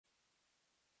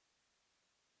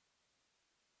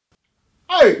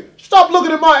Hey, stop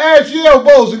looking at my ashy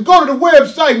elbows and go to the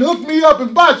website and hook me up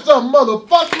and buy something,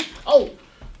 motherfucker. Oh,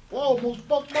 I almost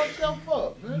fucked myself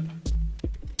up, man.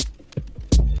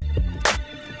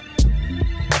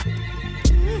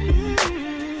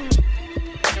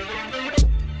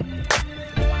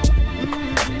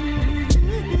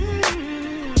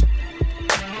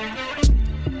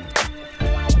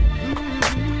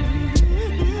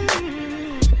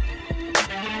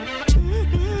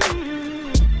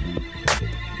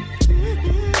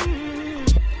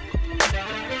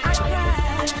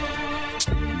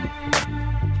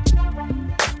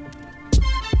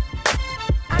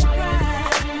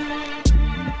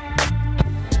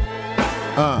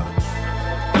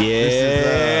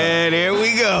 Yeah, there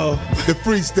we go. The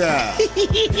freestyle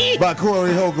by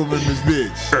Corey Holcomb and this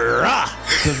bitch.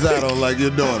 Cause I don't like your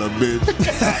daughter, bitch.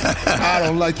 I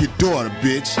don't like your daughter,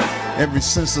 bitch. Ever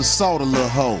since I saw the little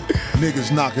hoe,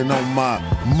 niggas knocking on my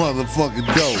motherfucking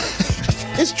door.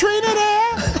 Is Trina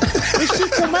there? Is she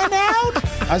coming out?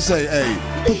 I say, hey,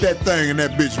 put that thing in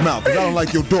that bitch's mouth, cause I don't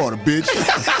like your daughter, bitch.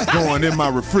 Going in my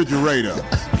refrigerator.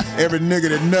 Every nigga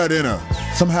that nut in her,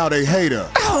 somehow they hate her.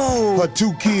 Her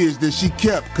 2 kids that she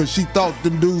kept cause she thought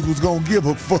them dudes was gonna give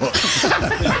her fuck.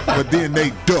 But then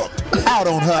they ducked out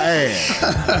on her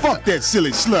ass. Fuck that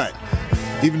silly slut.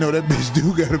 Even though that bitch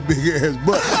do got a big ass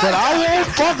butt. But I won't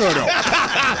fuck her though.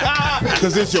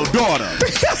 Cause it's your daughter.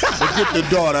 But get the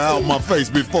daughter out my face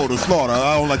before the slaughter.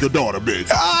 I don't like your daughter, bitch.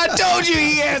 I told you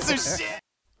he had some shit.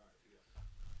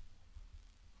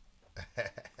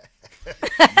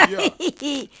 Yo,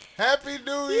 Happy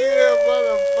New Year,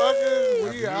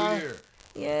 motherfuckers.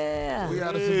 We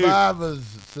are the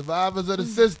survivors of the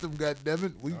system,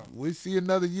 goddammit. We see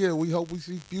another year. We hope we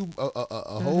see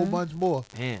a whole bunch more.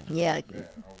 Man. Yeah.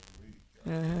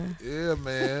 Yeah,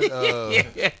 man.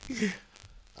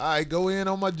 All right, go in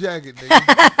on my jacket, nigga.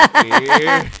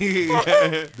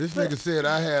 This nigga said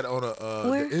I had on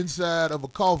the inside of a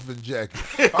coffin jacket.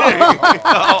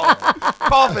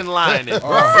 Coffin lining.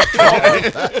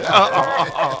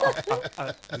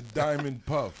 The diamond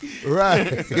puff. Right.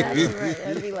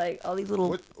 That'd be like all these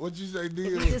little. What you say, If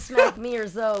dude? you just smack me or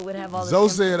Zoe would have all this. Zoe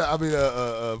said,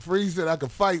 Free said I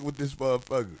could fight with this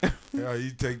motherfucker. Yeah,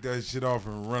 you take that shit off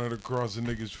and run it across a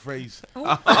nigga's face.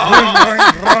 What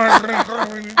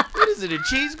is it, a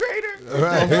cheese grater?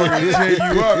 Right. Tear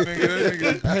you up,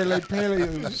 nigga. That nigga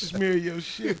paleo smear your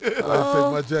shit. I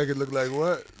said my jacket look like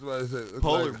what? Somebody said look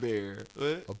Polar like bear.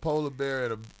 What? a polar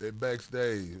bear at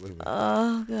backstage. Wait a minute.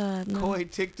 Oh God. No. Koi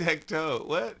tic-tac-toe.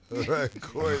 What? Right,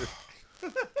 Coy.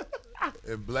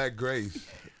 And Black Grace.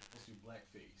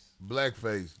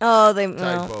 Blackface. Oh, they.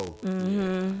 Typo.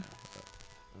 Mm-hmm.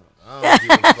 I don't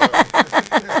give a fuck.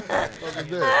 Fuck is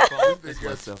that? This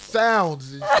nigga got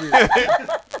sounds and shit.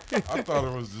 I thought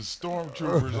it was the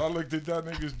stormtroopers. I looked at that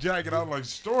nigga's jacket. I was like,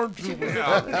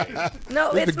 stormtroopers.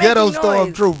 No, It's it's the ghetto making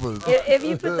noise. stormtroopers. If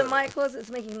you put the mic close, it's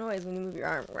making noise when you move your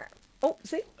arm around. Oh,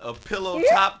 see? A pillow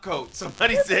Yeah. top coat.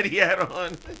 Somebody said he had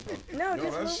on. No, Yo,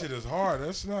 just that move. shit is hard.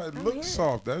 That's not, it I'm looks here.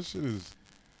 soft. That shit is,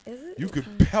 Is it? you could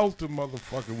pelt a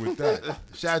motherfucker with that.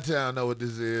 Chi-Town know what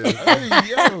this is. Hey,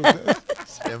 yo.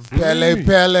 Them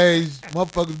Pele's.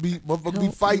 Motherfuckers be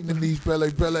fighting in these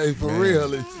Pele's for Man.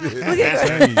 real and shit.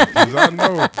 Dang, 'cause I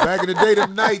know. Back in the day,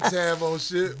 them knights have on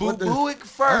shit. What the- Boo-booic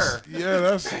fur. Yeah,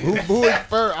 that's. Boo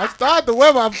fur. I started to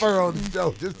wear my fur on the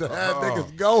show just to have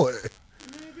niggas going.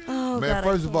 Oh, Man, God,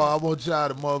 first of all, I want y'all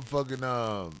to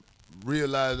motherfucking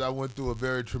realize I went through a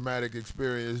very traumatic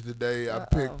experience today. I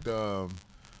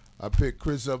picked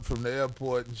Chris up from the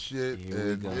airport and shit,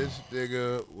 and this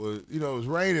nigga was, it was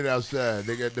raining outside.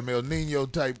 They got them El Nino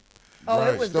type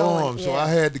it was storm, going, so yeah. I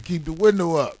had to keep the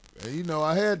window up. And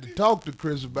I had to talk to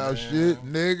Chris about shit,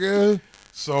 nigga.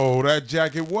 So that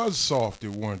jacket was soft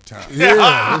at one time.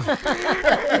 Yeah,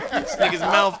 This nigga's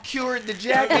mouth cured the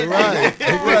jacket. right.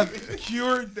 It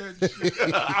cured that shit.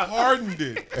 Hardened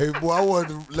it. Hey, boy, I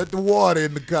wanted to let the water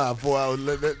in the car before I would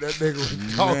let that nigga was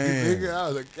talking, Man. nigga. I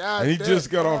was like, God And he damn. just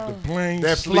got off the plane.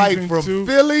 That flight sleeping from too.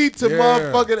 Philly to Yeah.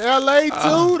 motherfucking LA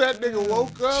too. That nigga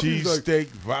woke up. He's like, Cheesesteak,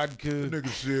 vodka. nigga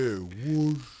said,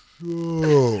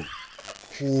 "What's up,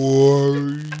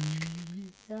 Corey?"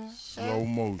 Slow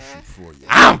motion for you.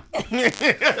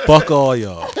 Fuck all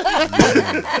y'all.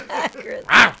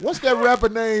 What's that rapper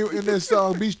name in that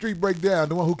song? B Street Breakdown,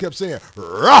 the one who kept saying,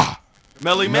 "Rah."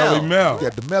 Melly Mel. Melly Mel.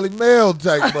 Got the Melly Mel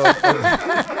type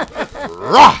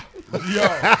motherfucker. Rah. Yo.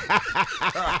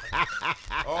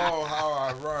 Oh, how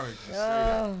ironic you say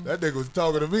that. That nigga was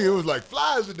talking to me. It was like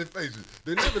flies in their faces.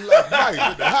 They living like mice.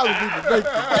 What the hell people make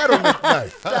the ghetto look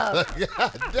nice? God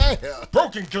damn.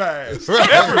 Broken glass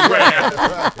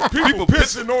everywhere. People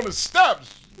pissing on the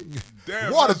steps.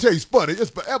 Damn, Water tastes funny. It's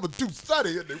forever too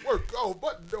sunny, and they work all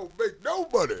button don't make no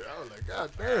money. I was like,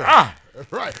 God damn.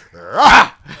 Right.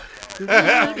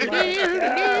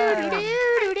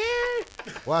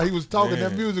 While he was talking,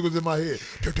 that music was in my head.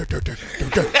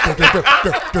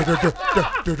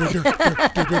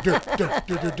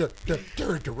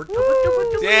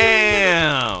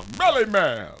 Damn. Belly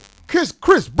man. Kiss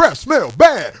Chris breath smell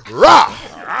bad. Rah.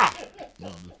 No,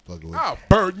 I'm just fucking with I'll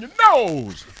burn your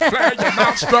nose. Flag your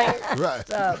nostril. you. Right.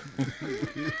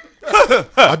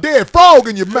 A dead frog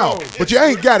in your mouth, but you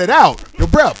ain't got it out. Your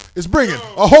breath is bringing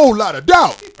a whole lot of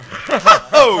doubt.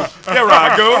 Oh, there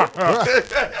I go.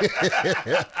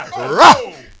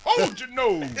 Oh, hold your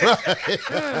nose.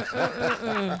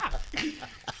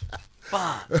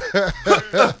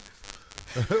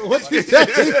 What you say?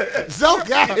 So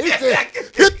guy, he said,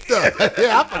 hit the.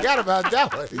 Yeah, I forgot about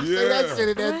that one. He said that shit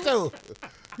in there too.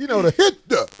 You know the hit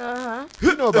the.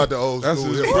 You know about the old That's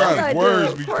school his hip hop. brother.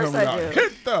 Words be Of course coming I out. do.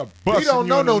 Hit the bus. She don't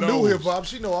know no new hip hop.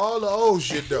 She know all the old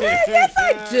shit though. Yes,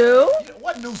 I do.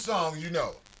 What new song you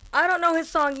know? I don't know his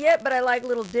song yet, but I like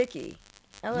Little Dicky.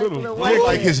 I like Little Lil Dicky. Wayne.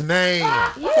 Like his name.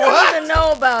 You don't even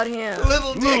know about him.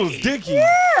 Little Little Dicky. Dicky.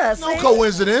 Yeah, No see?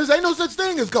 coincidence. Ain't no such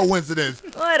thing as coincidence.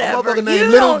 Whatever. motherfucker named You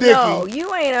Little don't know. Dicky.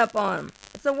 You ain't up on him.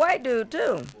 It's a white dude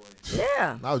too.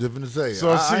 Yeah. I was just gonna say.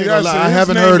 So, I see, ain't gonna that's lie, it. I His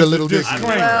haven't name heard is of Little the Dicky.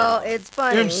 disclaimer. Well, it's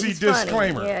funny. MC He's funny.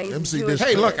 disclaimer. Yeah, he's MC a Jewish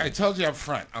Hey, kid. look, I told you up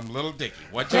front. I'm Little Dicky.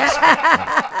 What you expect?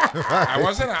 I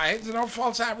wasn't. There's no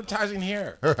false advertising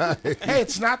here. Hey,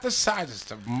 it's not the size. It's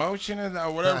the motion and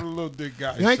whatever the Little Dick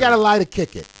guy You ain't got to lie to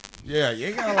kick it. Yeah, you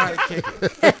ain't got a lot of kicking.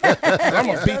 I'm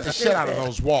going to beat the shit out of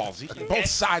those walls. Both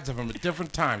sides of them at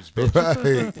different times, bitch. Right.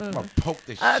 I'm going to poke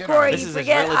the shit out Corey, of you This is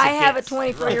forget as real as I it have a gets.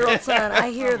 24-year-old son. I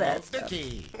hear that stuff.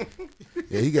 Dicky.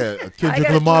 Yeah, he got a I Kendrick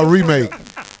got a Lamar 24 remake.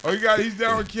 Oh, he's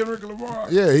down with Kendrick Lamar?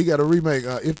 Yeah, he got a remake.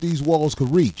 If These Walls Could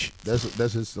Reach. That's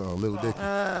his song, Little Dicky.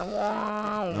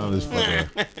 Wow. Oh, this fucker.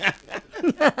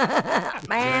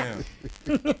 Man.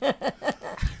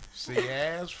 See,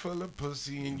 ass full of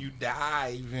pussy and you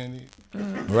dive in it.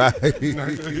 Right.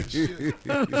 Just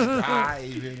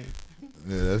dive in it.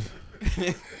 Yeah,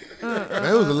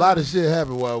 there was a lot of shit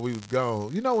happened while we was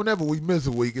gone. You know, whenever we miss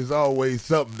a week, it's always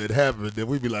something that happened that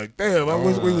we be like, damn, I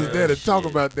wish we was there to talk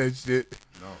about that shit.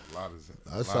 No, a lot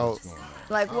is saw- going on.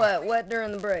 Like what? What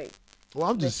during the break? Well,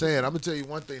 I'm just saying, I'm going to tell you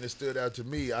one thing that stood out to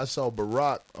me. I saw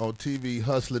Barack on TV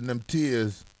hustling them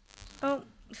tears Oh,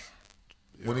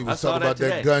 when he I was saw talking about that that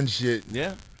today. gun shit.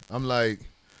 Yeah. I'm like,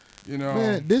 You know,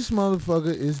 man, this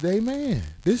motherfucker is they man.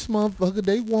 This motherfucker,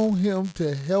 they want him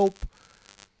to help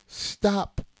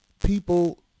stop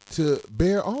people to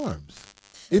bear arms.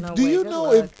 If no do way. you Good know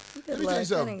luck. if Good let me tell you luck.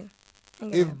 something. That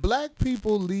ain't If gonna black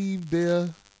people leave their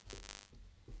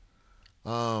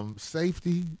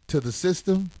safety to the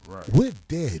system, Right. we're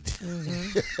dead.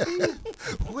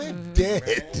 Mm-hmm. We're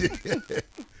dead.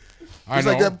 I It's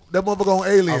know. like that motherfucker on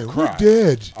Alien. I'll We're cry.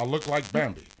 dead. I look like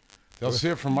Bambi. They'll see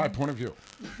it from my point of view.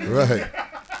 Right.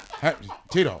 Hey,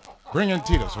 Tito, bring in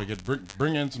Tito so he can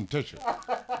bring in some tissue.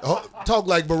 Oh, talk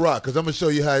like Barack, because I'm going to show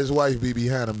you how his wife be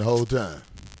behind him the whole time.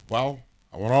 Well,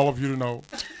 I want all of you to know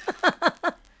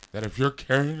that if you're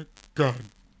carrying a gun,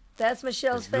 That's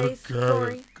Michelle's You're face, good.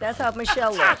 Corey. That's how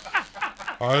Michelle looks.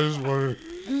 I just want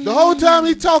to. The whole time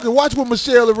he talking, watch with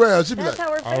Michelle around. She be That's like,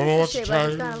 how her I don't know face what is to shaped. Like tell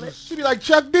it's you. kind of lit. she be like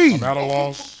Chuck D. I'm at a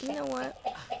loss. You know what?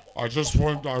 I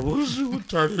wish you would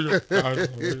turn your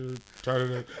gun.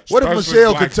 Turn it. What if Especially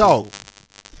Michelle black could talk?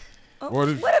 Oh, What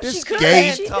if- what if This she could?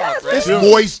 gay She talk, does. right? This Yeah.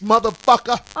 moist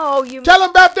motherfucker. Oh, you. Tell him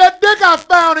about that dick I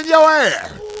found in your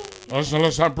ass.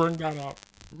 Let's not bring that up.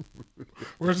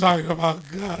 We're talking about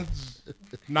guns,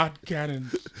 not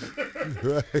cannons.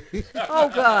 Oh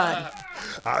God.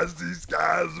 I see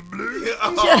skies of blue.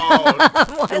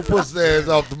 Oh, Don't push his ass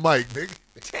off the mic, nigga.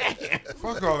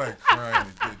 Fuck all that crying.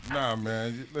 Nah,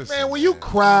 man. Listen, Man, when you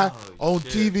cry on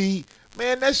TV,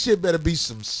 man, that shit better be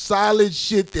some solid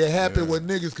shit that happened Yeah. where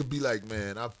niggas could be like,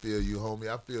 man, I feel you, homie.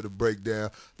 I feel the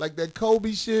breakdown. Like that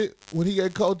Kobe shit when he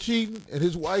got caught cheating and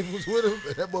his wife was with him.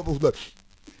 And that mother was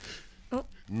like,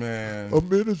 man.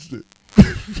 I'm innocent.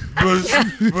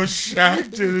 But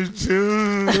Shaq did it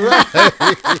too.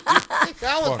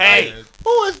 I was Hey. like,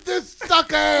 who is this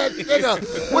sucker ass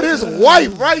nigga with his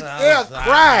wife right there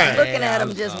crying? Looking at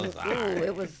him just. Ooh,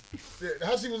 it was.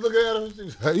 How she was looking at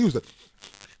him? He was like,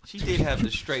 she did have the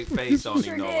straight face on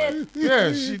Sure him, though. did.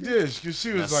 Yeah, she did. She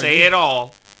Now was like, say it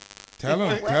all. Tell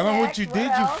him what you did,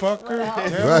 you fucker.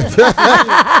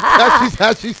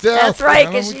 How she sounds. That's right, Tell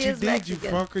him because what she you is did, you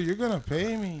Mexican. fucker. You're gonna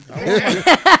pay me.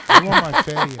 I want my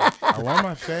feria. I want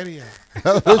my feria.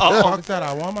 Fuck that.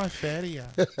 I want my feria.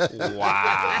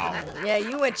 Wow. Yeah,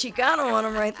 you went Chicano on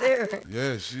him right there.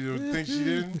 Yeah, she don't think she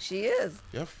didn't. She is.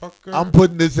 Yeah, fuck her. I'm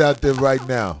putting this out there right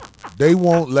now. They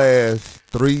won't last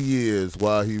 3 years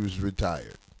while he was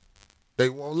retired. They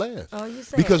won't last. Oh, you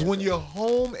saying Because this. when you're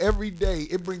home every day,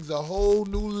 it brings a whole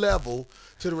new level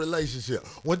to the relationship.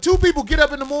 When two people get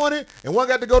up in the morning and one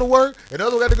got to go to work and the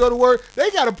other got to go to work, they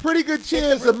got a pretty good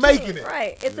chance of making it.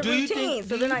 Right. It's a routine.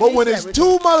 So they're not But when used it's to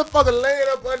that two motherfuckers laying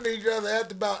up under each other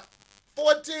after about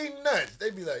 14 nuts, they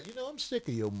be like, I'm sick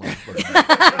of your motherfucker.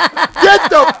 Get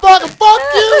the fuck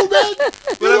you, man.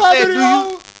 But I'm saying,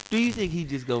 Hoes? do you think he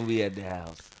just gonna be at the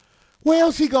house? Where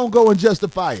else he gonna go and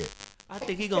justify it? I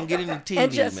think he gonna get into And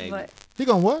TV, just maybe. what? He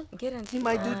gonna what? Get into He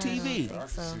might do I don't TV. think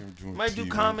so. Might do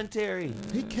commentary.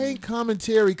 He can't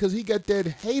commentary because he got that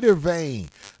hater vein.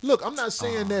 Look, I'm not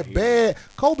saying that bad.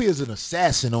 Kobe is an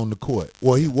assassin on the court.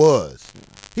 Well, he was.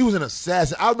 He was an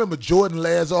assassin. I remember Jordan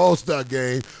last All-Star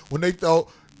game when they thought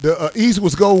the East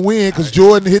was going to win because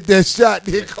Jordan hit that shot.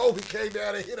 Then Kobe came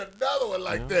down and hit another one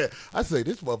like that. I say,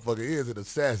 this motherfucker is an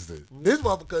assassin. This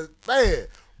motherfucker, man.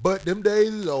 But them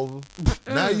days is over.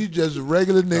 Now you just a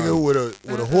regular nigga with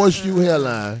a horseshoe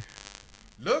hairline.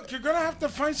 Look, you're gonna have to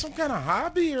find some kind of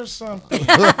hobby or something.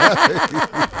 I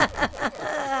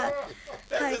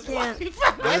can't.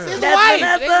 That's his That's wife.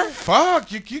 Vanessa.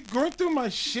 Fuck, you keep going through my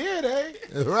shit, eh?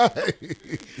 Right.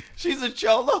 She's a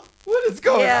cholo. What is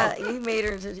going Yeah, on? he made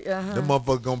her to. Them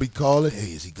motherfuckers gonna be calling,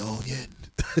 hey, is he gone yet?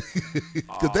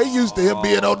 Because they used to him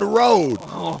being on the road.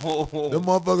 Them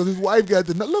motherfuckers, his wife got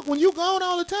to know. Look, when you gone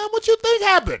all the time, what you think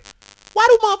happened? Why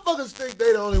do motherfuckers think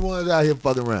they the only ones out here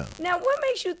fucking around? Now, what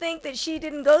makes you think that she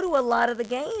didn't go to a lot of the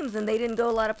games and they didn't go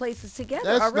a lot of places together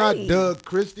That's already? not Doug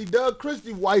Christie. Doug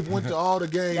Christie's wife went to all the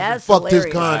games That's and fucked hilarious.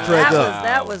 his contract up.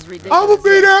 That was ridiculous. I'm gonna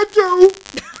be there too.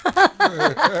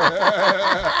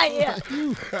 Yeah.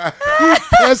 You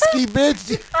pesky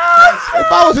bitch. If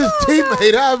I was his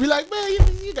teammate, I'd be like, man,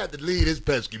 you got to lead this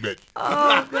pesky bitch.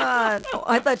 Oh, God. Oh,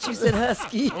 I thought you said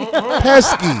husky.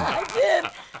 Pesky. I did.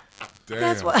 Damn,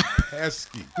 That's why.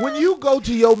 pesky. When you go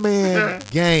to your man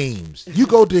games, you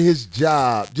go to his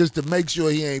job just to make sure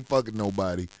he ain't fucking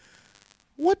nobody.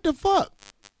 What the fuck?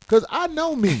 Because I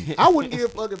know me. I wouldn't give a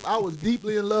fuck if I was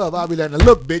deeply in love. I'd be like, now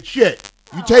look, bitch, shit.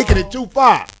 You taking it too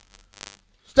far.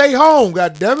 Stay home,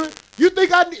 goddammit. You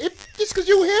think if just because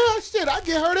you here, shit, I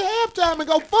get her to halftime and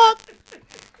go fuck.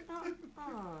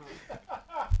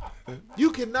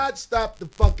 You cannot stop the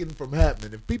fucking from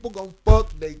happening. If people gon' fuck,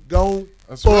 they gon'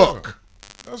 That's fuck. real.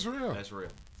 That's real. That's real.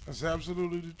 That's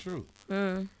absolutely the truth.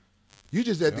 You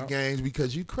just at the games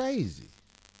because you crazy.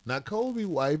 Now, Kobe's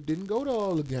wife didn't go to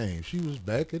all the games. She was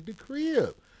back at the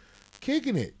crib,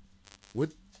 kicking it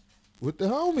with the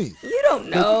homies. You don't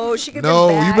know. She could No,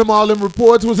 be you back. remember all them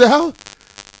reports was out?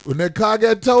 When that car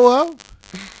got towed up?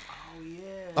 Oh,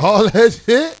 yeah. All that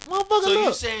shit? Motherfucker, So you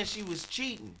look. saying she was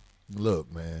cheating?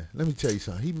 Look, man, let me tell you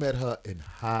something. He met her in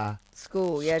high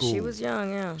School. Yeah, she School. was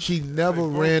young, yeah. She never They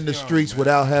both ran the young, streets man.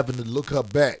 without having to look her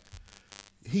back.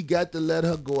 He got to let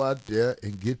her go out there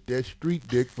and get that street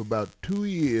dick for about 2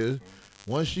 years.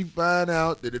 Once she find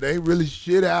out that it ain't really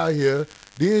shit out here,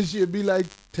 then she'll be like,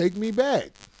 take me back.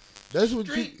 That's what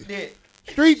Street dick.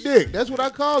 Street dick. That's what I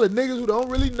call it. Niggas who don't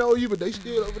really know you, but they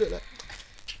still over there. Like,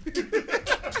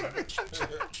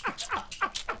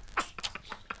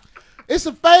 it's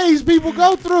a phase people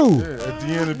go through. Yeah, at the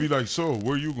end, it'd be like, so,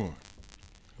 where you going?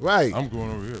 Right. I'm going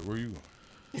over here. Where you going?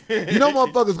 You know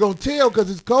motherfuckers gonna tell because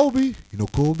it's Kobe. You know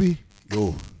Kobe?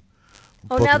 Yo.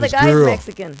 Oh, now the this guy's girl.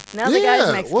 Mexican. Now the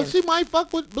guy's Mexican. Well, she might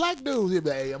fuck with black dudes. He'll be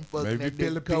like, hey, I'm fucking Maybe that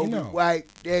nigga Filipino. Kobe White.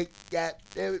 They got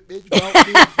damn it, bitch. Want me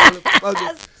to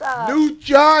motherfucking Stop. new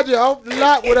charger off the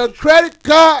lot with a credit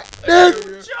card.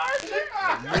 Nigga.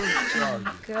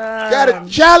 God. Got a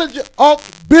challenger off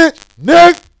the bitch,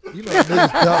 nigga. You know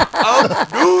niggas talk. I'm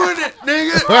doing it,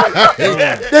 nigga.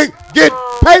 Nigga, get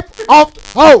paper off the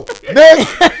hoe, nigga.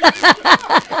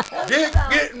 Dick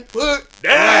getting put I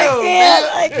down. can't.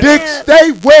 I Dick can't.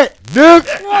 stay wet,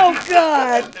 nigga. Oh,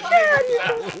 God.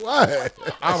 What?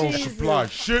 I don't supply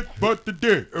shit but the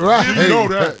dick. Right. You know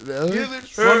that. Give it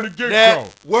From the get-go.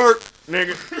 that work,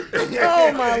 nigga.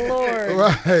 Oh, my Lord.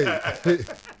 Right.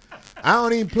 I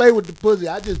don't even play with the pussy.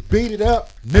 I just beat it up,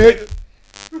 nigga.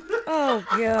 Oh,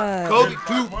 God. Kobe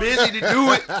too busy to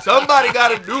do it. Somebody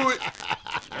got to do it.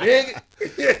 Nigga.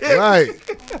 Right.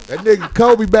 That nigga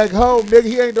Kobe back home, nigga.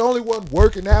 He ain't the only one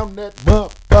working out in that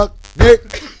motherfucker, nigga.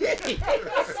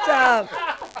 Stop.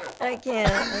 I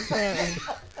can't.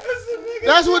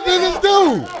 That's what niggas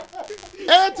do.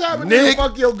 Every time a nigga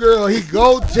fuck your girl, he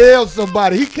go tell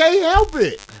somebody. He can't help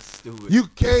it. That's stupid. You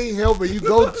can't help it. You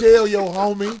go tell your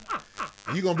homie.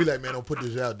 And you gonna be like, man, don't put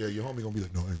this out there. Your homie gonna be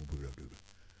like, no, I ain't gonna put it out there.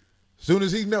 As soon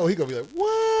as he know, he gonna be like,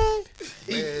 what?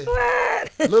 Man,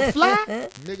 What? Lil Fly?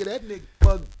 Nigga, that nigga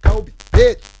fucking Kobe.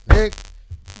 Bitch, nigga.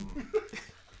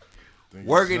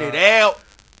 Working it out,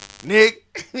 Nick.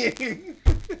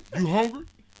 You hungry?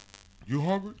 You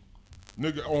hungry?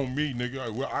 Nigga, on me,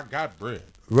 nigga. Well, I got bread.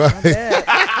 Right.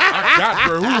 I got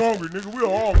bread. Who hungry, nigga? We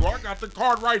all hungry. I got the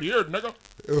card right here, nigga.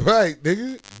 Right,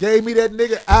 nigga. Gave me that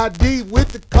nigga ID with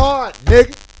the card,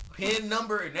 nigga. PIN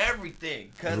number and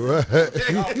everything. Right.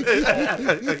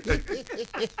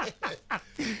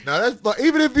 Now that's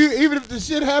even if the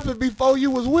shit happened before you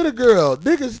was with a girl,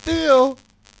 niggas still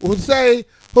would say,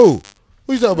 who?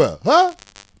 Who you talking about? Huh?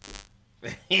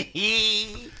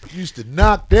 Used to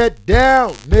knock that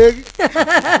down,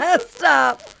 nigga.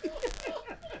 Stop.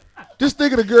 This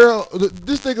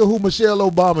nigga who Michelle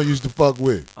Obama used to fuck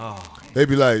with. Oh. They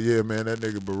be like, yeah, man, that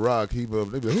nigga Barack, they be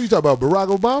like, who you talking about, Barack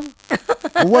Obama?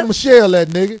 Well, what Michelle that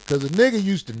nigga? Because the nigga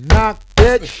used to knock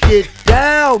that shit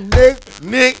down, nigga.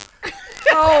 Nick.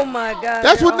 Oh my God.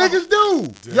 That's what niggas do.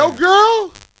 Damn. Yo,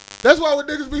 girl. That's why when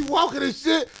niggas be walking and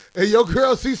shit, and your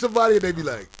girl see somebody and they be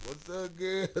like, what's up,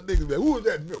 girl? Niggas be like, who is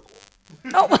that nickel?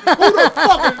 Oh. Who the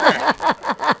fuck is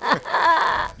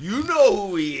that? You know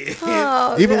who he is.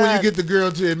 Oh, Even when God. you get the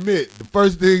girl to admit, the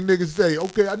first thing niggas say,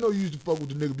 okay, I know you used to fuck with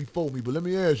the nigga before me, but let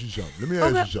me ask you something.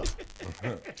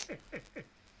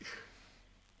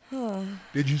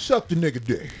 Did you suck the nigga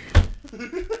dick?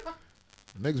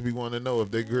 Niggas be wanting to know if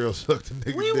their girl sucked the nigga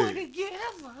dick. We were together.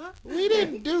 We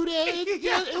didn't do that.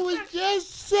 It was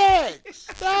just sex.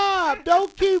 Stop.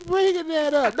 Don't keep bringing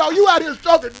that up. No, you out here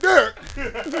sucking dick.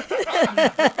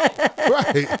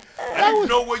 Right. I didn't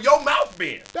know where your mouth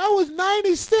been. That was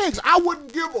 96. I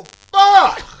wouldn't give a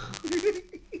fuck.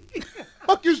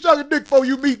 Fuck you sucking dick for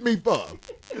you meet me for.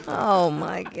 Oh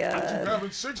my You God. having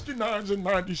 69s and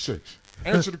 96.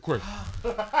 Answer the question.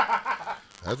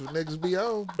 That's what niggas be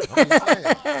on. I'm just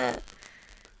saying.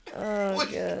 Oh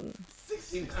God.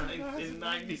 69 and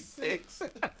 96.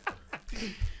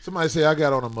 Somebody say I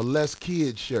got on a molest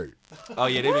kid shirt. Oh,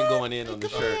 yeah, they've been going in on the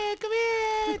shirt. Come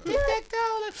here. Take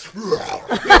that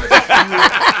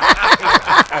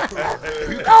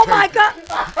Oh my God.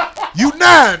 You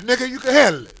 9, nigga. You can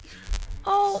handle it.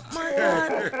 Oh my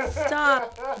God.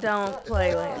 Stop. Don't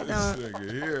play with it. Don't.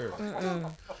 Nigga here.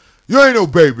 You ain't no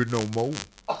baby no more.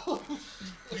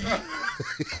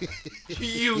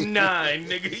 You 9,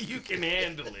 nigga. You can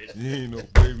handle it. You ain't no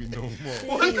baby no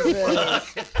more.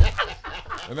 Jesus.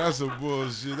 And that's some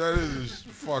bullshit. That is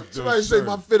fucked up. Somebody say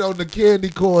my fit on the candy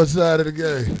corn side of the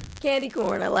game. Candy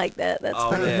corn. I like that. That's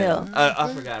Oh, funny as man. hell.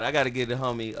 I forgot. I got to get the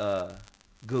homie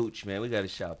Gooch, man. We got to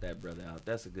shout that brother out.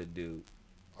 That's a good dude.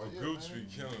 Oh, Gooch be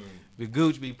killing him. The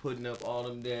Gooch be putting up all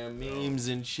them damn memes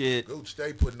and shit. Gooch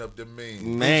stay putting up them memes.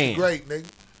 Man. Great, nigga.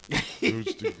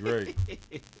 Gooch the great.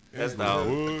 That's the the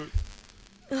wood.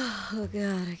 Oh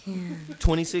God, I can't.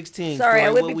 2016. Sorry, I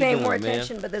Corey, would what be we paying doing, more man?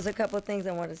 attention, but there's a couple of things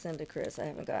I want to send to Chris I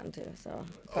haven't gotten to, so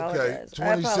Okay, apologize.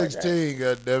 I apologize. 2016,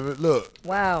 goddammit. Look,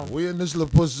 Wow. we in this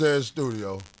little pussy ass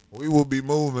studio. We will be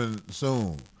moving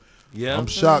soon. Yeah. I'm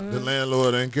shocked the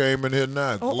landlord ain't came in here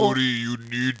now. Cody, you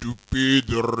need to pay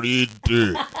the rent.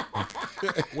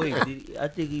 Wait, I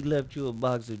think he left you a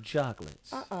box of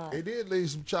chocolates. He did leave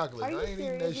some chocolates. Are you I ain't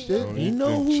eating serious? that He shit. did? You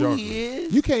know who Chocolate. he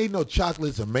is? You can't eat no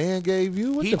chocolates a man gave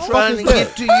you. What He the fuck trying is to that?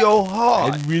 get to your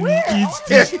heart. And when he eats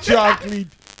this chocolate,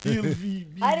 he'll be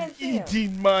I didn't see him.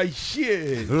 eating my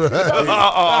shit. So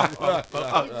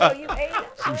you ate it?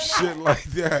 Some shit like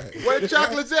that. Where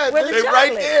chocolates at? Where the nigga? They right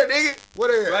chocolate? there, nigga. What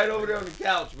is it? Right over there on the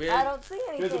couch, man. I don't see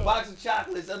There's a anything. box of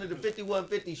chocolates under the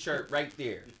 5150 shirt right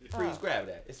there. Please grab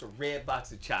that. It's a red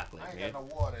box of chocolate, I ain't man. got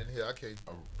no water in here. I can't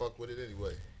fuck with it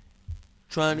anyway.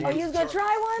 Trying to Are you gonna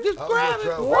try one? just grab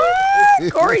it.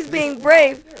 What? Corey's being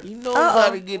brave. You know how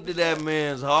to get to that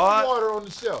man's heart. Water on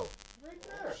the shelf.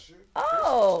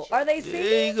 Oh, are they There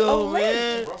seeing? you go, Oh, wait.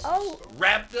 man. Oh,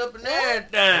 Wrapped up in I'm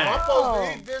everything.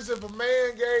 supposed to eat this if a man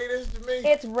gave this to me?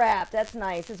 it's wrapped. That's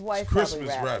nice. His wife Christmas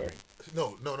probably wrapped wrapping.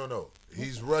 it. No.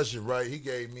 He's Russian, right? He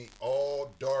gave me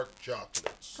all dark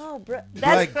chocolates. Oh, bro.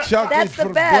 Black That's chocolate the for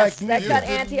best. black That's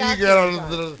got You antioxidants. got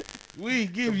on it. We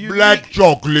give you black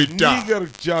chocolate.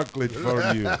 nigger chocolate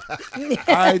from you.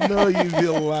 I know you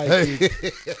will like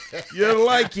it. You're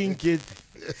liking it.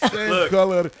 Same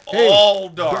color. All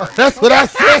dark. That's what I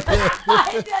said.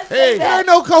 Hey, that. there ain't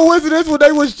no coincidence when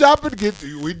they was shopping.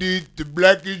 We need the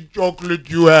blackest chocolate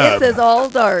you It have. says all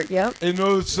dark. Yep. And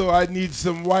also, I need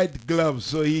some white gloves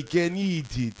so he can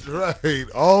eat it. Right,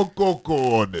 all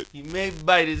cocoa on it. He may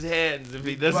bite his hands if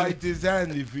he doesn't. Bite his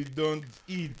hand if he don't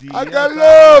eat it. I got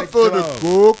love for the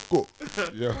cocoa.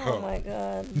 Yo, Oh my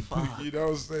God. you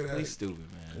don't say that. He's stupid, man.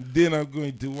 And then I'm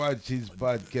going to watch his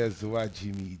podcast to watch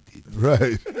him eat it.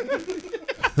 Right.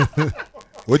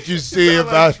 What you see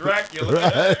about Dracula.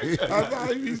 Right. That's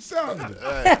how he sounded.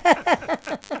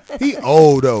 He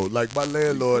old though. Like my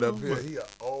landlord up here, he an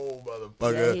old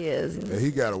motherfucker. Yeah, he is. And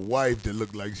he got a wife that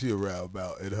look like she around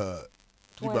about in her.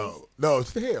 She 20s. about, no,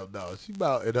 hell no. She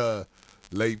about in her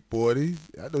late 40s.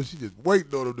 I know she just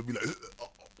waiting on him to be like.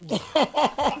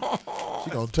 She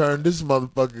gonna turn this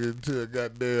motherfucker into a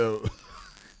goddamn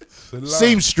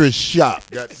seamstress shop.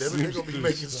 Goddamn it, they gonna be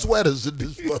making sweaters in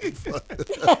this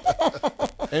motherfucker.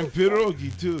 And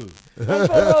pierogi, too.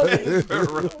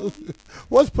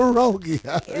 What's pierogi?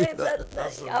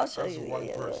 I'll show That's you. a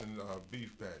one-person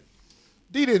beef patty.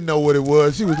 He didn't know what it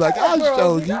was. He was like, I'll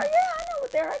show you. Yeah, I know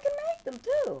what they're. I can make them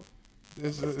too.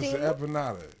 It's an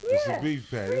empanada. It's a Yeah. beef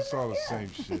patty. It's all the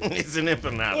same shit. It's an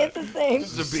empanada. It's the same.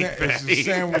 It's a beef It's a patty.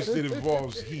 sandwich that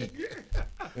involves heat.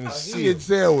 And it's He sealed. and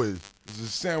sandwich. It's a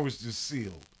sandwich that's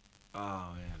sealed.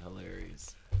 Oh man,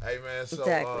 hilarious. Hey man, so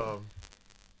Exactly.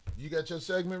 you got your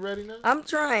segment ready now? I'm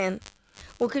trying.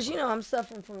 Well, because I'm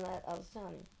suffering from that. I was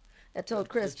telling you. I told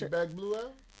Chris. Your back blew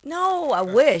out? No, I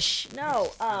wish. No.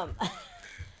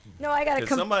 No, I gotta 'Cause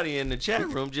come. somebody in the chat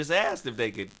room just asked if they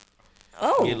could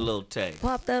Oh, get a little taste.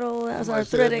 pop that old ass Somebody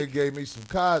said that arthritic. nigga gave me some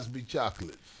Cosby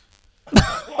chocolate.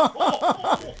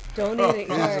 Don't eat it. It's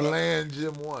Right. Land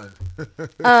Gym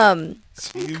 1.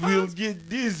 He will get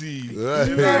dizzy. Right.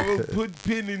 You ever put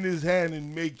pen in his hand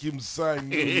and make him sign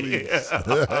the release.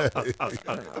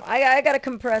 I got a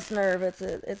compressed nerve.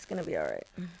 It's gonna be all right.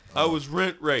 I was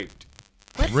rent raped.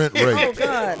 Rent Oh rate.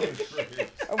 God.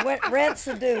 Rent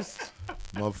seduced.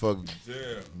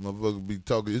 Motherfucker be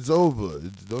talking. It's over.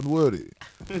 Don't worry.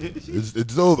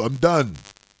 It's over. I'm done.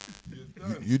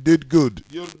 You did good.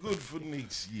 You're good for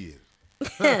next year.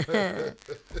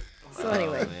 So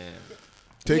anyway, Man.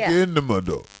 Take Yeah. your enema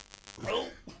though.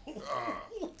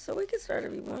 so we can start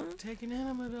if you want. Take an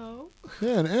enema though.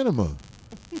 Yeah, an enema.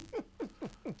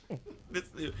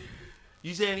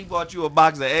 You saying he bought you a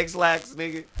box of X-Lax,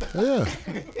 nigga? Yeah.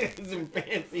 Some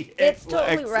fancy It's X-Lax.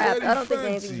 totally wrapped. Very I don't think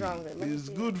fancy. anything's wrong with it. Let me It's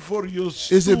see. good for your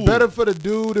stool. Is it better for the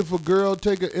dude if a girl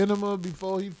take an enema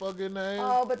before he fucking the ass?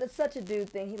 Oh, but that's such a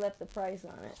dude thing. He left the price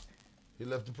on it. He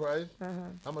left the price?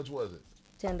 How much was it?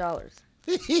 $10.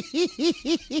 Yo,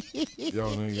 nigga,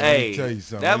 let me Hey, tell you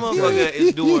something. that motherfucker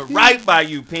is doing right by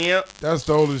you, pimp. That's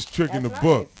the oldest trick in the That's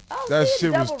book. nice. Oh, That see,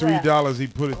 shit was double wrap. $3. He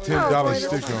put a $10 boy,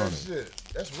 sticker don't on That it. shit.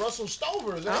 That's Russell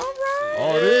Stover, is All that? right.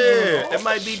 Oh, it is. Yeah, that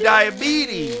might be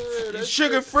diabetes. Yeah, It's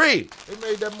sugar free. They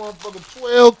made that motherfucker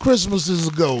 12 Christmases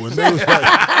ago, and they was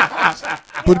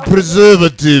like, put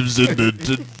preservatives in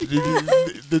the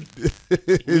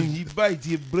When he bites,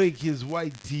 he break his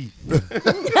white teeth.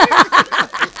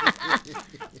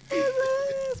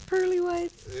 It's pearly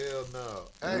whites. Hell no.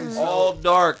 Hey, All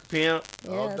dark, pimp.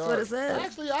 Yeah, all that's dark. what it says.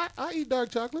 Actually, I eat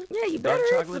dark chocolate. Yeah, you Dark better. It's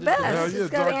the chocolate is the best. Hell yeah, It's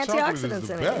got dark chocolate is antioxidants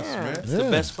the in best, it. Yeah. man. It's the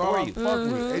best for you.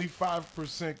 Fuck with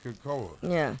 85% cocoa.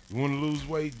 Yeah. You want to lose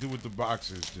weight? Do what the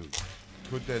boxers do.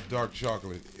 Put that dark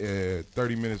chocolate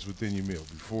 30 minutes within your meal,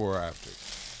 before or after.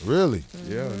 Really?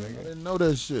 Yeah, I nigga. didn't know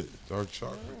that shit. Dark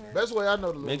chocolate. Best way I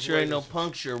know to lose Make sure ain't no weight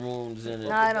puncture wounds in it.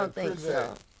 No, I don't think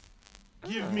so.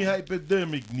 Give me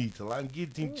hypodermic needle. I'm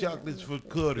getting chocolates for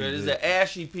curry. There's an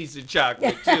ashy piece of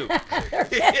chocolate too.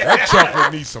 That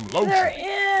chocolate needs some lotion. There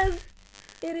is.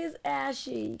 It is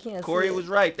ashy. You can't Corey see it. was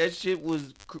right. That shit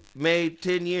was made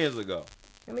 10 years ago.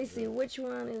 Let me see. Which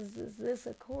one is this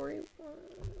a Corey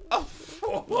one?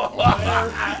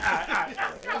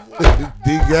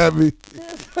 D got me.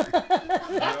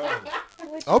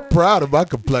 Which I'm one? proud of my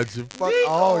complexion. Fuck He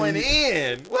all going you.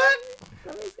 in. What?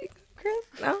 Let me see. Chris?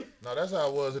 No? No, that's how I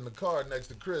was in the car next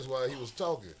to Chris while he was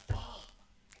talking.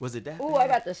 Was it that? Ooh, bad? I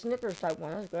got the Snickers type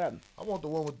one. That's good. I want the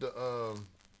one with the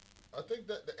I think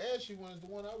that the ashy one is the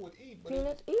one I would eat. But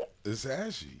Peanuts? Eat it. It's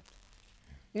ashy.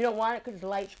 You don't want it because it's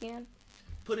light skin?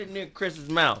 Put it near Chris's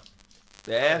mouth.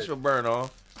 The ash will burn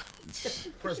off.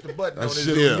 press the button That on his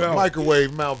shit will ear. melt.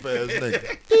 Microwave mouth ass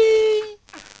nigga.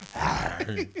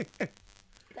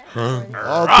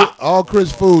 All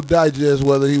Chris food digests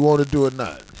whether he wanted to or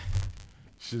not.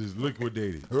 Shit is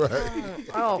liquidated. Right.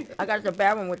 Oh, I got the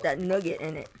bad one with that nugget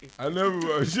in it. I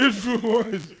never just for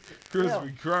once. Chris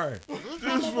be crying.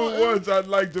 Just for once, I'd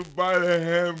like to buy the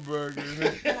hamburger.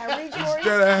 Can I reach for you?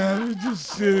 Instead of having just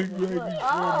sitting right before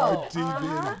my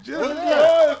TV. Just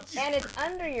once. And it's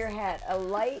under your hat, a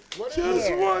light Just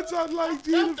hair. once, I'd like to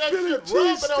eat a Philly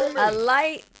cheesesteak. A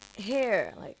light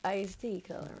hair, like iced tea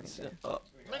color right there.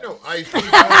 I know ice cream.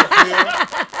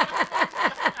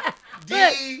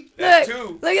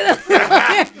 Look at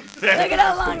that. Look at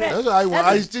how long that. That's all right.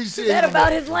 Ice tea said. That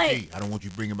about his length. Hey, I don't want you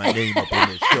bringing my name up on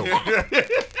this show.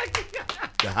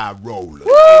 The high roller.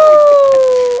 Woo!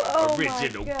 Oh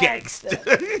Original my God. gangster.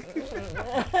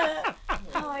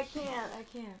 Oh, I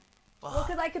can't. Well,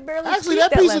 because I could barely Actually, speak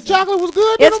that piece lesson. of chocolate was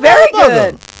good. It's very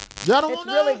good. Y'all don't It's want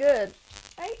really that? good.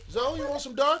 Hey, Zoe, you want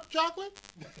some dark chocolate?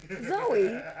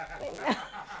 Zoe.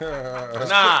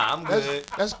 Nah, I'm good.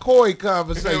 That's coy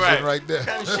conversation right there. What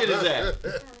kind of shit is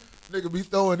that? Nigga be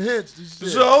throwing hints. And shit.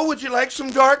 So, would you like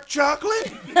some dark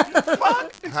chocolate?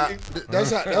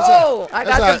 That's how Oh, I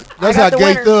got that's the how gay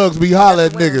winner. thugs be holler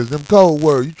at the winner. niggas. Them cold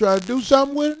words. You trying to do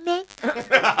something with it,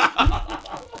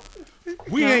 nigga?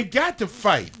 We ain't got to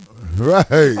fight. Right.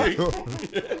 That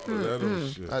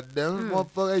old shit. God damn it,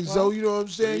 motherfucker. Hey, Zoe, you know what I'm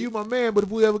saying? You my man, but if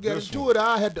we ever get This into one. it,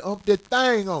 I had to ump that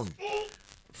thing on you.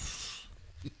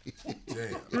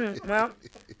 Well,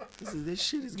 This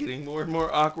shit is getting more and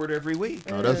more awkward every week.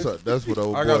 Oh, that's what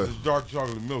old I got boy. this dark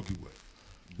chocolate Milky Way.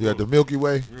 You got the Milky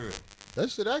Way? Yeah. That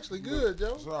shit actually good,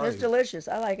 Joe. It's all right. it's delicious.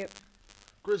 I like it.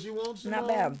 Chris, you want some? Not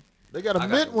bad. They got a I got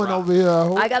mint the one rock. over here, I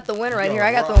hope. I got the winner right got here.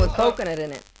 I got the rock. one with coconut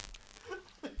in it.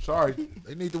 Sorry.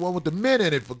 They need the one with the mint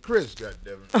in it for Chris,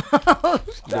 goddammit.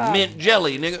 The mint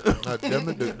jelly, nigga.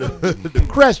 Goddammit, the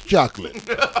crest chocolate.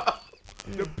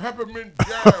 The peppermint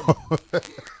jam.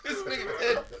 This nigga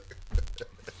said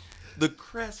the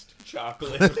crest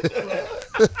chocolate.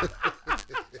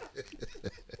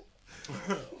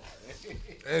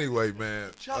 Anyway, man.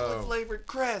 Chocolate flavored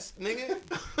crest, nigga.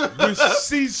 With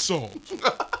sea salt.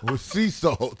 With sea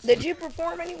salt. Did you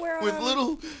perform anywhere on With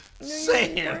little Year's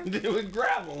sand with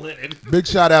gravel in it. Big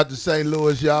shout out to St.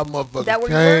 Louis. Y'all That motherfuckers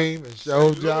where you came and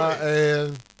showed y'all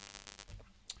ass.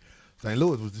 St.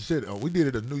 Louis was the shit. Oh, we did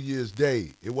it a New Year's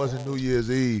Day. It wasn't New Year's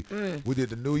Eve. We did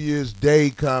the New Year's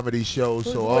Day comedy show.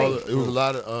 So all it was a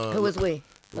lot of Who was we?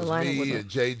 it was me and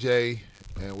JJ,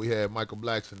 and we had Michael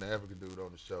Blackson, the African dude,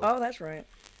 on the show. Oh, that's right.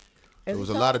 There was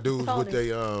a lot of dudes with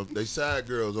they side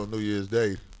girls on New Year's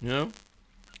Day. Yeah.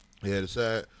 Yeah,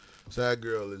 the side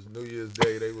girl is New Year's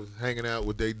Day. They was hanging out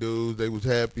with they dudes. They was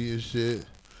happy and shit.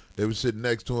 They was sitting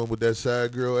next to him with that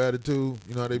side girl attitude.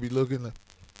 You know how they be looking like.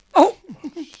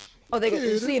 Oh, they could Yeah,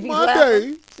 see if this he's my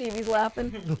laughing. day. See if he's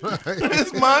laughing.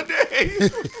 It's my day.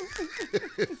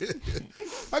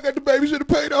 I got the babysitter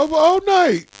paid over all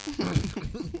night.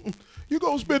 You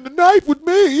gonna spend the night with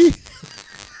me?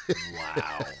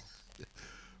 Wow.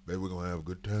 Baby, we're gonna have a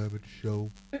good time at the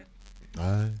show. All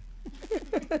right.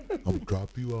 I'm gonna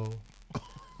drop you off.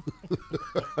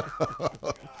 I'm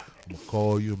gonna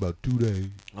call you in about 2 days.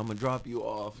 I'm gonna drop you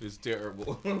off. It's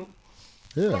terrible. I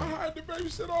Yeah, had to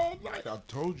babysit all night. I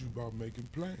told you about making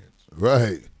plans.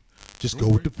 right. Just go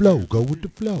with the flow. Go with the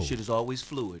flow. Shit is always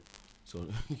fluid. So,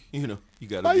 you know, you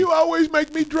gotta Why be. you always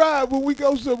make me drive when we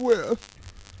go somewhere?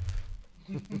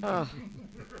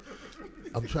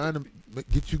 I'm trying to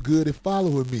get you good at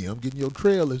following me. I'm getting your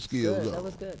trailing skills Good. up. That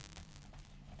was good.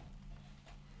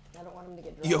 I don't want him to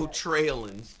get Yo, drunk.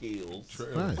 trailing skills.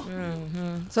 Right.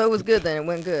 So it was good then. It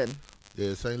went good.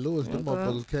 Yeah, St. Louis, them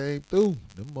motherfuckers came through.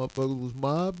 Them motherfuckers was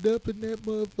mobbed up in that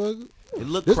motherfucker. It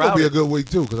looked This gonna be a crowded. good week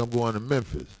too, cause I'm going to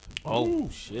Memphis. Oh,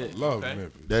 shit. Love Okay.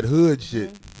 Memphis. That hood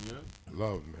shit.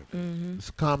 Love Memphis. It's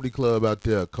a comedy club out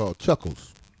there called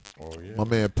Chuckles. Oh, yeah. My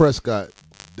man Prescott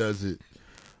does it.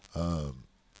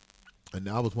 And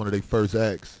I was one of their first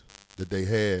acts that they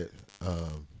had.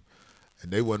 And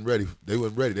they wasn't ready. They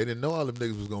didn't know all them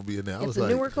niggas was gonna be in there. I It's was a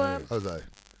like, newer club? I was like,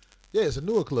 yeah, it's a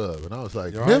newer club. And I was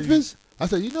like, Yo, how Memphis? I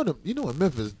said, you know in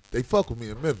Memphis, they fuck with me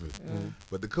in Memphis.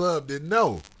 But the club didn't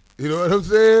know. You know what I'm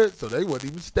saying? So they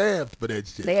wasn't even staffed for that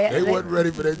shit. They wasn't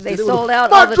ready for that they shit. It sold was, out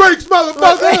My all the- drinks, motherfucker!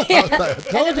 I was like, I And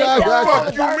told then you I they sell all got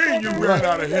the you. Fuck you mean you ran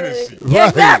out of Hennessy? Yeah,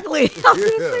 exactly. I was Yeah.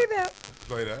 gonna say that.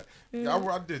 Play that. Yeah,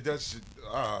 I did that shit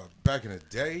back in the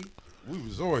day. We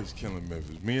was always killing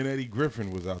Memphis. Me and Eddie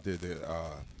Griffin was out there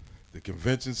at the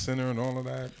convention center and all of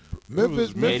that.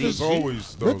 Memphis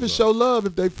always Memphis show love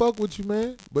if they fuck with you,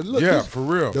 man. But look, Yeah, this- for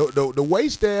real. The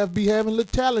wait staff be having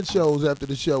little talent shows after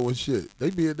the show and shit. They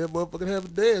be in that motherfucking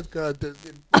having dance contest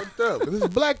getting fucked up. 'Cause this is a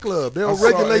black club. They don't saw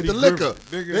regulate Eddie the liquor.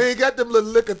 Griffin, nigga. They ain't got them little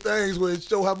liquor things where it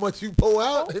show how much you pour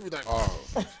out. They be like, Oh,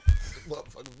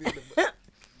 motherfucker be in the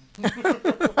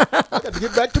I got to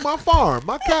get back to my farm.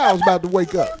 My cow's about to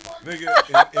wake up.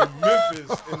 Nigga, in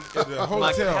Memphis, in the My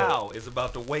hotel. cow is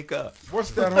about to wake up. What's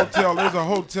that hotel? There's a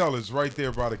hotel that's right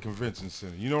there by the convention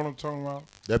center. You know what I'm talking about?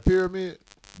 That pyramid?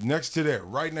 Next to that,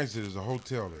 right next to it, there's a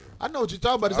hotel there. I know what you're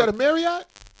talking about. Is that a Marriott?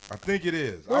 I think it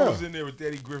is. Where? I was in there with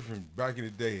Eddie Griffin back in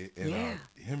the day, and Yeah.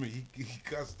 he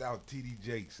cussed out T.D.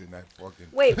 Jakes in that fucking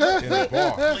Wait, in the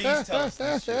bar. Please tell us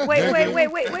this shit.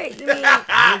 wait. You mean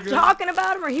talking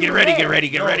about him or he Get was ready, there? get ready,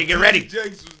 get ready, get ready. T.D.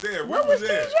 Jakes was there. What We was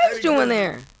there. T.D. Jakes Eddie doing Griffin-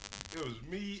 there? It was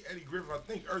me, Eddie Griffin. I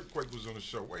think Earthquake was on the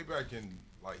show way back in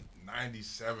like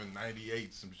 97,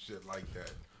 98, some shit like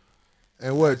that.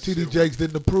 And what? T.D. Jakes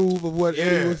didn't approve of what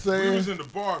Eddie was saying? we was in the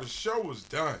bar. The show was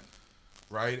done,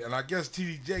 right? And I guess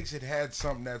T.D. Jakes had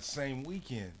something that same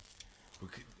weekend.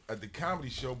 The comedy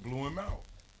show blew him out.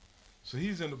 So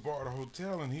he's in the bar at the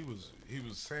hotel, and he was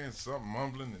saying something,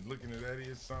 mumbling and looking at Eddie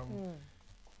or something.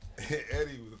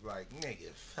 Eddie was like,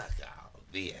 "Nigga, fuck all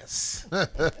this.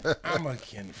 I'ma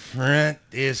confront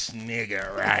this nigga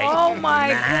right Oh my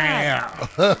now."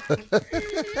 What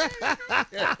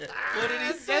did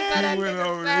he say? He went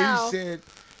over and he said,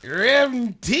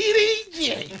 "Reverend T.D.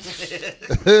 Jakes."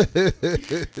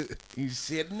 He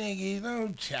said, "Nigga,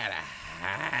 don't try to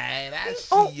hide. I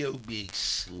see your big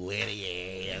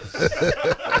sweaty ass."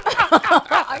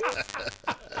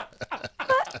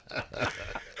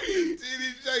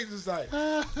 T.D. Jakes is like,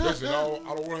 "Listen, I don't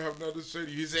want to have nothing to say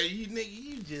to you." He said, "You nigga,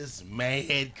 you just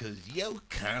mad because your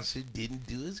concert didn't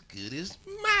do as good as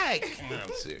my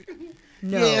concert."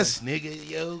 No. Yes, nigga,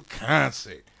 your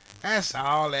concert. That's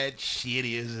all that shit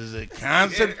is a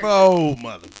concert for old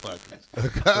motherfuckers.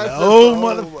 The old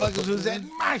motherfuckers was at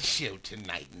my show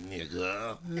tonight,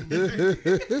 nigga.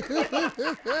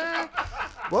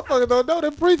 Motherfuckers don't know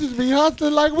them preachers be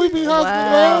hustling like we be hustling,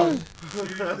 Wow. man.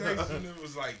 Jackson, it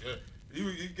was like,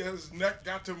 he got his neck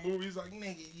got to move. He's like,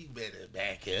 "Nigga, you better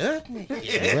back up,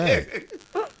 nigga."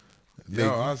 Right.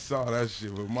 Yo, I saw that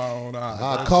shit with my own eyes.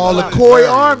 I call the Coy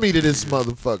Army to this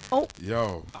motherfucker.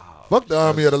 Yo. Fuck the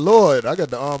Army of the Lord. I got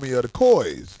the Army of the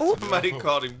Coys. Somebody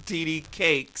called him TD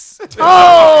Cakes.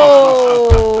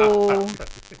 Oh.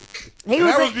 He And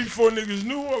was that was before niggas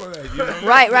knew all of that. You know?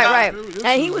 right. This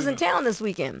And he was in town this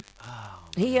weekend.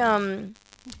 He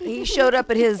showed up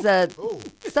at his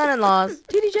son-in-law's.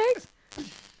 T.D. Jakes?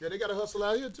 Yeah, they got to hustle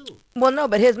out here, too. Well, no,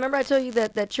 but remember I told you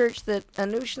that church that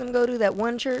Anush and them go to, that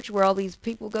one church where all these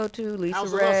people go to, Lisa House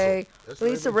of Ray, Hustle. That's the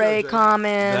name Lisa of the Ray, church,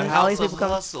 Common, The all these House people of come.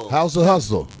 Hustle. House of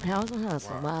Hustle. House of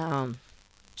Hustle, wow.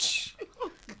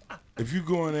 If you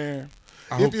go in there,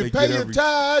 I If hope you they pay get your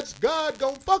tithes, God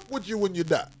gonna fuck with you when you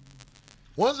die.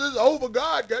 Once it's over,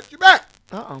 God got you back.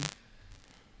 Uh-oh.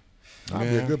 I'll be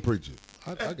a Man. good preacher.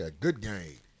 I got good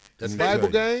game. That's Let me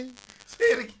Bible tell game.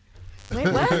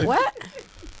 Wait, what? What?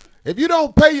 If you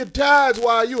don't pay your tithes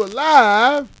while you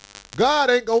alive, God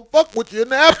ain't gonna fuck with you in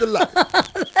the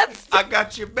afterlife. I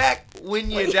got your back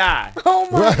when you die. Oh,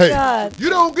 my God. You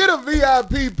don't get a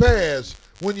VIP pass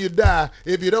when you die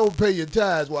if you don't pay your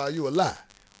tithes while you alive.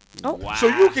 Oh. Wow. So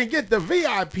you can get the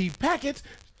VIP packets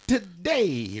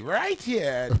today, right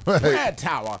here at Right. Prayer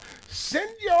Tower. Send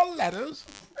your letters.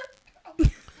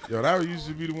 Yo, that used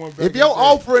to be the one back If in your the day.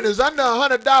 offering is under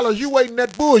 $100, you waiting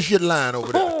that bullshit line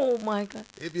over there. Oh, my God.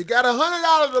 If you got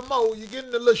 $100 or more, you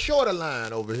getting the little shorter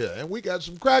line over here. And we got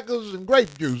some crackers and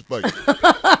grape juice for you.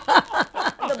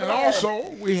 And also,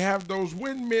 we have those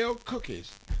windmill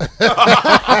cookies.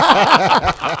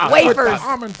 Wafers.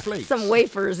 Almond flakes. Some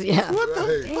wafers, yeah. What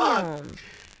the fuck? Damn.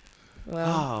 Well,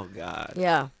 Oh, God.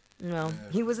 yeah. No,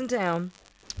 he was in town,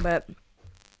 but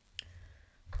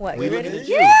what? We You ready? looking at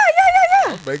Yeah, you.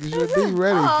 yeah. Making sure to be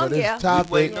ready Oh, for this yeah.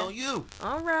 topic Waiting on you.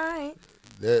 All right.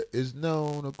 that is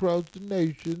known across the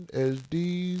nation as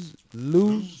these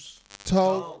loose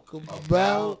talk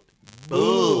about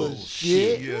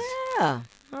bullshit. Yes. Yeah.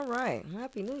 All right.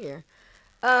 Happy New Year.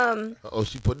 Oh,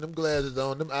 she putting them glasses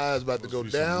on. Them eyes about to go be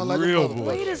some down like a real motherfucker.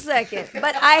 Wait a second.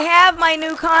 But I have my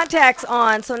new contacts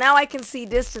on, so now I can see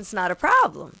distance, not a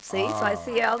problem. See? So I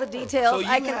see all the details. So you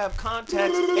I can. have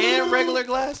contacts and regular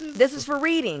glasses? This is for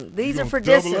reading. These are gonna for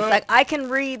double distance. up? Like I can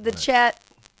read the chat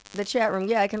room.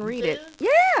 Yeah, I can read it.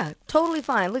 Yeah, totally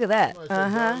fine. Look at that. Uh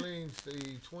huh.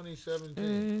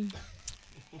 2017.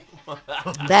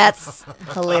 That's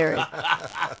hilarious.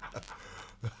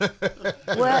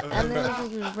 What? And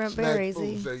then you Brent Berry. Snack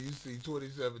food See? say you see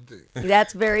 2017.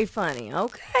 That's very funny.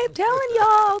 Okay, I'm telling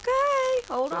y'all. Okay,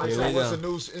 hold on. a Here So we second. what's go. the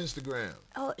new Instagram?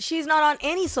 Oh, she's not on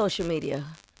any social media.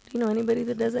 Do you know anybody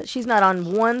that does that? She's not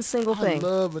on one single I thing.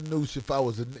 love a noose if I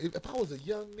was a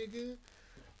young nigga.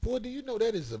 Boy, do you know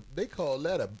that is they call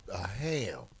that a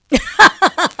ham.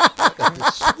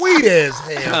 Sweet ass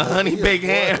ham. Honey baked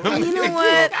ham. You know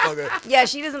what? Yeah,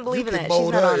 she doesn't believe in that. She's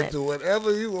Mold not her on it. into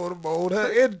whatever you want to mold her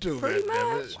into. Pretty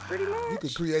goddammit. much. Pretty much. You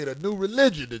could create a new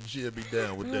religion and she'll be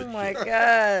down with that Oh my shit.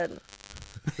 God.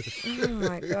 Oh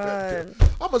my God.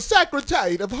 I'm a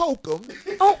sacratite of Holcomb.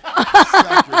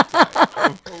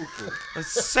 A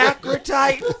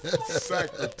sacratite.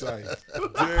 Sacratite.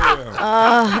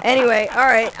 Damn. Anyway, all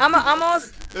right. I'm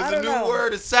almost. There's I a don't new know.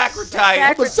 word, a sacratite.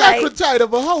 I'm a sacratite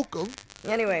of a Holcomb.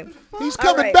 Anyway, He's all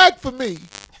coming right. back for me.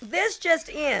 This just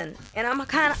in, and I'm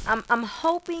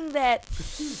hoping that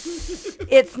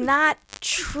it's not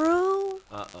true.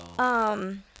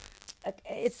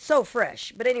 It's so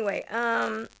fresh, but anyway,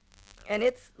 and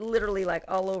it's literally like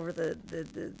all over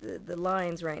the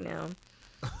lines right now.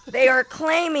 They are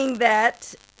claiming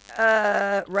that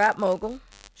rap mogul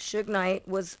Suge Knight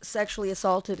was sexually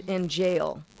assaulted in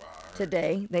jail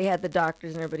today. They had the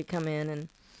doctors and everybody come in, and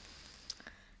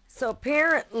so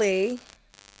apparently,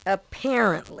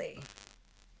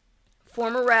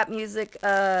 former rap music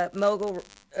mogul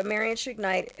Marion Suge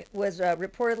Knight was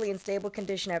reportedly in stable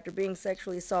condition after being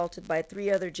sexually assaulted by 3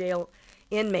 other jail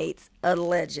inmates,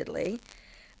 allegedly.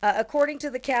 According to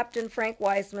the captain, Frank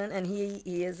Weisman, and he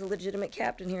is a legitimate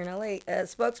captain here in L.A., a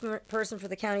spokesperson for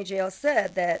the county jail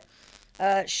said that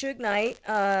Suge Knight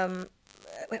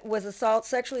was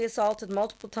sexually assaulted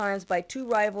multiple times by 2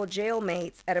 rival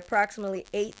jailmates at approximately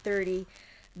 8:30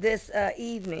 this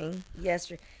evening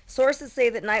yesterday. Sources say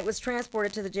that Knight was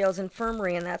transported to the jail's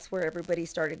infirmary, and that's where everybody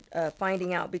started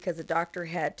finding out because the doctor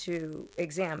had to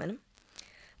examine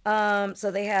him.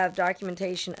 So they have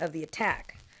documentation of the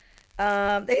attack.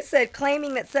 They said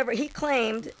claiming that he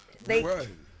claimed they What?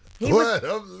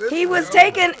 he was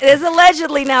taken, is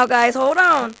allegedly now, guys, hold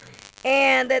on.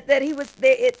 And that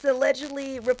it's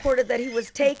allegedly reported that he was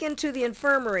taken to the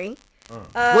infirmary.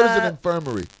 What is an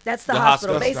infirmary? That's the The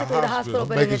hospital, hospital. basically the hospital, I'm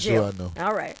but in the making jail. sure I know.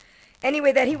 All right.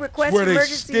 Anyway, that he requested Where they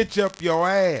emergency stitch up your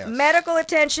ass. medical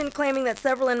attention, claiming that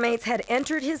several inmates had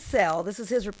entered his cell. This is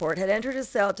his report. Had entered his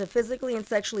cell to physically and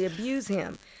sexually abuse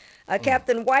him.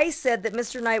 Captain Weiss said that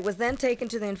Mr. Knight was then taken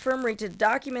to the infirmary to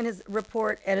document his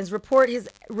report and report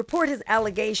his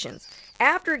allegations.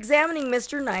 After examining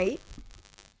Mr. Knight,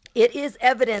 it is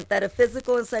evident that a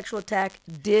physical and sexual attack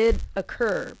did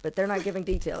occur, but they're not giving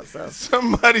details. So.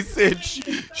 Somebody said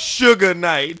Sugar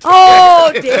Night.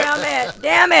 Oh,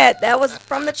 damn it. That was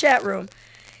from the chat room.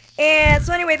 And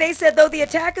so anyway, they said, though the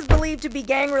attack is believed to be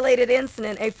gang-related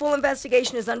incident, a full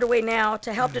investigation is underway now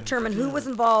to help determine who was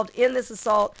involved in this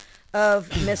assault of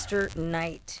Mr.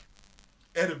 Knight.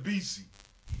 At a BC.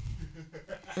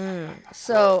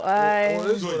 So Well,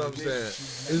 this is what I'm saying.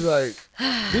 It's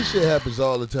like, this shit happens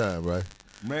all the time, right?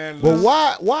 Man, But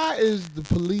listen, why is the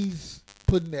police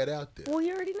putting that out there? Well,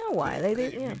 you already know why.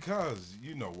 Yeah. because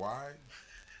you know why.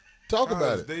 Talk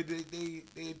about it.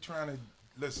 They trying to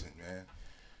listen, man.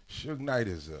 Suge Knight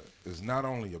is not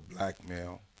only a black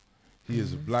male, he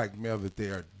is a black male that they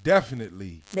are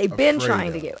definitely They've been afraid trying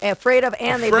of. to get afraid of,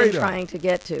 and they've Afraid been of. trying to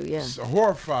get to. Yeah. So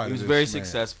horrified. He was of very this man.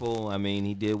 successful. I mean,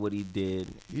 he did what he did,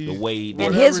 the He- way he In did,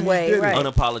 Whatever his he way, did it. right?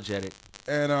 unapologetic.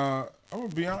 And I'm gonna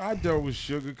be honest, I dealt with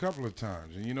Suge a couple of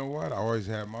times, and you know what? I always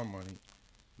had my money.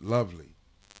 Lovely,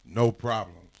 no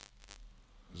problems.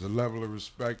 There's a level of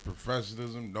respect,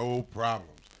 professionalism, no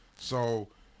problems. So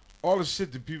all the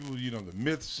shit that people, you know, the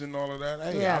myths and all of that.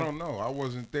 Hey, Yeah. I don't know. I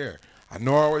wasn't there. I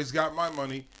know I always got my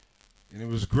money, and it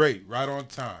was great, right on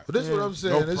time. But this is what I'm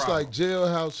saying. No It's problem. like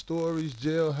jailhouse stories,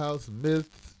 jailhouse myths,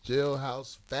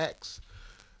 jailhouse facts.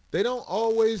 They don't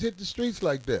always hit the streets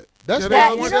like that. That's Yeah, what they I'm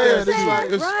don't want saying. that It's to.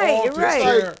 like, It's Right, all you're to right.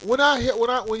 share.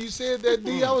 like when you said that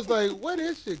D, I was like, where did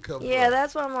this shit come Yeah, from?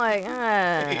 that's why I'm like,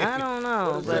 I don't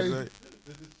know, but Say,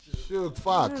 Suge I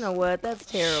Fox. don't know what. That's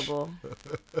terrible.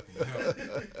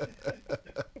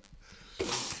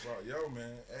 Well, yo,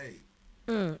 man, hey,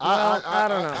 I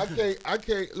don't know. I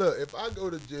can't look. If I go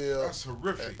to jail, that's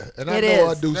horrific. and I It know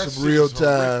I is. do That some shit real is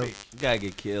time. horrific. You gotta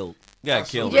get killed. You gotta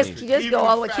That's kill You just- me. you just Even go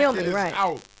all the way fact kill that me, it's right?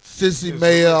 Out. Sissy It's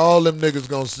Mayer, horrific. all them niggas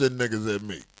gonna send niggas at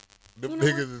me. Them You know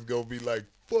niggas is gonna be like,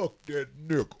 fuck that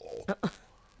nickel.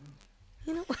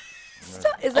 You know,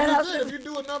 stop. Is that I'm how? just saying, if you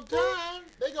do enough time,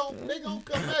 they gon'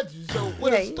 come at you. So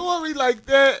with Yeah, a story like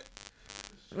that,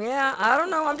 Yeah, I don't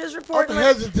know. I'm just I'm reporting.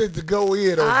 hesitant to go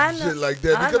in on I some know- shit like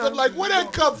that I because know. I'm like, where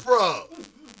that come from?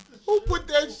 Who put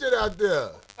that shit out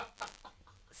there?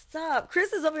 Stop.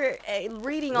 Chris is over here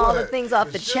reading all the What? things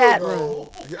off the Sugar chat roll. room.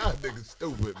 Y'all niggas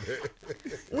stupid, man.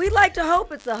 We'd like to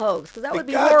hope it's a hoax because that would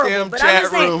be goddamn horrible. But chat I'm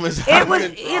just saying, room is it was,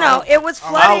 it was I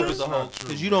flooding. was a hoax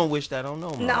because you don't wish that on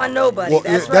no man. No, nobody. Well,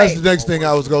 that's that's right. the next thing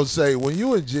I was gonna say. When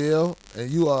you in jail and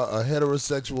you are a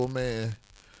heterosexual man,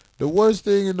 The worst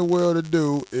thing in the world to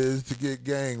do is to get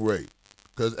gang raped.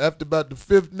 Because after about the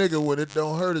 5th nigga, when it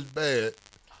don't hurt as bad,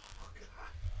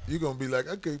 you're going to be like,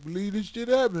 I can't believe this shit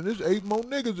happening. There's 8 more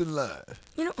niggas in line.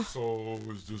 You know. So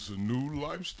is this a new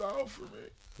lifestyle for me?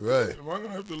 Right. Am I going to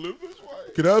have to live this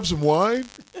way? Can I have some wine?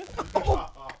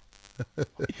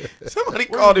 Somebody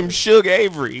called him Suge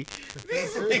Avery.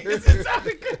 These niggas is out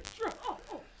of control.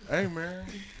 Hey, man.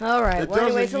 All right. Well,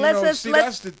 anyway, so let's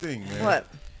that's the thing, man. What?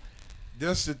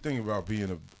 That's the thing about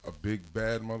being a big,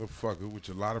 bad motherfucker, which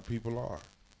a lot of people are.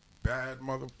 Bad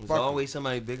motherfucker. There's always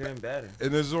somebody bigger and badder.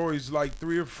 And there's always like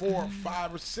 3 or 4 or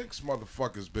 5 or 6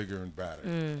 motherfuckers bigger and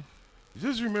badder.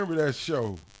 Just remember that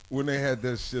show when they had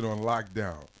that shit on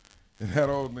lockdown. And that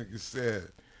old nigga said,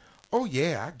 oh,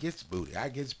 yeah, I gets booty. I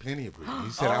gets plenty of booty. He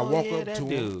said, I walk up to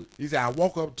him. He said, I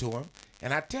walk up to him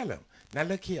and I tell him, now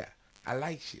look here, I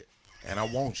like shit and I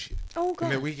want shit. Oh, God.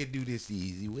 And then we can do this the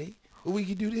easy way or we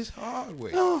can do this hard way.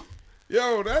 Oh.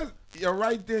 Yo, you're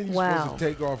right there. You're supposed to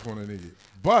take off on a nigga.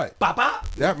 But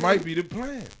that might be the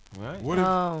plan. Right. What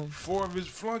if 4 of his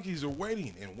flunkies are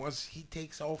waiting and once he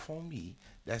takes off on me,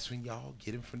 that's when y'all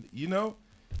get him from, you're done.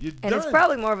 And it's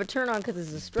probably more of a turn on because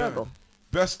it's a struggle.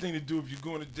 Best thing to do if you're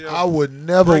going to jail. I would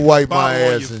never wipe my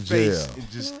ass in jail.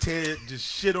 And just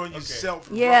shit on yourself.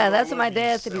 Yeah, that's what my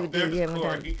dad said he would do.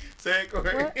 Say it,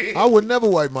 Corey. I would never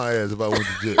wipe my ass if I went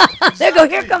to jail. There go,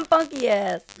 here come funky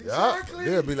ass. Exactly.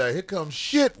 They'll be like, here comes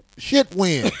shit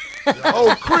wind.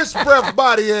 Oh, Chris breath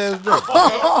body ass.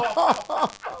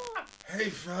 Hey,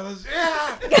 fellas.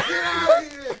 Yeah, get out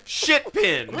of here. Shit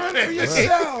pin. Run for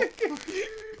yourself.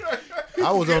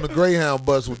 I was on the Greyhound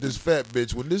bus with this fat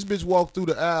bitch. When this bitch walked through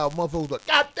the aisle, motherfucker was like,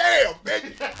 God damn,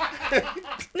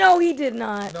 bitch. No, he did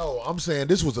not. No, I'm saying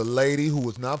this was a lady who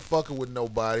was not fucking with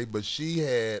nobody, but she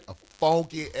had a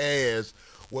funky ass.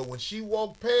 Well, when she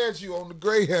walked past you on the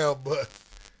Greyhound bus,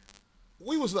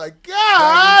 we was like,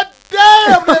 God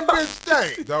damn, that bitch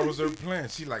stank. That was her plan.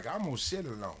 She like, I'm going to sit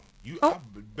alone. I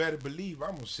better believe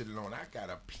I'm going to sit alone. I got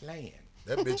a plan.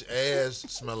 That bitch ass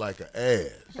smell like an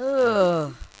ass.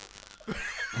 Ugh.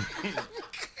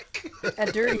 A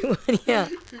dirty one, yeah.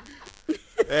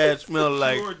 Ass smell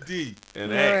like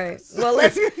an ass. All right.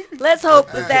 Well, let's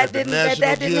hope that didn't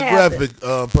happen.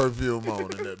 Perfume on in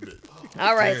that bitch.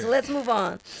 All right, so let's move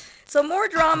on. So more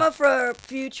drama for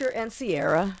Future and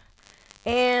Sierra.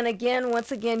 And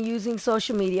once again, using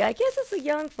social media. I guess it's the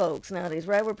young folks nowadays,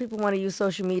 right? Where people want to use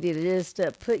social media to just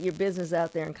put your business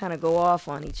out there and kind of go off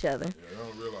on each other. Yeah, I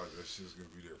don't realize that shit's going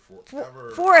to be there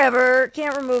forever. Forever.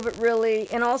 Can't remove it, really.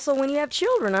 And also, when you have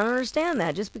children, I don't understand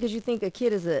that. Just because you think a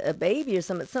kid is a baby or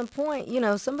something, at some point,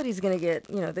 somebody's going to get,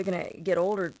 they're going to get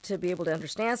older to be able to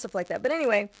understand stuff like that. But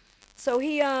anyway, so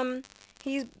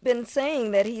he's been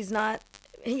saying that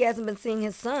he hasn't been seeing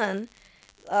his son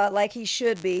like he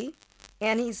should be.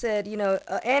 And he said,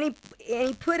 and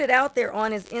he put it out there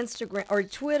on his Instagram or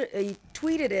Twitter. He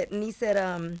tweeted it, and he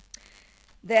said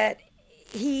that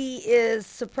he is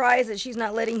surprised that she's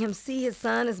not letting him see his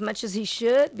son as much as he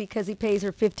should because he pays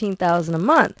her $15,000 a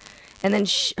month. And then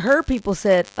her people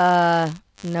said,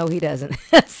 no, he doesn't.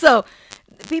 So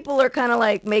people are kind of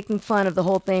like making fun of the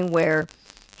whole thing where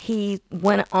he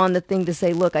went on the thing to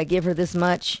say, look, I give her this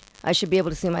much. I should be able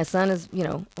to see my son as,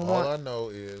 All I know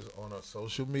is on a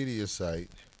social media site,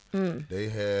 they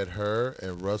had her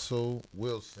and Russell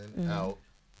Wilson out,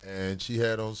 and she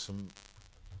had on some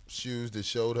shoes that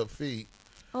showed her feet.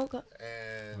 Oh, God.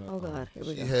 And Here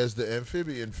we go. She has the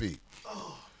amphibian feet.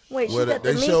 Wait, she got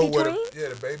the meat between?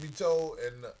 The baby toe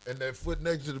and that foot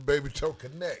next to the baby toe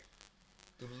connect.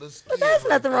 But there's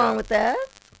nothing wrong with that.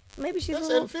 Maybe she's That's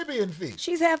amphibian feet.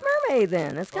 She's half mermaid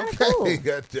then. That's kind of cool.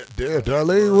 There,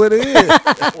 Darlene, what it is?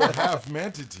 Or half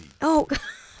manatee. Oh,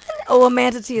 a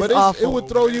manatee is awful. It would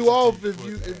throw you off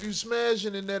if you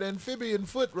smashing in that amphibian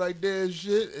foot right there and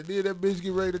shit, and then that bitch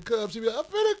get ready to come. She be like, I'm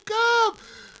finna come.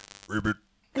 Ribbit.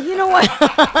 You know what?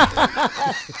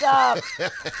 Stop.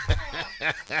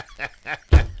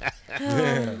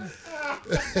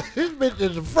 This bitch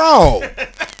is a frog.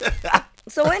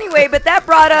 So anyway, but that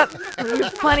brought up, you're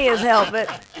funny as hell, but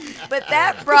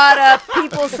that brought up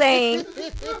people saying,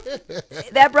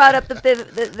 that brought up the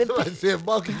Somebody said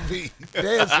monkey feet,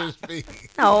 dancer's feet.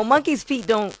 No, monkey's feet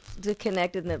don't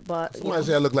connect in the butt. Somebody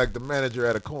said I look like the manager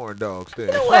at a corn dog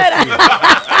stand. You know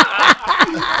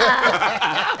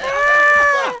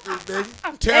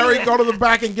Terry, go to the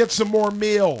back and get some more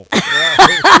meal.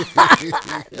 I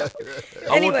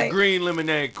want the green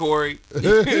lemonade, Corey.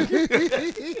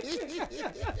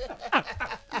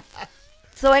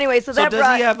 So anyway, so that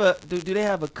does he have a? Do they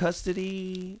have a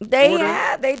custody?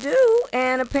 They do,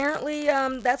 and apparently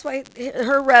that's why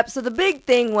her rep. So the big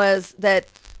thing was that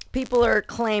people are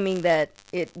claiming that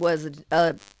it was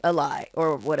a lie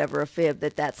or whatever, a fib,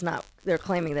 that's not, they're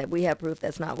claiming that we have proof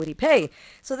that's not what he paid.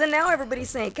 So then now everybody's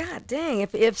saying, God dang,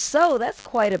 if so, that's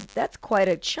quite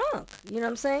a chunk. You know what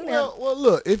I'm saying? Well,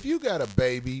 look, if you got a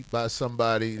baby by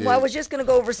somebody. Well, I was just going to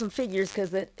go over some figures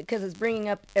because it's bringing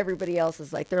up everybody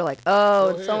else's. Like, they're like,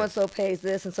 oh, so-and-so pays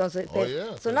this and so-and-so pays.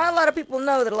 Yeah. So not a lot of people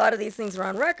know that a lot of these things are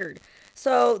on record.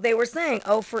 So they were saying,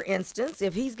 for instance,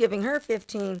 if he's giving her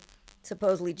 15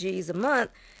 supposedly G's a month,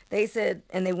 they said,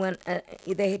 and they went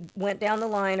down the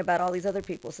line about all these other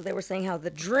people. So they were saying how the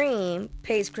Dream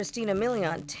pays Christina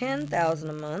Milian $10,000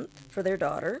 a month for their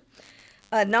daughter.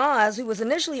 Nas, who was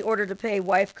initially ordered to pay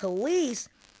wife Khalees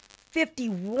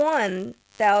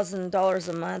 $51,000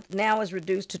 a month, now is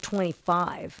reduced to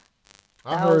 $25,000.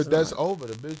 I heard that's over.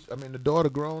 The daughter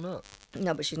grown up.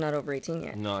 No, but she's not over 18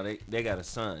 yet. No, they got a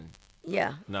son.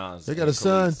 Yeah. Nas. They got a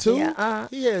son too? Yeah.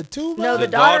 He had two. No, the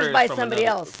daughter's by from somebody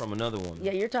else. From another woman.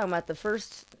 Yeah, you're talking about the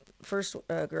first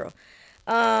girl.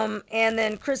 And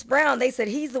then Chris Brown, they said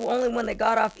he's the only one that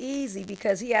got off easy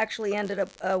because he actually ended up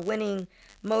winning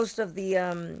most of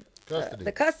the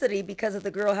custody because of the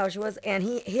girl, how she was. And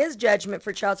his judgment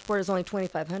for child support is only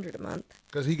 $2,500 a month.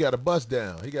 Because he got a bust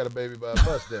down. He got a baby by a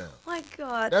bust down. My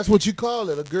God. That's what you call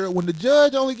it. A girl, when the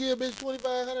judge only give a bitch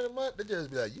 $2,500 a month, the judge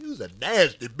be like, you's a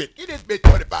nasty bitch. Get this bitch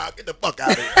 $25. Get the fuck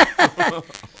out of here.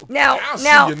 I'll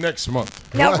see you next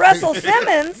month. Now, Russell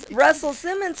Simmons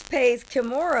pays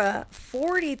Kimora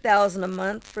 $40,000 a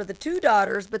month for the two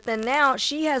daughters, but then now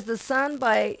she has the son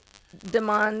by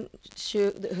Damon,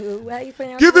 who? How you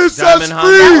pronounce it? Give his son free.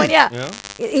 That one, yeah.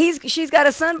 She's got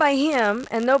a son by him,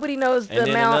 and nobody knows the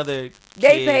amount they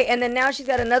pay. And then now she's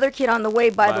got another kid on the way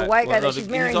by the white guy that she's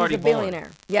marrying. He's a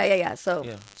billionaire. Yeah. So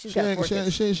she's got 4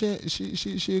 kids.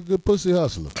 She a good pussy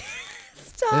hustler.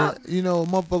 Stop. And,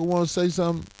 motherfucker want to say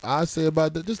something, I say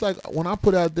about that. Just like when I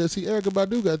put out there, see, Erykah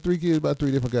Badu got 3 kids by 3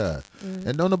 different guys. Mm-hmm.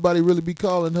 And don't nobody really be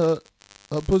calling her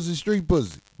pussy street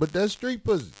pussy. But that's street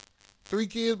pussy. 3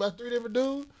 kids by 3 different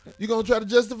dudes? You gonna try to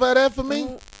justify that for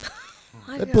me?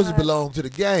 That pussy belong to the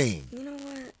game. You know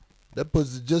what? That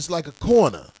pussy just like a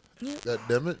corner. Yeah. God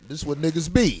damn it. This is what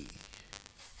niggas be.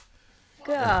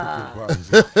 God.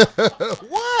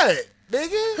 What?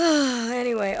 Nigga?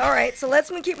 Anyway, all right, so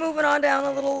let's keep moving on down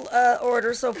a little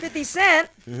order. So 50 Cent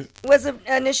was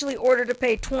initially ordered to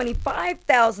pay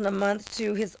 $25,000 a month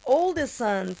to his oldest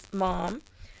son's mom,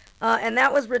 and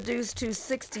that was reduced to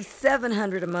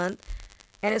 $6,700 a month.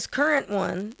 And his current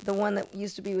one, the one that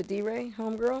used to be with D-Ray,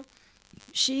 homegirl,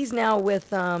 she's now with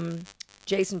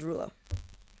Jason Derulo.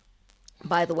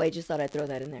 By the way, just thought I'd throw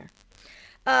that in there.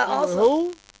 Also,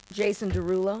 who? Jason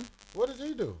Derulo. What does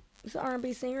he do? He's an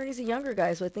R&B singer, and he's a younger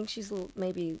guy, so I think she's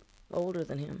maybe older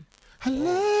than him. I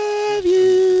love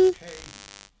you.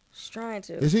 She's trying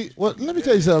to. Is he? Well, let me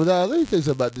tell you something, dog. Let me tell you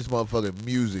something about this motherfucking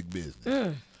music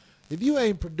business. If you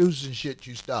ain't producing shit,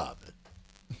 you starving.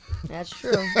 That's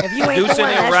true. If you ain't Producing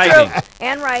doing, and that's writing. true.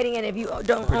 And writing, and if you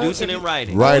don't Producing and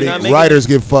writing. Writers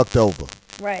get fucked over.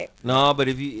 Right. No, but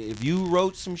if you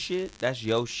wrote some shit, that's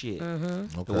your shit.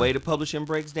 Okay. The way the publishing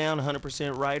breaks down,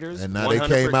 100% writers. And now they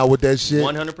came out with that shit.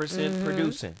 100%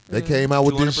 producing. They came out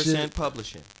with this shit. 200%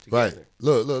 publishing. Right.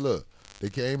 Together. Look. They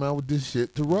came out with this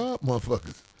shit to rob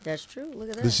motherfuckers. That's true.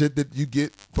 Look at that. The shit that you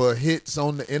get for hits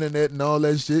on the internet and all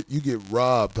that shit, you get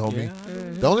robbed, homie. Yeah.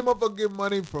 The only motherfucker get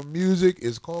money from music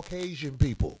is Caucasian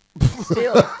people.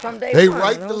 Still, from day They one,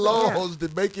 write the laws to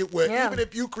make it where even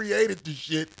if you created the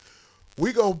shit,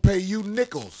 we gonna pay you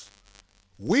nickels.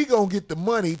 We gonna get the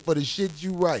money for the shit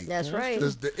you write. That's right.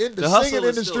 Because the hustle singing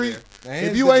is industry, still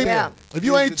if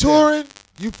you ain't touring,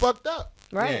 you fucked up.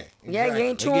 Right. Yeah, Yeah, you ain't They're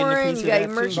getting a touring, piece you of got your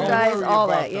that, too. merchandise, Don't worry all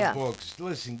about that, the yeah. books.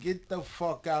 Listen, get the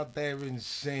fuck out there and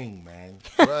sing, man.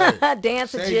 Right.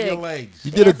 Dance a Save your jig. legs.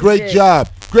 You did a Dance great jig. job.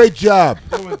 Great job.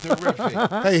 Doing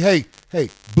terrific. Hey,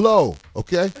 blow,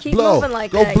 okay? Keep blow. moving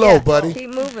like Go that. blow, yeah. buddy. Keep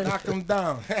moving. Knock them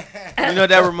down. You know,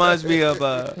 that reminds me of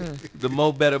the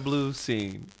Mo Better Blues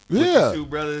scene. With Yeah. the 2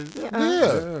 brothers.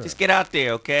 Yeah. Just get out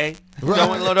there, okay?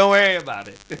 Right. Don't worry about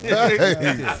it.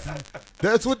 Right.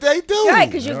 That's what they do. Right,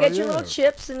 because you'll get your yeah. little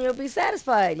chips and you'll be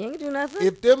satisfied. You ain't gonna do nothing.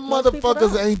 If them Most people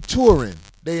motherfuckers don't. ain't touring,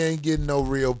 they ain't getting no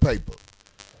real paper.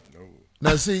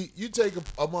 Now, see, you take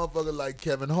a motherfucker like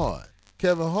Kevin Hart.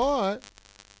 Kevin Hart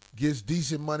gets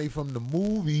decent money from the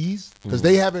movies because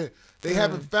they haven't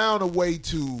found a way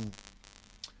to.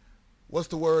 What's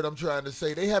the word I'm trying to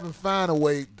say? They haven't found a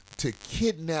way to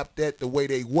kidnap that the way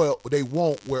they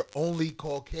want, where only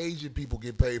Caucasian people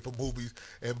get paid for movies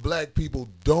and black people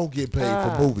don't get paid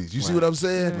for movies. You see what I'm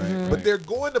saying? But they're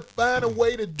going to find a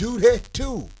way to do that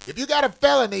too. If you got a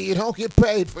felony, you don't get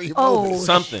paid for your movies.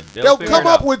 Something. They'll figure come it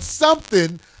up out. with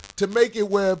something to make it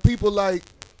where people like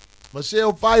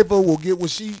Michelle Pfeiffer will get what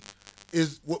she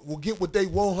will get what they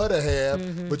want her to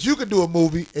have, but you can do a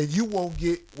movie and you won't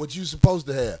get what you're supposed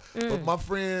to have. But my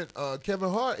friend Kevin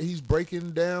Hart, he's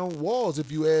breaking down walls,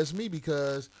 if you ask me,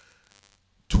 because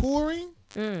touring,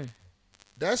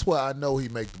 that's where I know he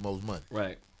make the most money.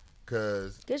 Right.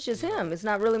 Because it's just him. It's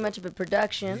not really much of a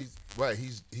production.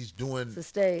 He's doing it's a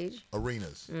stage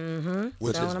arenas,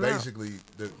 which is basically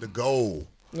the goal.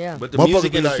 Yeah, but the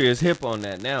music industry is hip on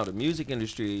that now. The music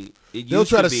industry, they'll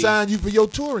try to sign you for your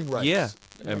touring rights. Yeah,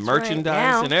 and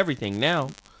merchandise and everything. Now,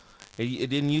 it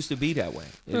didn't used to be that way.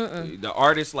 The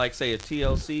artists, like say a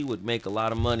TLC, would make a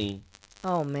lot of money.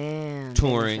 Oh man,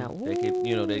 touring, they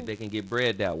can they can get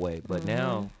bread that way. But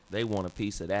now they want a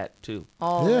piece of that too.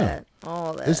 All that.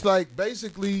 It's like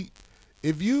basically,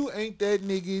 if you ain't that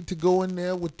nigga to go in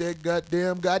there with that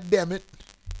goddamn it,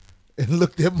 and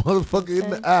look that motherfucker in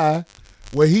the eye.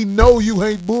 Where he know you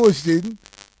ain't bullshitting,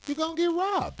 you gonna get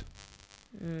robbed.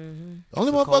 Only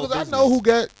motherfuckers I know who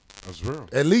got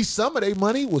at least some of their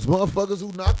money was motherfuckers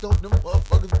who knocked on them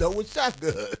motherfuckers' door with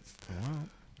shotguns.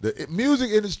 The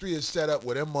music industry is set up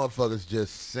where them motherfuckers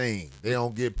just sing. They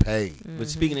don't get paid. But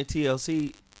speaking of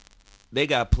TLC, they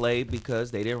got played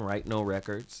because they didn't write no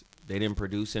records. They didn't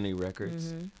produce any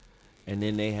records. And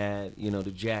then they had,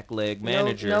 the jackleg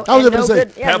manager. I was going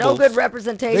to say, no good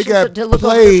representation. They got to look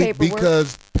played over the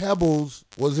because Pebbles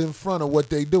was in front of what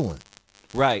they doing.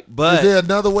 Right, but is there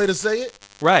another way to say it?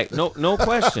 Right, no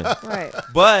question. Right,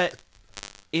 but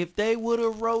if they would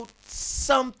have wrote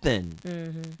something,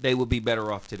 they would be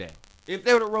better off today. If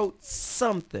they would have wrote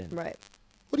something, right.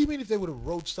 What do you mean if they would have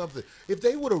wrote something? If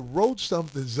they would have wrote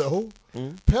something, Zoe,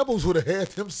 Pebbles would have had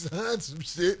them sign some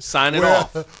shit. Sign it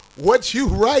off. What you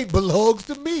write belongs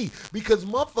to me. Because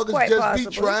motherfuckers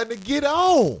be trying to get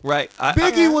on. Right.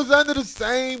 Biggie was under the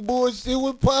same bullshit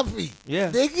with Puffy. Yeah.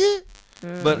 Nigga?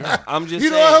 But I'm just saying.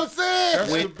 You know what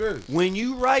I'm saying? When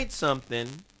you write something,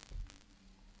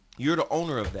 you're the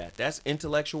owner of that. That's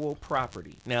intellectual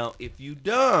property. Now, if you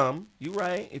dumb, you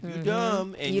right. If you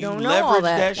dumb and you don't leverage know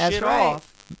that shit off,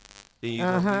 then you're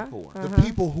gonna be poor. The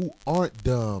people who aren't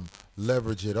dumb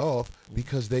leverage it off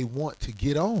because they want to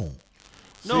get on.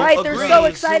 No, right, they're so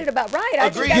excited about I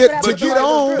think that's to get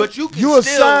on. But you can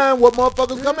assign what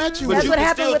motherfuckers come at you. But with. you what can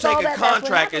happened still with take all a that.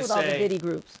 contract and with all the say bitty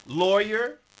groups.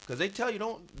 Lawyer, because they tell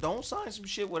you don't sign some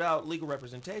shit without legal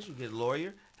representation. Get a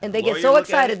lawyer. And they get so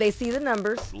excited, they see the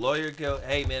numbers. Lawyer go,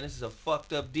 hey man, this is a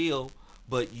fucked up deal,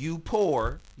 but you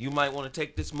poor, you might want to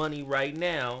take this money right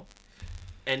now,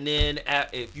 and then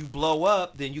if you blow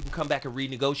up, then you can come back and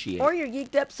renegotiate. Or you're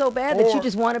geeked up so bad that you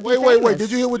just want to be Wait.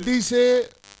 Did you hear what D said?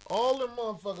 All them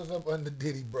motherfuckers up under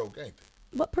Diddy broke, ain't they?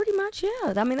 But pretty much,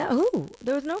 yeah. I mean, who?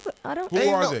 There was no. I don't. Who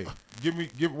are they?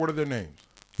 Give. What are their names?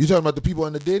 You talking about the people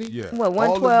under Diddy? Yeah. What,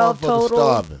 112 total?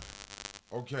 Starving.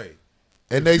 Okay.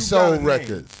 And they sold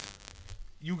records.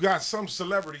 You got some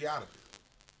celebrity out of it.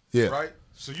 Yeah. Right?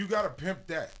 So you got to pimp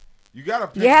that. You got to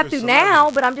pimp You have to celebrity.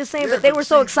 now, but I'm just saying, but they were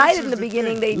so excited in the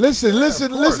beginning. They Listen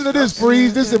to this,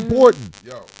 Freeze. This is important.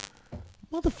 Yo.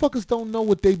 Motherfuckers don't know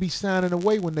what they be signing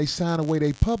away when they sign away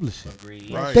they publishing.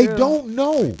 Agreed. Right. They don't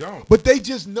know. They don't. But they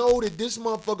just know that this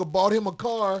motherfucker bought him a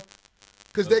car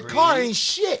because that car ain't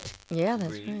shit. Yeah,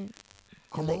 that's right.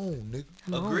 Come on,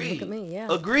 nigga. Agreed. Look at me, yeah.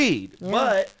 Agreed. Yeah.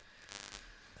 But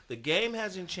the game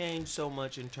hasn't changed so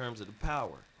much in terms of the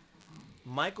power.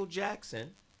 Michael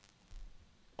Jackson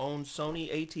owned Sony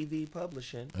ATV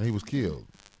Publishing. And he was killed.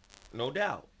 No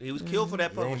doubt. He was killed for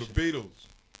that They're on publishing. the Beatles.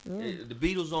 The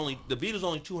Beatles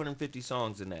only 250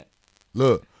 songs in that.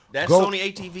 Look. That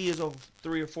Sony ATV is over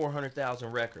 300,000 or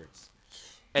 400,000 records.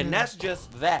 And that's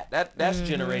just that. That's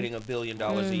generating $1 billion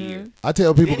a year. I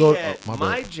tell people Then he had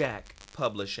My Jack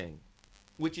Publishing,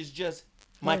 which is just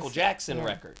Michael Jackson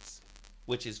records,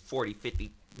 which is 40,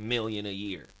 50 million a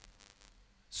year.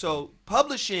 So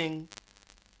publishing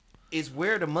is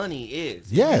where the money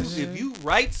is. Yes. If you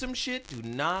write some shit, do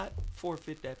not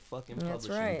forfeit that fucking That's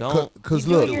publishing. right. Don't. Because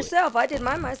You do look, it yourself. I did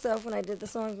mine myself when I did the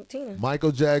song with Tina.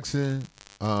 Michael Jackson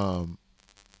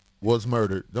was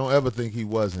murdered. Don't ever think he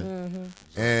wasn't.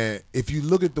 And if you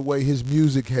look at the way his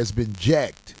music has been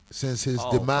jacked since his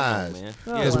demise,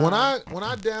 because when I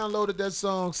downloaded that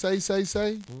song Say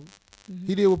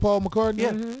he did with Paul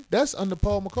McCartney, that's under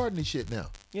Paul McCartney shit now.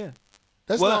 Yeah.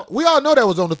 That's not, we all know that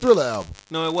was on the Thriller album.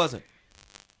 No, it wasn't.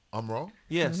 I'm wrong?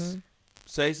 Yes.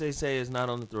 Say is not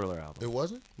on the Thriller album. It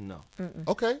wasn't? No.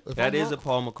 Okay. That is a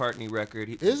Paul McCartney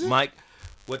record. Is it? Mike,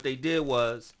 what they did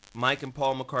was Mike and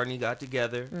Paul McCartney got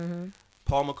together.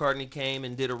 Paul McCartney came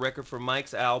and did a record for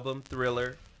Mike's album,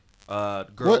 Thriller,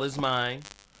 Girl Is Mine.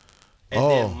 And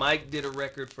then Mike did a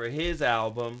record for his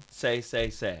album, Say.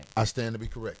 I stand to be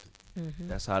corrected.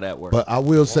 That's how that works. But I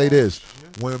will say this.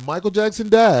 When Michael Jackson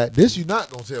died, this you're not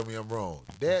going to tell me I'm wrong.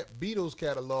 That Beatles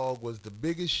catalog was the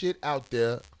biggest shit out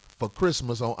there for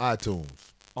Christmas on iTunes.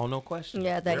 Oh, no question.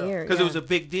 Yeah, that year. Because it was a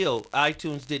big deal.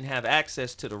 iTunes didn't have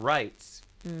access to the rights.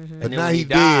 And But then now when he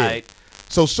died, did.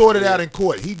 So sort it out in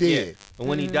court. He did. And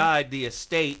when he died, the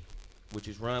estate, which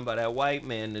is run by that white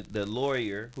man, the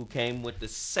lawyer who came with the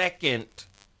second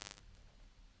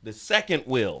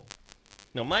will.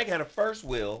 Now, Mike had a first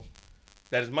will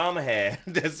that his mama had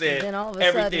that said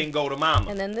everything go to mama.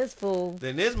 And then this fool.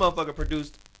 Then this motherfucker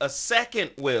produced a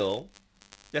second will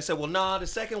that said, well, nah, the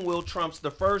second will trumps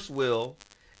the first will,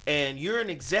 and you're an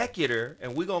executor,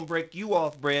 and we're going to break you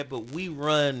off, bread, but we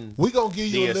run We're going to give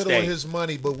you a little estate. of his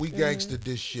money, but we gangstered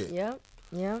this shit.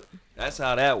 Yep. That's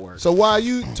how that works. So why are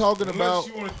you talking Unless about...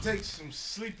 you want to take some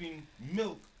sleeping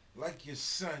milk like your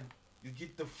son, you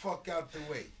get the fuck out the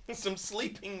way. Some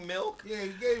sleeping milk? Yeah,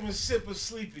 you gave him a sip of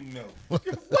sleeping milk. What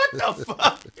the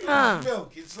fuck? It's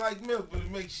milk. It's like milk, but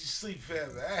it makes you sleep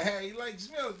faster. Hey, he likes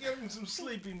milk. Give him some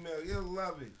sleeping milk. He'll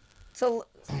love it. So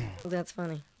that's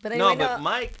funny. But anyway, but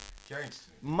Mike Gangster.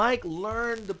 Mike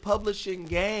learned the publishing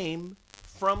game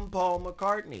from Paul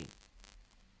McCartney.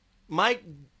 Mike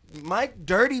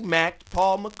dirty Macked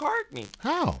Paul McCartney.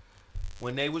 How?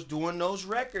 When they was doing those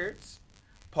records,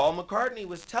 Paul McCartney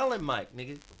was telling Mike,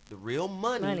 nigga, the real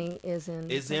money is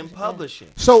in publishing.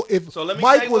 So if let me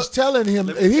Mike tell you was what- telling him,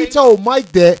 let me and he tell you- told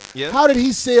Mike that, Yeah. how did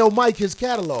he sell Mike his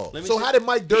catalog? Let me So tell- how did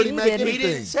Mike dirty He Mac didn't. He didn't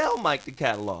anything? sell Mike the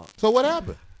catalog. So what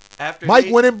happened? After Mike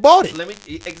they- went and bought it. Let me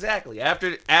exactly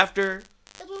after That's what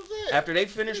I'm saying. after they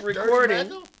finished Dirty recording.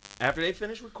 Mac 'em. After they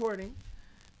finished recording,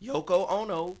 Yoko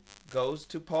Ono goes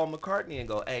to Paul McCartney and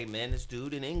go, "Hey man, this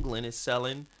dude in England is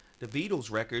selling the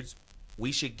Beatles records.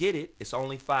 We should get it. It's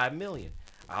only $5 million.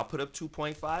 I'll put up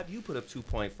 2.5. You put up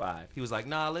 2.5." He was like,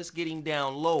 "Nah, let's get him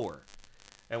down lower."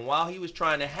 And while he was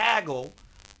trying to haggle,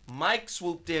 Mike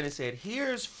swooped in and said,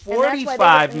 "Here's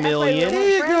 $45 million."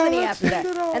 And that's why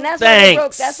they Thanks.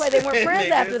 broke. That's why they weren't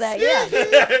friends after that. Yeah.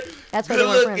 That's why they Good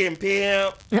weren't friends. looking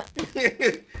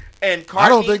pimp. And Cartney, I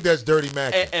don't think that's dirty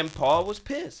Mac. and Paul was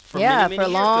pissed for Yeah, many for a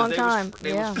years long 'cause time.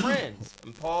 They Yeah. was friends,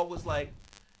 and Paul was like,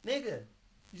 "Nigga,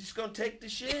 you just gonna take the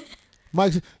shit?"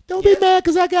 Mike said, don't be mad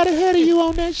because I got ahead of you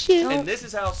on that shit. And this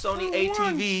is how Sony For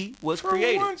ATV was For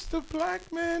created. once, the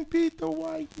black man beat the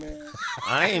white man.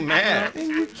 I ain't mad. And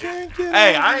you can't get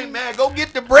Hey, over I it. ain't mad. Go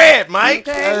get the bread, Mike.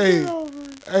 Hey, Get over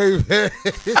it. hey, man,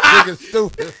 this nigga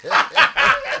stupid.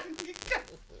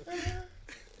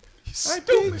 I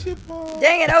beat you, Paul.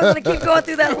 Dang it, I was going to keep going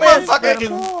through that list. Motherfucker but-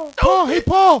 can- Paul, hey,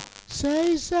 Paul.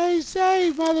 Say,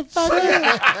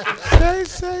 motherfucker.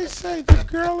 Say, the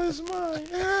girl is mine.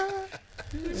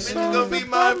 It's gonna be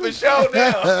mine for sure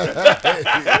now. I'm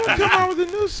gonna come out with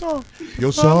a new song.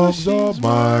 Your songs are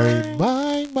mine,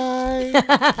 mine.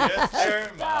 Yes, sir,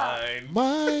 mine.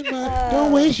 Mine.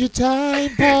 Don't waste your time,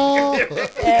 Paul.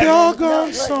 The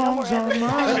doggone songs are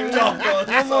mine.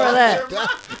 No more of that.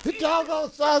 The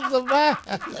doggone songs are mine.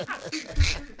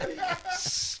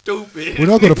 Stupid. We're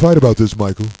not going to fight about this,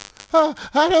 Michael.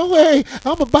 I don't worry.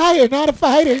 I'm a buyer, not a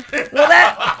fighter.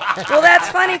 Well, that's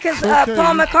funny because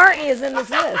Paul McCartney is in this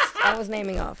list I was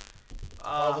naming off.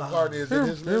 Paul McCartney is in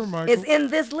his list. Is in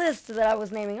this list that I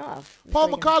was naming off. Paul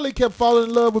McCartney kept falling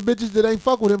in love with bitches that ain't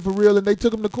fuck with him for real, and they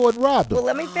took him to court and robbed him. Well,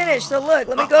 let me finish. So look,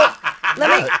 let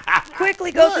me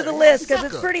quickly go through the list because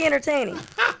it's pretty entertaining.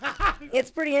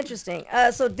 It's pretty interesting.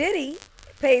 So Diddy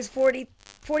pays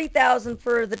 $40,000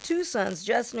 for the two sons,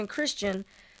 Justin and Christian,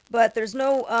 but there's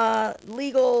no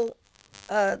legal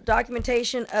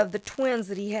documentation of the twins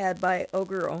that he had by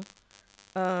girl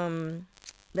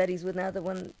that he's with now. The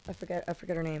one I forgot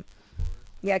her name.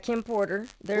 Yeah, Kim Porter.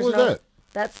 Who was that?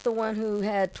 That's the one who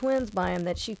had twins by him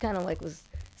that she kind of like was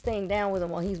staying down with him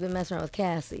while he's been messing around with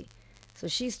Cassie. So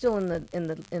she's still in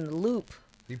the loop.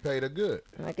 He paid her good.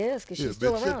 I guess because Yeah, she's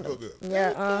still bitch, around shit him. for good.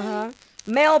 Yeah,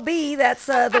 Mel B, that's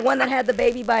the one that had the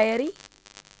baby by Eddie.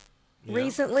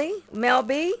 Recently, Mel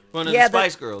B. One of the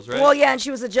Spice Girls, right? Well, yeah, and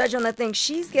she was a judge on that thing.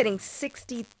 She's getting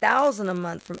 $60,000 a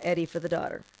month from Eddie for the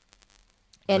daughter,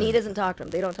 and he doesn't talk to him.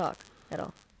 They don't talk at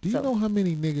all. Do you know how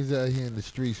many niggas out here in the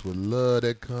streets would love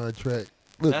that contract?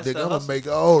 Look, That's nigga, the I'm gonna hustle. make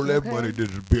all that Okay. money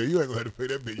disappear. You ain't gonna have to pay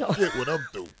that bitch shit when I'm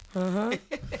through.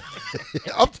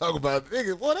 I'm talking about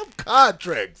niggas. What them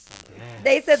contracts?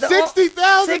 They said the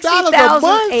 $60,000 a $60,000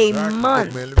 month. a Look,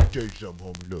 month. man, let me tell you something,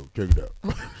 homie. Look, check it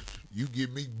out. You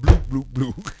give me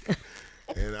blue,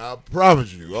 and I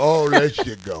promise you, all that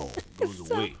shit gone. Goes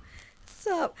away.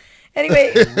 So,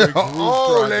 anyway,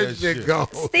 all tried that that shit shit. gone.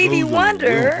 Stevie Goes away.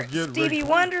 Wonder. Forget Stevie Rick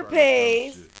Wonder Ross.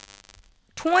 pays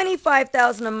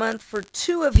 $25,000 a month for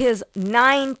 2 of his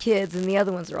 9 kids, and the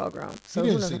other ones are all grown. So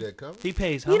You didn't see that coming. He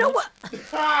pays how You know much?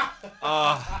 what?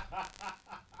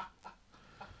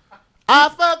 I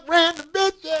fuck random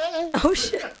bitches. Oh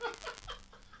shit!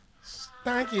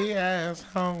 Stanky ass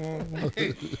home.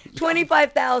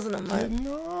 $25,000 a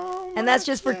month, and that's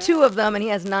just for 2 of them, and he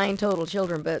has 9 total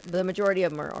children. But the majority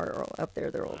of them are up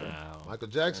there. They're older. Michael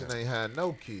Jackson ain't had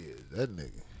no kids. That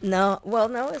nigga. No, well,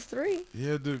 no, it's 3.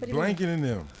 Yeah, the blanket in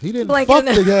them. He didn't Blanket fuck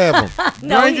in to have them.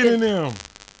 No, he Blanket in didn't. them.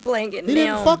 Blanket. He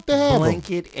didn't fuck to have them.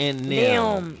 Blanket and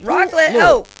nail. Damn. Rocklet.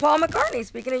 Oh, Paul McCartney.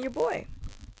 Speaking of your boy,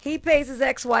 he pays his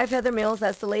ex-wife Heather Mills.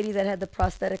 That's the lady that had the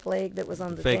prosthetic leg that was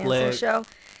on the Fake dancing leg. show.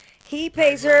 He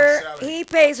pays her. He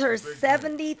pays her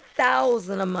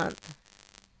 $70,000 a month.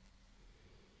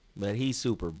 But he's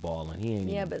super balling. He ain't.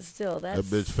 Yeah, even- but still, That that's.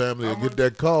 bitch family will get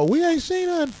that call. We ain't seen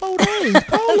her in 4 days.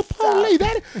 Call the police.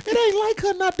 It ain't like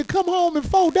her not to come home in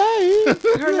 4 days.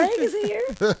 Her leg is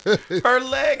here. Her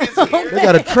leg is here. They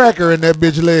got a tracker in that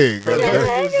bitch leg. Her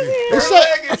leg is here. Her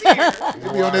leg is here.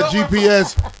 It be on that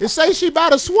GPS. It say she by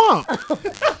the swamp.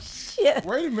 Shit.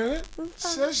 Wait a minute.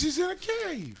 Says she's in a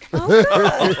cave.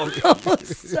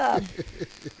 What's up?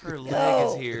 Her leg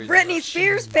Oh, is here. Britney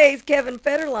Spears pays Kevin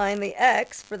Federline, the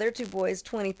ex, for their 2 boys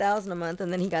 $20,000 a month,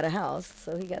 and then he got a house,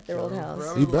 so he got their old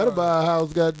house. You better buy a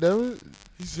house, goddammit.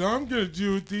 He said, I'm going to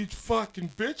do what these fucking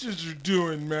bitches are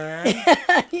doing, man.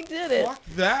 He did it. Fuck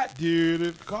that,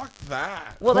 dude. Fuck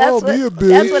that. Well, Call that's me a what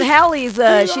that's bitch. what Hallie's.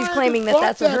 Dude, She's I claiming can that fuck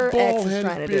that's what her ex is bald-headed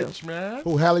trying to do. bitch, man.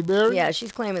 Who, Halle Berry? Yeah,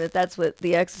 she's claiming that that's what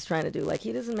the ex is trying to do. Like,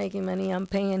 he doesn't make any money. I'm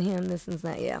paying him this and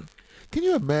that. Yeah. Can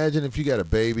you imagine if you got a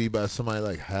baby by somebody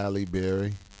like Halle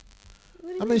Berry?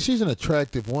 I mean, she's an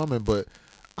attractive woman, but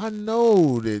I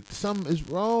know that something is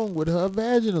wrong with her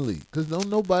vaginally because don't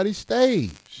nobody stay.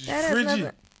 She's That has frigid.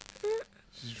 nothing-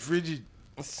 She's frigid.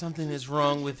 Something is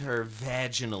wrong with her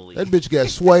vaginally. That bitch got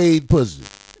suede pussy.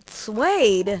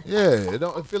 Suede. Yeah,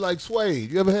 it feel like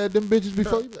suede. You ever had them bitches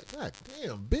before? You be like, God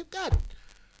damn,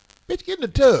 bitch, get in the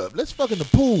tub. Let's fuck in the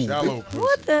pool. Shallow pussy.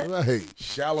 What the? Right.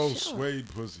 Shallow suede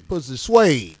pussy. Pussy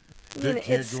suede. You mean Dick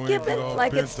can't it's go in, skipping, get all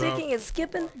like it's bent up. sticking, it's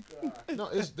skipping. No,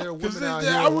 there are Because women out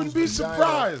here I wouldn't be whose vagina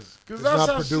surprised. Because does that's not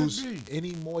how it produce should be.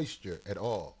 any moisture at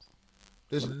all.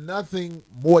 There's nothing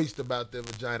moist about their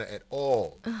vagina at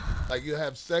all. Like you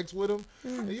have sex with them,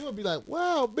 and you would be like,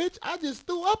 "Wow, bitch, I just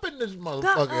threw up in this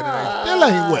motherfucker, and it still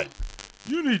ain't wet."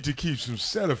 You need to keep some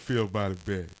Cetaphil by the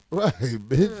bed. Right,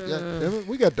 bitch. Goddammit,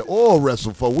 we got the oil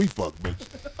wrestle before we fuck, bitch.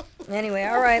 Anyway,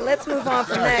 all right, let's move on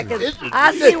from that because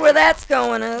I see where that's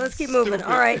going. Let's keep moving.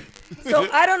 All right.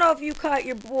 So I don't know if you caught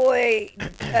your boy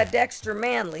Dexter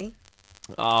Manley.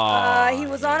 He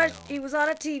was on a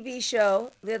TV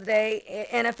show the other day,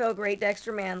 NFL great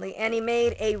Dexter Manley, and he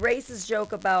made a racist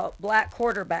joke about black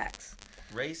quarterbacks.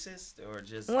 Racist or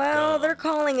just Well, dumb? they're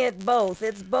calling it both.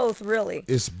 It's both, really.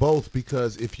 It's both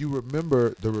because if you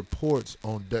remember the reports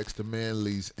on Dexter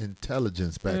Manley's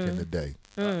intelligence back in the day,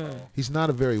 he's not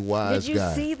a very wise Did you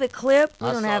guy. see the clip? We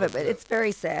I don't saw have the it, but clip. it's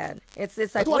very sad. It's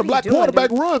like, That's why what the are black you doing, quarterback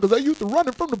dude? run, because they used to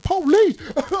running from the police.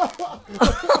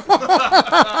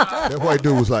 That white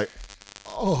dude was like,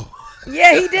 oh.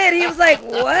 Yeah, he did. He was like,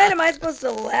 what? Am I supposed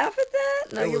to laugh at that?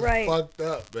 No, That you're was right. fucked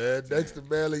up, man. Dexter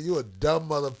Manley, you a dumb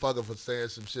motherfucker for saying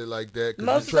some shit like that. 'cause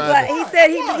Most you of the tried black,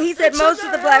 to- he said most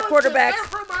of the black They're quarterbacks.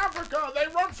 from Africa. They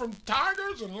run from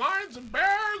tigers and lions and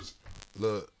bears.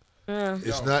 Look, Mm.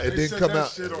 it's Yo, not. It they didn't said come that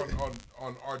out. shit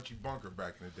on Archie Bunker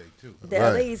back in the day too. Yeah,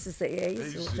 Right. they used to say, yeah, They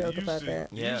he used to joke about that.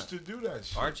 Yeah. used to do that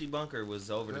shit. Archie Bunker was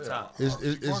over the Yeah. top. It's Archie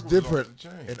Bunker was different. off the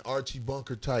chain. An Archie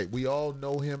Bunker type. We all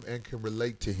know him and can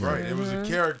relate to him. Right, it was a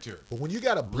character. But when you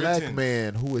got a black Written.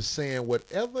 man who is saying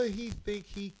whatever he think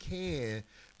he can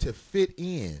to fit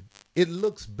in, it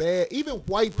looks bad. Even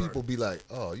white people be like,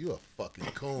 "Oh, you a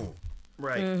fucking coon.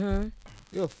 Right. Mm-hmm.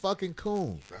 You're a fucking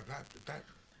coon."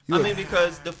 I mean,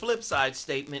 because the flip side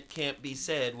statement can't be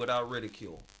said without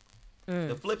ridicule.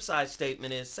 The flip side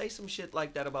statement is say some shit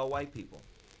like that about white people.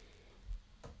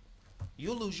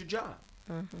 You'll lose your job.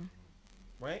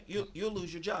 Right? You'll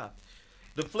lose your job.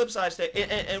 The flip side statement,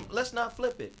 and let's not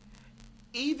flip it.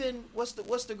 Even what's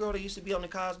the girl that used to be on the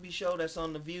Cosby Show that's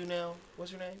on The View now?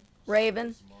 What's her name?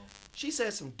 Raven. She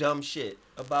said some dumb shit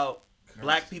about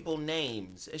black people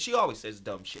names, and she always says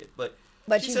dumb shit, but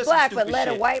she she's said some black, but stupid let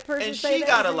a shit, white person and say she that?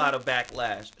 got a lot of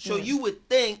backlash. So you would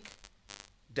think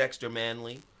Dexter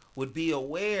Manley would be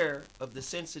aware of the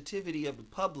sensitivity of the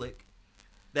public,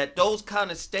 that those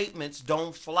kind of statements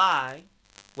don't fly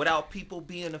without people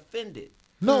being offended.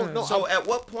 No. So at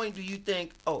what point do you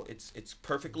think, oh, it's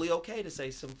perfectly okay to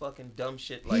say some fucking dumb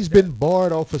shit like He's that? been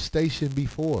barred off a station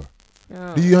before.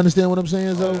 Do you understand what I'm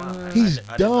saying, though? wow. He's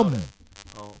I didn't know dumb. that.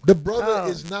 The brother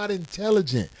is not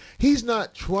intelligent. He's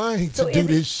not trying to do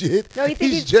this shit. No,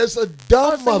 he's just a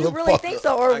dumb so motherfucker. You really think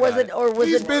so, or was it?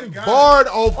 He's been barred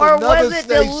off another station. Or was it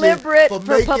deliberate for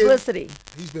publicity?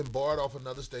 He's been barred off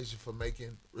another station for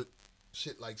making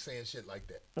saying shit like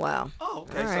that. Wow. Oh,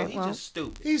 okay. So he's just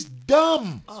stupid. He's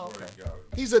dumb. Oh, okay.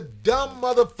 He's a dumb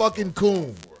motherfucking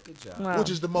coon. Good job. Wow. Which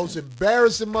is the most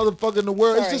embarrassing motherfucker in the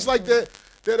world. It's just like them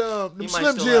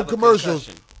Slim Jim commercials.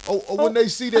 Or when they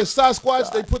see their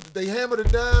Sasquatch, they hammer the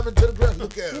dime into the ground.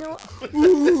 Look at him.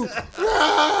 Ooh,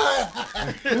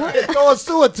 they throw a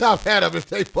sewer top at him if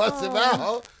they bust him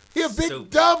out. He a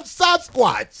big dumb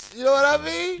Sasquatch. You know what I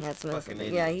mean? That's fucking.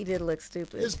 Yeah, he did look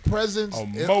stupid. His presence. A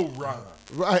moron.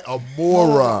 Right, a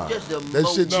moron. Just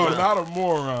a No, not a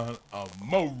moron. A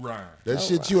moron. That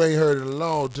shit you ain't heard in a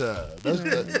long time.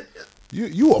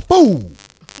 You a fool.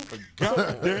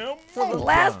 Goddamn. So the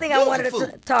last thing I wanted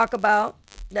to talk about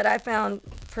that I found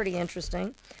pretty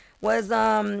interesting was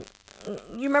you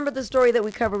remember the story that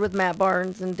we covered with Matt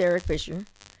Barnes and Derek Fisher?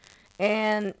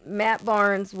 And Matt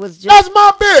Barnes was just... That's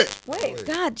my bitch! Wait,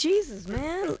 God, Jesus,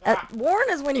 man. Warn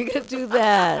us when you're going to do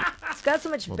that. It's got so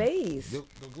much bass. The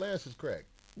glass is cracked.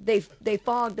 They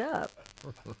fogged up.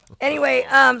 Anyway,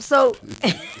 so...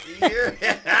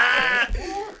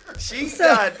 She's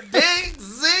got big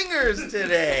zingers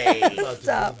today.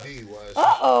 Stop.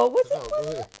 Uh-oh. What's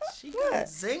up? She got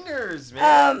zingers,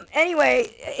 man.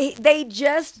 Anyway, they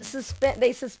just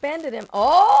suspended him.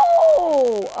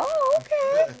 Oh,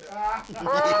 okay.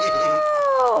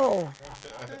 Oh.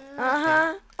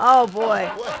 Uh-huh. Oh, boy.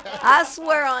 I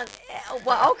swear on...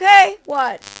 Well, okay.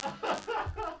 What?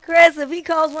 Chris, if he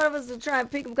calls one of us to try and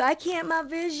pick him, I can't, my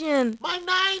vision. My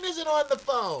 9 isn't on the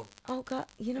phone. Oh, God.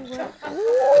 You know what?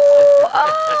 Ooh,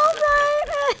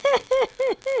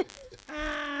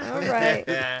 all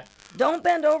right. Don't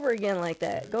bend over again like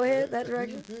that. Go ahead, that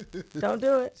direction. Don't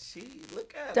do it.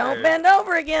 Look at Don't her. bend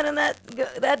over again in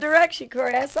that direction,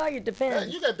 Corey. I saw your depend.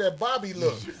 Hey, you got that Bobby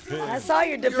look. I saw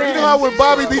your You know depend. how when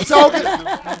Bobby be talking?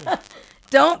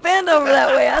 Don't bend over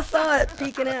that way. I saw it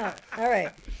peeking out. All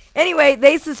right. Anyway,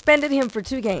 they suspended him for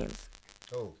 2 games.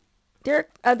 Oh. Derek,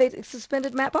 they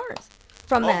suspended Matt Barnes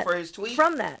from that. For his tweet?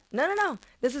 From that. No.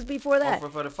 This is before that.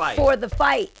 For the fight. For the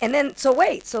fight. And then, so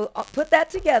put that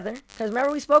together, because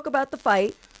remember we spoke about the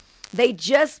fight. They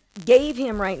just gave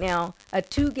him right now a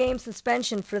 2-game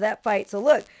suspension for that fight. So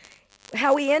look,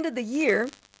 how he ended the year,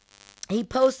 he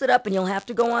posted up, and you'll have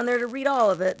to go on there to read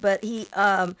all of it, but he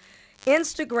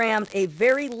Instagrammed a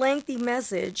very lengthy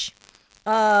message,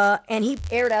 and he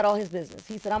aired out all his business.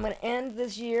 He said, I'm going to end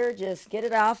this year, just get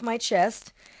it off my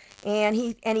chest. And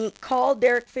he called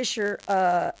Derek Fisher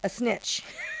a snitch.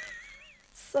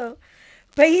 So,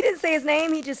 but he didn't say his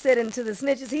name. He just said into the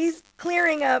snitches. He's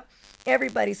clearing up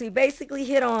everybody. So he basically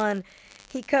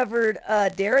he covered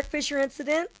Derek Fisher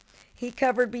incident. He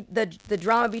covered the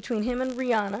drama between him and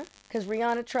Rihanna, because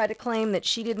Rihanna tried to claim that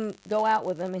she didn't go out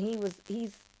with him, and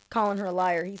he's calling her a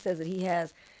liar. He says that he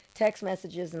has text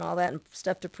messages and all that and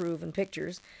stuff to prove and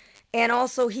pictures. And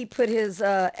also he put his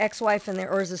ex-wife in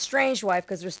there, or his estranged wife,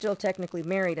 because they're still technically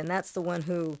married, and that's the one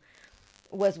who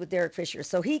was with Derek Fisher.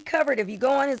 So he covered, if you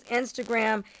go on his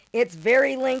Instagram, it's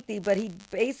very lengthy, but he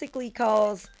basically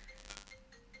calls...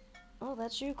 Oh,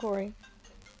 that's you, Corey.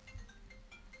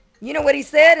 You know what he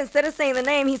said? Instead of saying the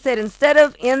name, he said, instead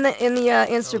of in the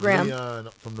Instagram... Leon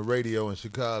from the radio in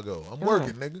Chicago. I'm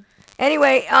working, nigga.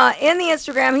 Anyway, in the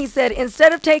Instagram, he said,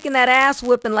 instead of taking that ass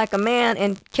whipping like a man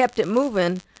and kept it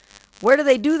moving... Where do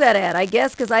they do that at? I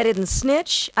guess because I didn't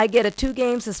snitch. I get a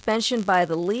 2-game suspension by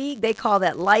the league. They call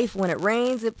that life. When it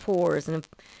rains, it pours. And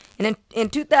in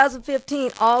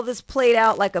 2015, all this played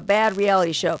out like a bad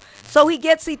reality show. So he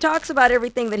talks about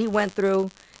everything that he went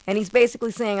through, and he's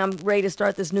basically saying, I'm ready to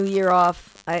start this new year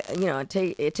off.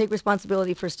 Take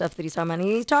responsibility for stuff that he's talking about.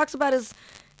 And he talks about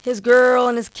his girl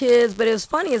and his kids, but it was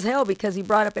funny as hell because he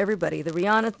brought up everybody, the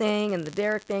Rihanna thing and the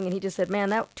Derek thing, and he just said, man,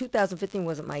 that 2015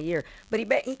 wasn't my year. But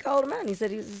he called him out, and he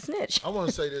said he was a snitch. I want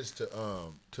to say this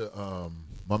to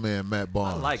my man Matt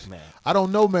Barnes. I like Matt. I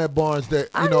don't know Matt Barnes.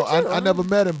 I never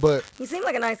met him, but he seemed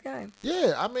like a nice guy.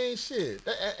 Yeah, I mean, shit.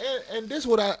 And this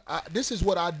is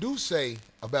what I do say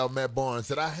about Matt Barnes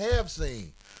that I have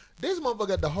seen. This motherfucker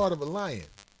got the heart of a lion.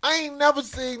 I ain't never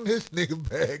seen this nigga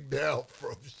back down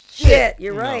from shit.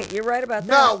 You're right. No. You're right about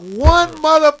that. Not one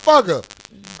motherfucker.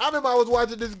 I remember I was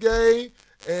watching this game,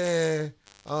 and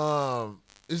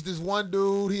it's this one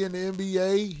dude, he in the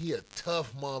NBA. He a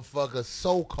tough motherfucker,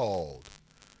 so-called.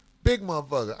 Big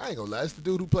motherfucker. I ain't gonna lie. It's the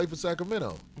dude who played for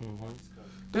Sacramento.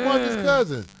 The one of his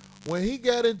cousins. When he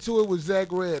got into it with Zach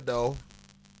Red, though,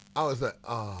 I was like,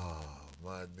 oh,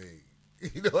 my nigga.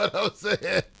 You know what I'm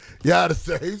saying? Y'all the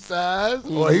same size,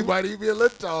 or he might even be a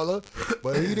little taller,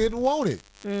 but he didn't want it.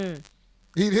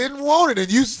 He didn't want it,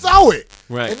 and you saw it.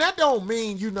 Right. And that don't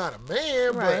mean you not a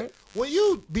man, Right. but when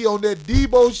you be on that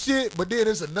Debo shit, but then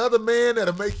it's another man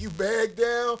that'll make you bag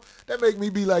down, that make me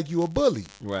be like you a bully.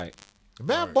 Right.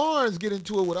 Matt Barnes get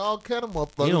into it with all kind of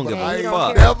motherfuckers, He don't but give a I fuck.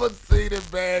 ain't never seen him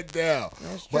bag down.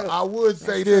 That's But true. I would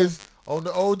say this on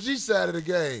the OG side of the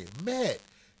game, Matt,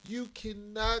 you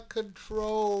cannot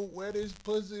control where this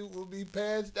pussy will be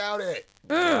passed out at.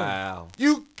 Wow.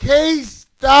 You can't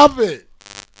stop it.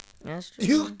 That's true.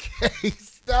 You can't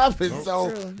stop it. So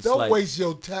true. don't like- waste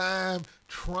your time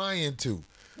trying to.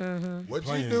 What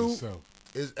Playing you do yourself.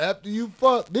 is after you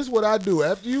fuck, this is what I do.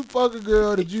 After you fuck a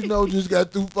girl that you know just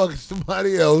got through fucking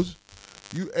somebody else,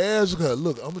 you ask her,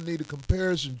 look, I'm going to need a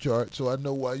comparison chart so I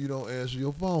know why you don't answer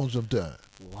your phone sometimes.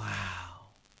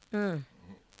 Wow.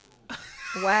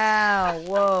 Wow.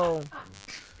 Whoa.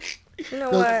 You know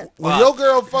what? When your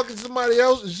girl fucking somebody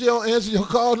else and she don't answer your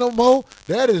call no more,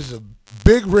 that is a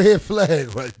big red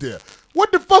flag right there.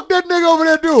 What the fuck that nigga over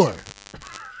there doing?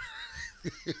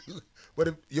 But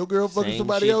if your girl fucking Same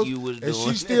somebody shit else you was and she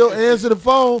doing. still answer the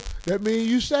phone, that means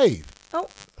you safe. Oh.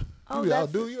 Oh, You be out,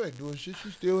 that's... dude, you ain't doing shit.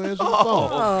 You still answer the phone.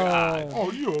 God.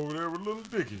 Oh, you over there with Little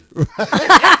Dicky.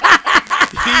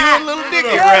 You a little dicky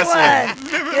Good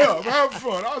wrestling. one. Live it up. Have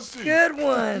fun. I'll see. Good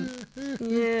one.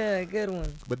 Yeah, good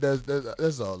one. But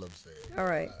that's all I'm saying. All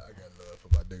right. I got love for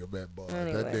my nigga Matt Barnes.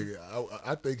 That Anyway. nigga,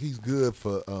 I think he's good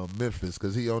for Memphis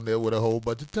because he on there with a whole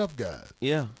bunch of tough guys.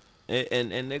 Yeah.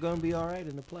 And they're going to be all right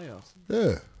in the playoffs.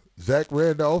 Yeah, Zach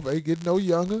Randolph ain't getting no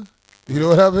younger. You know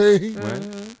what I mean? Right.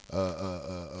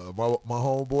 My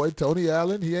homeboy Tony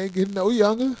Allen, he ain't getting no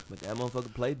younger. But that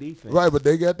motherfucker play defense. Right, but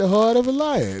they got the heart of a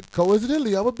lion.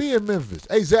 Coincidentally, I'ma be in Memphis.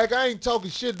 Hey Zach, I ain't talking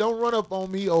shit. Don't run up on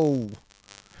me. Oh,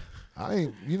 I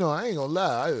ain't gonna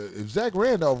lie. If Zach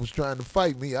Randolph was trying to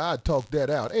fight me, I'd talk that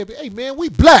out. Hey man, we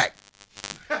black.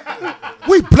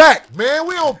 We black, man.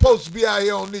 We don't supposed to be out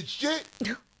here on this shit.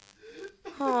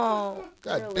 Oh.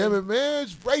 God really? damn it, man.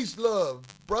 It's race love,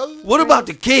 brother. What about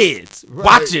the kids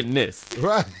watching this?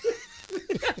 Right.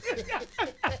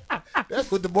 That's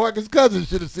what the Marcus Cousins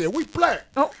should have said. We black.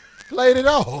 Oh. Played it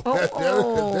off. Oh,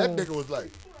 oh. That nigga was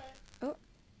like,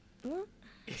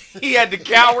 He had the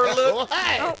coward look. oh,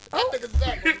 hey. That nigga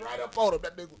Zach was right up on him.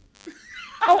 That nigga.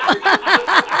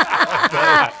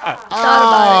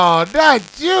 Oh,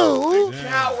 that's you.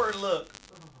 Coward look.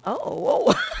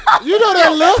 Oh. You know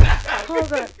that look.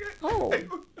 Hold on. Oh.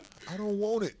 I don't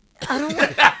want it.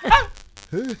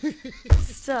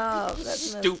 Stop. That's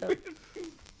messed Stupid. up.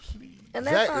 And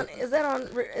that's Zach- on. Is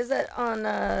that on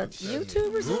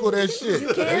YouTube or something? Google that shit. You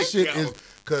can? That shit is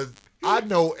because I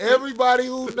know everybody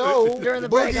who knows During the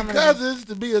break, Boogie I'm gonna- Cousins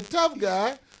to be a tough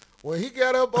guy. When he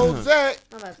got up on Zach,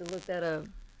 I'm about to look that up.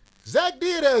 Zach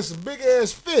did have some big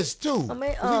ass fists too. Oh,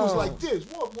 man. 'Cause he was Oh. like this.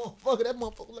 One motherfucker, that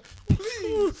motherfucker like,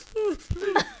 please.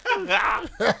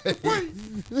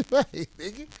 Hey,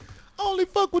 nigga. I only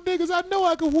fuck with niggas I know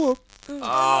I can whoop.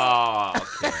 Oh,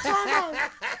 okay.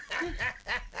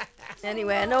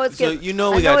 Anyway, I know it's So getting. you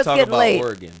know I we got to it's talk getting about late.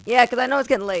 Oregon. Yeah, because I know it's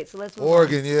getting late. So let's move on.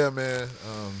 Oregon, yeah, man.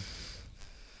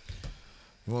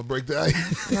 You want to break the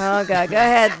ice? Oh God, go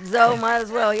ahead, Zoe. Might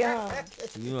as well, yeah.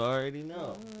 You already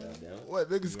know. What,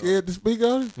 niggas scared to speak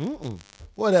on it? Mm-mm.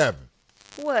 What happened?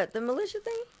 What, the militia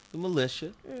thing? The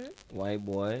militia, white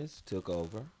boys took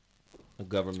over a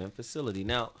government facility.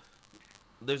 Now,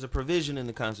 there's a provision in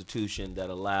the Constitution that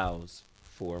allows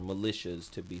for militias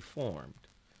to be formed,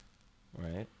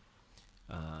 right?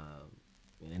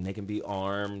 And they can be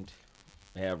armed.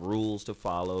 They have rules to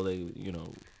follow. They,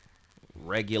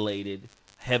 regulated,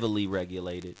 heavily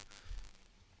regulated.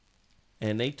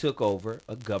 And they took over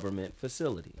a government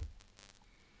facility.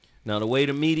 Now, the way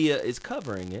the media is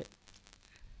covering it,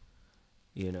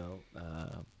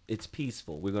 it's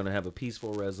peaceful. We're going to have a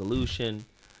peaceful resolution.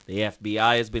 The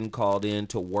FBI has been called in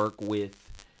to work with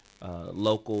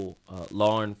local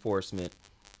law enforcement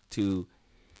to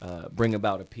bring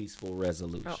about a peaceful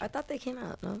resolution. Oh, I thought they came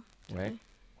out. No. Right?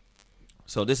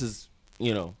 So this is,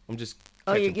 I'm just...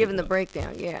 Oh, you're catching giving the people up.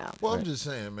 breakdown. Yeah. Well, I'm Right. just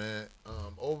saying, man.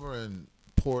 Over in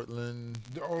Portland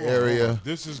Hold on, area. hold on.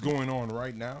 This is going on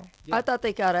right now. Yeah. I thought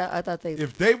they got out. I thought they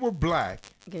If they were black,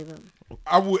 gave them.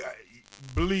 I would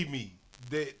believe me.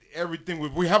 That everything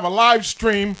we have a live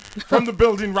stream from the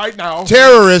building right now.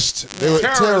 Terrorists. They were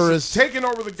terrorists. taking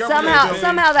over the government. building.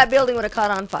 Somehow that building would have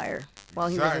caught on fire while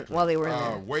he Exactly. was while they were in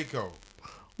there. Waco.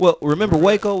 Well, remember,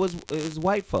 Waco was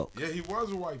white folk. Yeah, he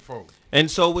was a white folk. And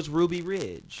so was Ruby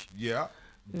Ridge. Yeah,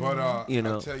 but I'll You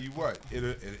know. tell you what,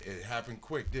 it happened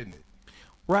quick, didn't it?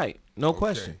 Right. No Okay.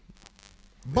 question.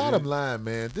 Bottom line,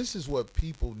 man, this is what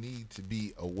people need to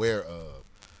be aware of.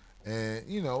 And,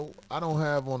 you know, I don't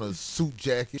have on a suit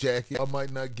jacket. I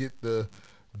might not get the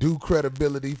due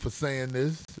credibility for saying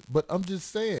this, but I'm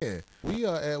just saying, we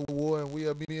are at war and we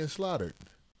are being slaughtered.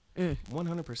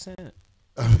 100%.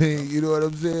 I mean, you know what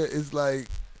I'm saying? It's like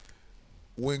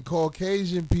when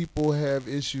Caucasian people have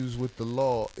issues with the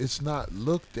law, it's not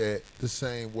looked at the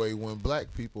same way when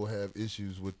black people have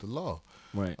issues with the law.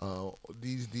 Right.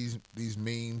 These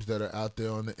memes that are out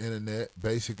there on the internet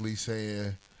basically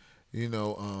saying, you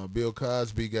know, Bill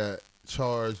Cosby got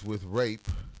charged with rape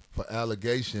for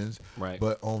allegations, right?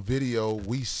 But on video,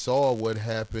 we saw what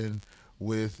happened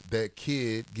with that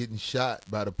kid getting shot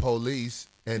by the police,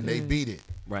 and they beat it.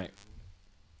 Right.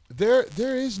 There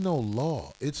is no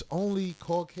law. It's only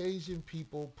Caucasian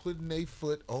people putting their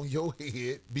foot on your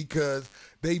head because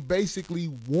they basically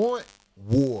want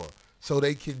war so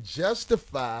they can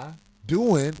justify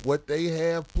doing what they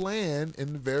have planned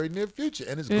in the very near future.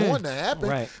 And it's going to happen,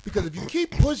 right? Because if you keep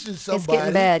pushing somebody, it's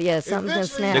getting bad. Yeah, something's gonna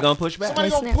snap. They're gonna push back.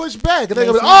 Somebody's gonna push back, and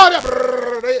they're gonna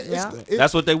be,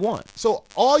 that's what they want. So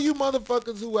all you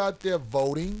motherfuckers who out there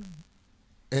voting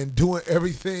and doing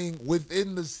everything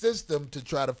within the system to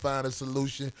try to find a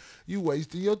solution, you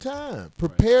wasting your time.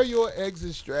 Prepare your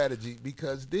exit strategy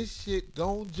because this shit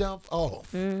gonna jump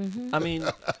off. I mean,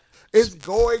 it's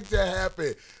going to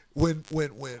happen. When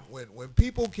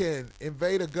people can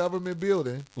invade a government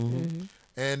building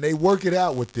and they work it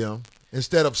out with them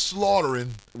instead of slaughtering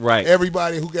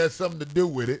everybody who got something to do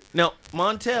with it. Now,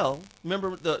 Montel,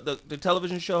 remember the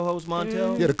television show host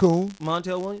Montel? Yeah, the coon.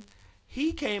 Montel Williams.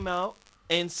 He came out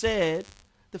and said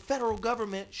the federal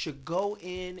government should go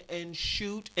in and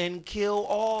shoot and kill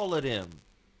all of them.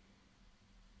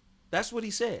 That's what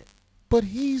he said. But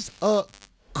he's a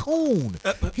coon.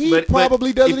 He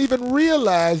probably doesn't even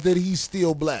realize that he's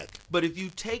still black. But if you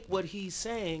take what he's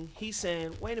saying,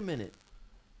 wait a minute.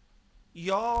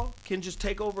 Y'all can just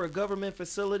take over a government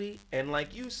facility, and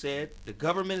like you said, the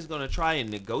government is going to try and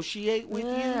negotiate with you?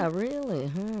 Yeah,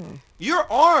 really? You're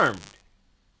armed.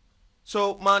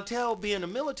 So Montel, being a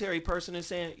military person, is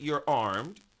saying you're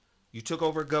armed. You took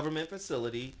over a government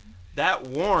facility. That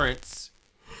warrants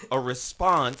a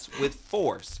response with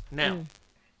force. Now,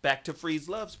 back to Freeze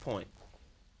Love's point.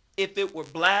 If it were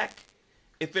black,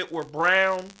 if it were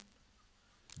brown,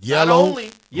 yellow,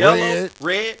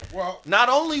 red. Well, not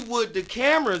only would the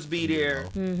cameras be there,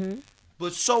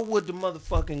 but so would the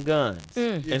motherfucking guns,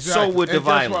 and so would the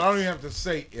violence. I don't even have to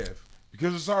say if,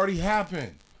 because it's already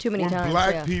happened. Too many times. When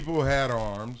black people had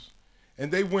arms,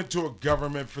 and they went to a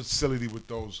government facility with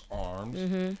those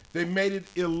arms, they made it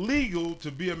illegal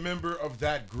to be a member of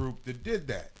that group that did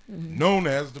that, known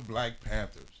as the Black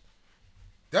Panthers.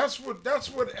 That's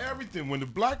what everything. When the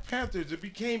Black Panthers, it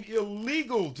became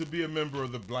illegal to be a member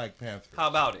of the Black Panthers. How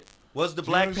about it? Was the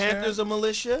Black Panthers a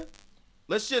militia?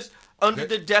 Let's just, under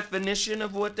the definition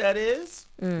of what that is.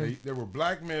 There were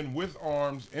black men with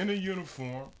arms in a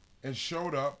uniform and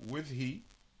showed up with heat,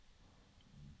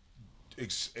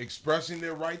 expressing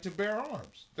their right to bear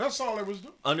arms. That's all they was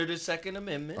doing. Under the Second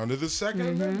Amendment. Under the Second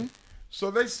Amendment. So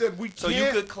they said we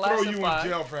can't throw you in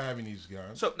jail for having these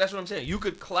guns. So that's what I'm saying. You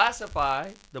could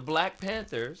classify the Black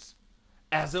Panthers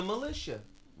as a militia.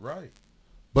 Right.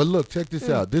 But look, check this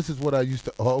out. This is what I used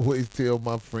to always tell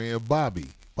my friend Bobby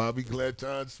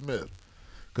Gladton Smith.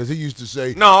 Because he used to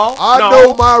say, I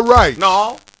know my rights.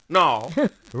 No.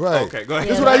 Right. Okay, go ahead.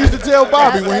 That's what I used to tell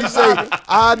Bobby when he say,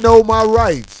 I know my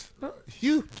rights.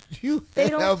 You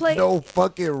have no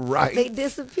fucking right. They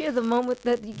disappear the moment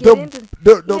that you get into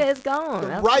it's gone.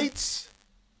 The rights,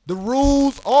 the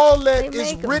rules, all that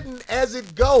is written as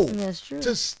it goes. That's true.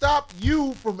 To stop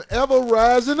you from ever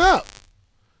rising up.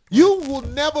 You will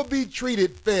never be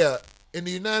treated fair in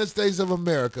the United States of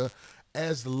America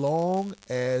as long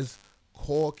as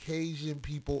Caucasian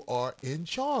people are in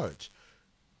charge.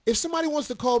 If somebody wants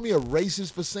to call me a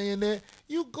racist for saying that,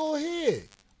 you go ahead.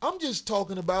 I'm just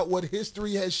talking about what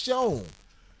history has shown.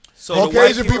 So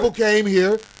Caucasian people came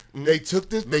here. They took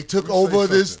this. They took over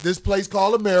this place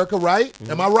called America, right?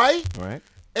 Am I right? Right.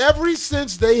 Ever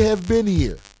since they have been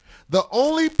here, the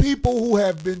only people who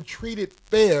have been treated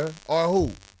fair are who?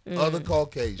 Other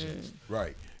Caucasians.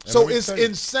 Right. So it's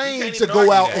insane to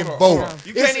go out and vote.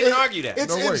 You can't even argue that.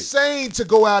 It's insane to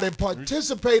go out and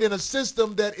participate in a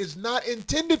system that is not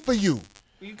intended for you.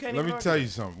 Let me tell you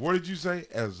something. What did you say?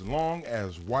 As long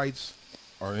as whites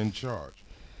are in charge.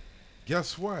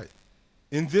 Guess what?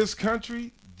 In this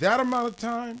country, that amount of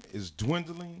time is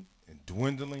dwindling and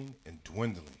dwindling and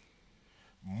dwindling.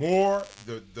 More,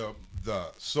 the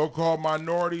so-called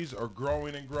minorities are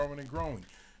growing and growing and growing.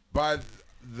 By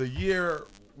the year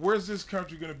where's this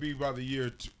country gonna be by the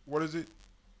year? What is it?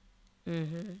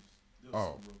 Mm-hmm.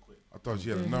 Oh, I thought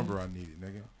you had a number I needed,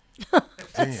 nigga.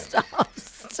 Damn.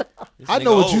 Stop. I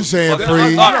know what you're saying,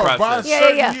 Freeze. By a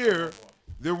certain yeah. year,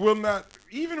 there will not.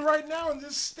 Even right now in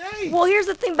this state. Well, here's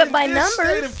the thing, but in by this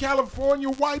numbers. state of California,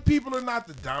 white people are not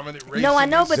the dominant race. No, I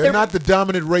know, but they're not the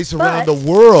dominant race around the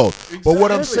world. Exactly. But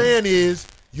what I'm saying is,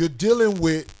 you're dealing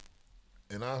with,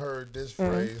 and I heard this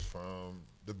phrase from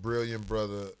the brilliant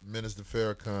brother, Minister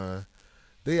Farrakhan,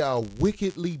 they are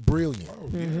wickedly brilliant. Oh,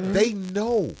 yeah. They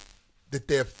know that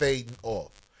they're fading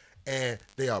off. And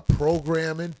they are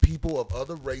programming people of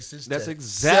other races That's to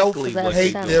exactly what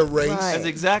hate they're their doing. race. Right. That's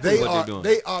exactly what they're doing.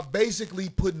 They are basically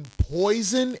putting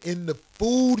poison in the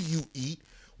food you eat.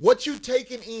 What you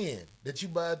taking in that you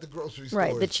buy at the grocery store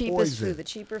Right, the is cheapest poison. food. The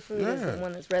cheaper food is the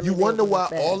one that's readily You wonder available why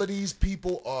that's bad. all of these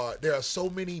people are, there are so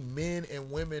many men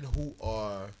and women who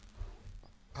are,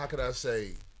 how could I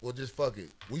say, well, just fuck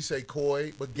it. We say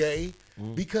coy, but gay,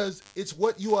 because it's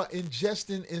what you are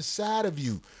ingesting inside of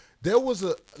you. There was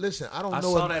a, listen, I don't I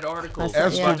know. saw that article. I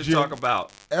saw- About to talk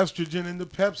about Estrogen in the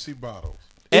Pepsi bottles.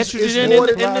 estrogen more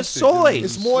in than the soy.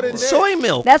 It's more than that. soy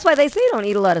milk. That's why they say don't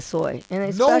eat a lot of soy, and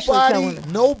especially tell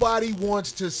women. Nobody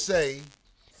wants to say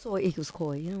Soy equals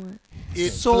koi. You know what?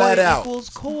 it Soy flat out. equals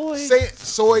koi. Say it,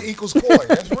 soy equals koi.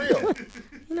 That's real.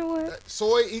 You know what?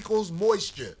 Soy equals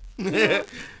moisture.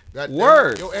 Goddamn,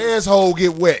 Word. your asshole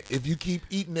get wet if you keep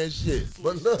eating that shit.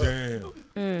 But look,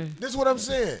 Damn. this is what I'm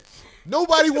saying.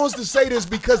 Nobody wants to say this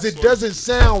because it doesn't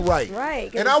sound right.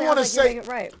 Right. 'cause And it I sounds want to like say, you're making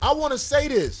it right. I want to say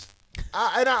this,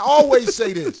 and I always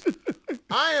say this.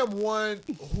 I am one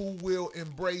who will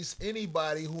embrace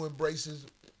anybody who embraces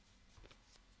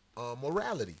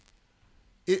morality.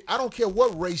 I don't care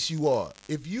what race you are.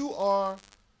 If you are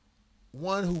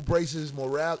one who embraces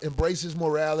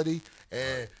morality,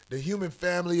 and the human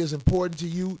family is important to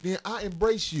you, then I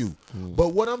embrace you. But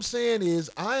what I'm saying is,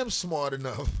 I am smart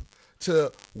enough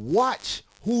to watch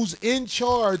who's in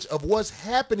charge of what's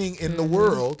happening in the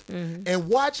world and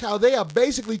watch how they are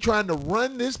basically trying to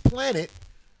run this planet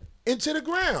into the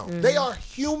ground. They are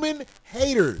human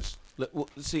haters.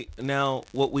 See, now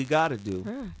what we got to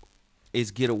do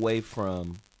is get away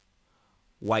from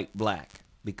white-black,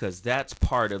 because that's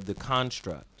part of the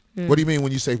construct. What do you mean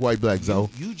when you say white, black, Zoe?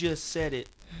 You just said it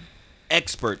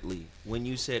expertly when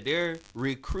you said they're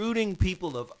recruiting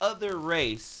people of other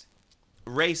races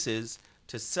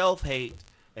to self-hate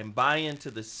and buy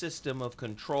into the system of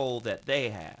control that they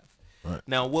have. Right.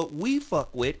 Now, what we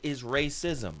fuck with is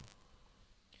racism.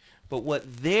 But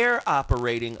what they're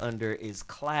operating under is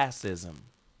classism.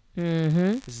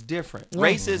 It's different. Yeah.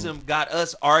 Racism got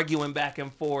us arguing back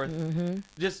and forth.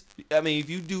 Just, I mean, if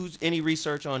you do any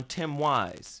research on Tim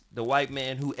Wise, the white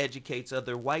man who educates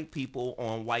other white people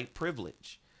on white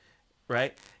privilege,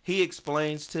 right? He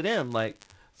explains to them, like,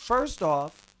 first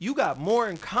off, you got more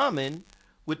in common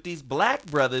with these black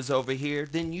brothers over here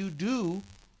than you do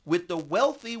with the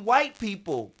wealthy white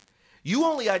people. You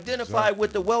only identify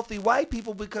with the wealthy white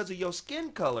people because of your skin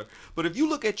color. But if you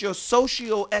look at your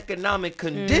socioeconomic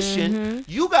condition,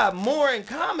 you got more in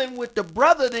common with the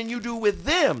brother than you do with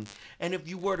them. And if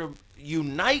you were to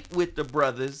unite with the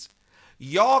brothers,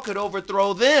 y'all could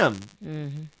overthrow them.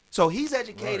 So he's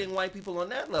educating white people on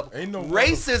that level. Ain't no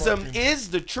racism is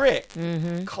the trick.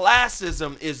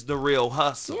 Classism is the real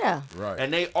hustle. Yeah. Right.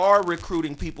 And they are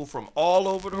recruiting people from all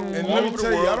over the,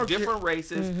 world, different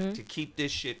races, to keep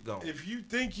this shit going. If you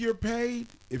think you're paid,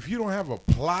 if you don't have a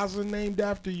plaza named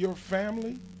after your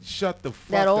family, shut the fuck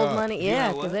up. That old money, yeah,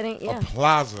 know because what? it ain't, A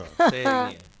plaza. Say it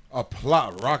again. A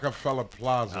Rockefeller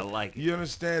Plaza. I like it. You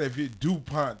understand? If you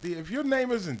DuPont, if your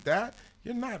name isn't that,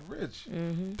 you're not rich.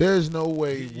 There's no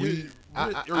way You're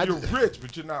rich,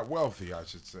 but you're not wealthy, I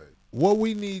should say. What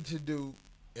we need to do,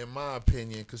 in my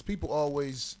opinion, because people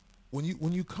always, when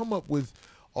you come up with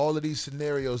all of these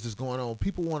scenarios that's going on,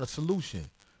 people want a solution.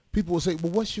 People will say,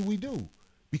 well, what should we do?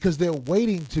 Because they're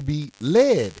waiting to be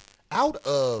led out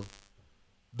of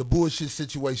the bullshit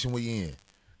situation we're in.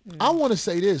 I want to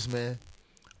say this, man.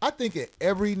 I think in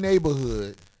every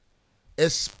neighborhood,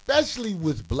 especially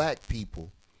with black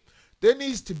people, there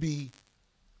needs to be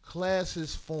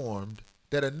classes formed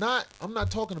that are not, I'm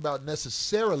not talking about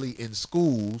necessarily in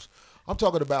schools. I'm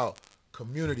talking about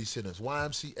community centers,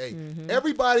 YMCA.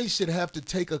 Everybody should have to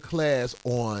take a class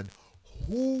on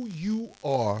who you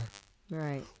are,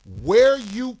 right, where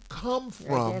you come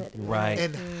from, identity. Right.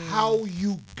 and how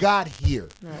you got here.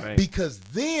 Right. Because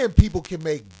then people can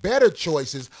make better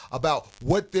choices about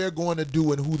what they're going to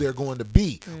do and who they're going to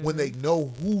be when they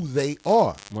know who they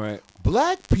are. Right.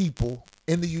 Black people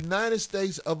in the United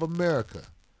States of America,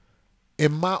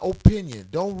 in my opinion,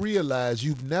 don't realize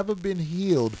you've never been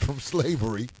healed from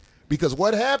slavery. Because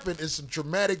what happened is some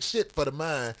traumatic shit for the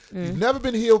mind. You've never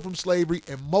been healed from slavery,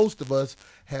 and most of us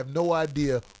have no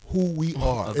idea who we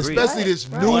are. Agreed. Especially this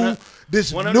new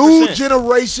 100%.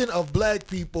 generation of black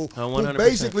people who 100%.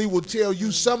 basically will tell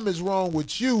you something is wrong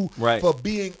with you Right. for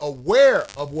being aware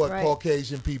of what Right.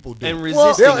 Caucasian people do. And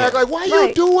resisting They'll it. act like, why you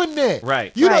Right. doing that?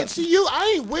 Right. You Right. don't see you.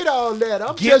 I ain't with all that.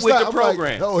 I'm Get just with like, the I'm like,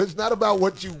 program. no, it's not about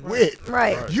what you with.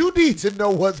 Right. You need to know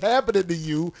what's happening to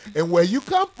you and where you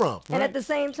come from. And at the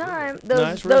same time,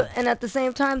 it's real.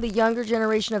 the younger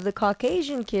generation of the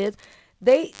Caucasian kids,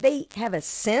 they have a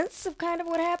sense of kind of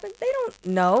what happened. They don't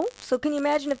know. So can you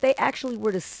imagine if they actually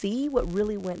were to see what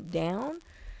really went down?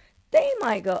 They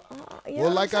might go, oh, you know Well,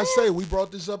 what like I'm I saying? say, we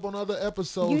brought this up on other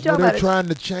episodes You where talking they're about it- trying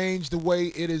to change the way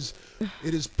it is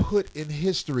put in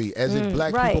history, as if black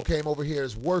people right. came over here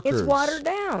as workers. It's watered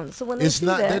down. So when they It's see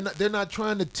not. that, They're not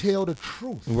trying to tell the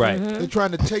truth. Right. They're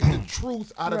trying to take the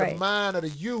truth out of the Right. mind of the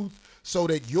youth, so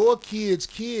that your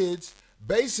kids'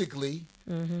 basically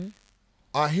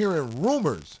are hearing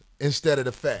rumors instead of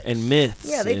the facts. And myths.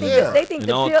 yeah, they and- think that, they think and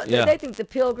the all- yeah. they think the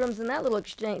Pilgrims and that little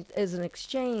exchange is an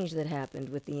exchange that happened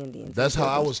with the Indians. That's and how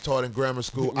I Pilgrims. was taught in grammar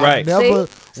school. I Right. never,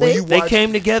 See? when you They watch,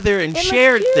 came together and It looked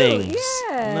shared cute, things.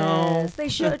 Yes. No. They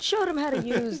showed them how to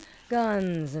use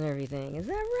guns and everything. Is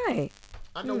that right?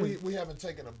 I know we haven't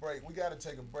taken a break. We got to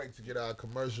take a break to get our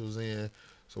commercials in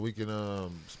so we can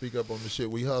speak up on the shit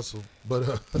we hustle.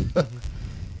 But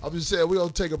I'm just saying we're going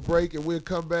to take a break and we'll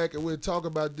come back and we'll talk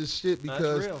about this shit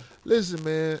because, real. listen,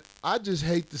 man, I just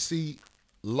hate to see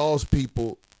lost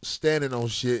people standing on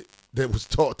shit that was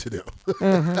taught to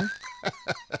them.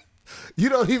 You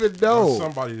don't even know.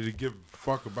 Somebody to give a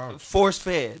fuck about. Force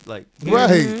fed. Like, Right.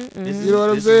 this You know what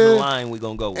I'm this is saying? the line we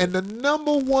going to go with. And the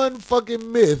number one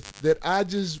fucking myth that I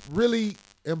just really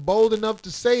am bold enough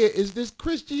to say it is this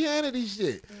Christianity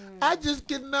shit. I just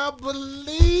cannot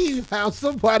believe how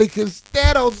somebody can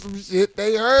stand on some shit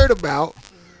they heard about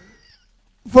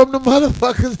from the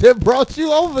motherfuckers that brought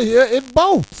you over here in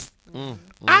boats.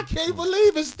 I can't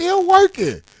believe it's still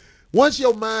working. Once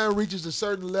your mind reaches a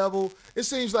certain level, it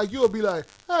seems like you'll be like,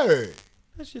 hey.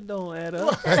 that shit don't add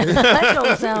up. That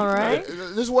don't sound right.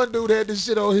 This one dude had this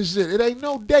shit on his shit. It ain't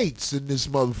no dates in this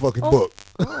motherfucking book.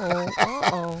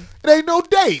 Uh-oh. It ain't no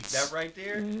dates. That right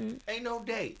there ain't no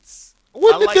dates.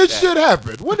 When I did like this that. shit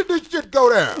happen? When did this shit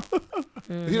go down?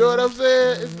 You know what I'm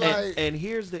saying? It's like, And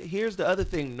here's the other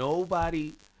thing.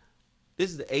 Nobody. This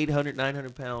is the 800,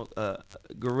 900 pound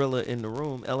gorilla in the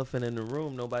room, elephant in the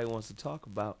room. Nobody wants to talk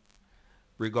about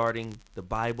regarding the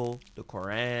Bible, the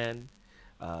Quran,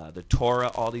 the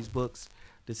Torah, all these books.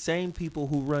 The same people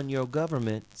who run your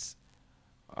governments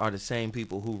are the same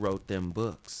people who wrote them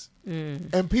books.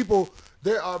 and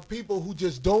there are people who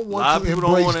just don't A lot want of to people don't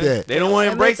embrace want to. that. They don't want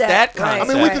to Embrace embrace that that, right. I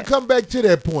concept. mean, we can come back to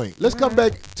that point. Let's come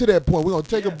back to that point. We're going to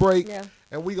take a break, Yeah.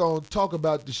 and we're going to talk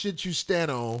about the shit you stand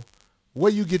on,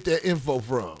 where you get that info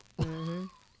from.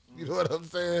 You know what I'm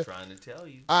saying? Trying to tell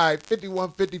you. All right,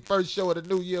 5150 first show of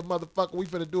the new year, motherfucker. We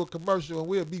finna do a commercial, and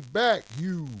we'll be back.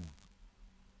 You.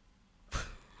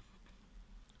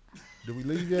 Did we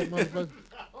leave yet, motherfucker?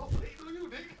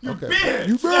 Okay.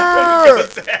 You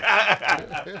bitch!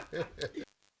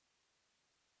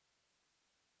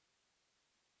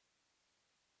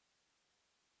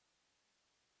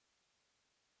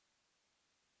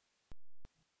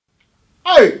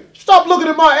 Hey, stop looking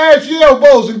at my ashy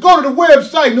elbows and go to the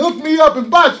website and hook me up and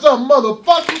buy something,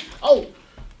 motherfucker. Oh,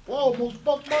 I almost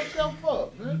fucked myself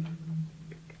up, man.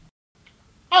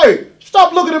 Hey,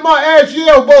 stop looking at my ashy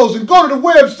elbows and go to the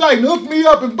website and hook me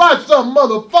up and buy something,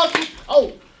 motherfucker.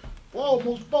 Oh, I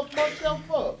almost fucked myself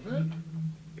up, man.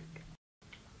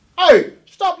 Hey,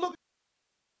 stop looking.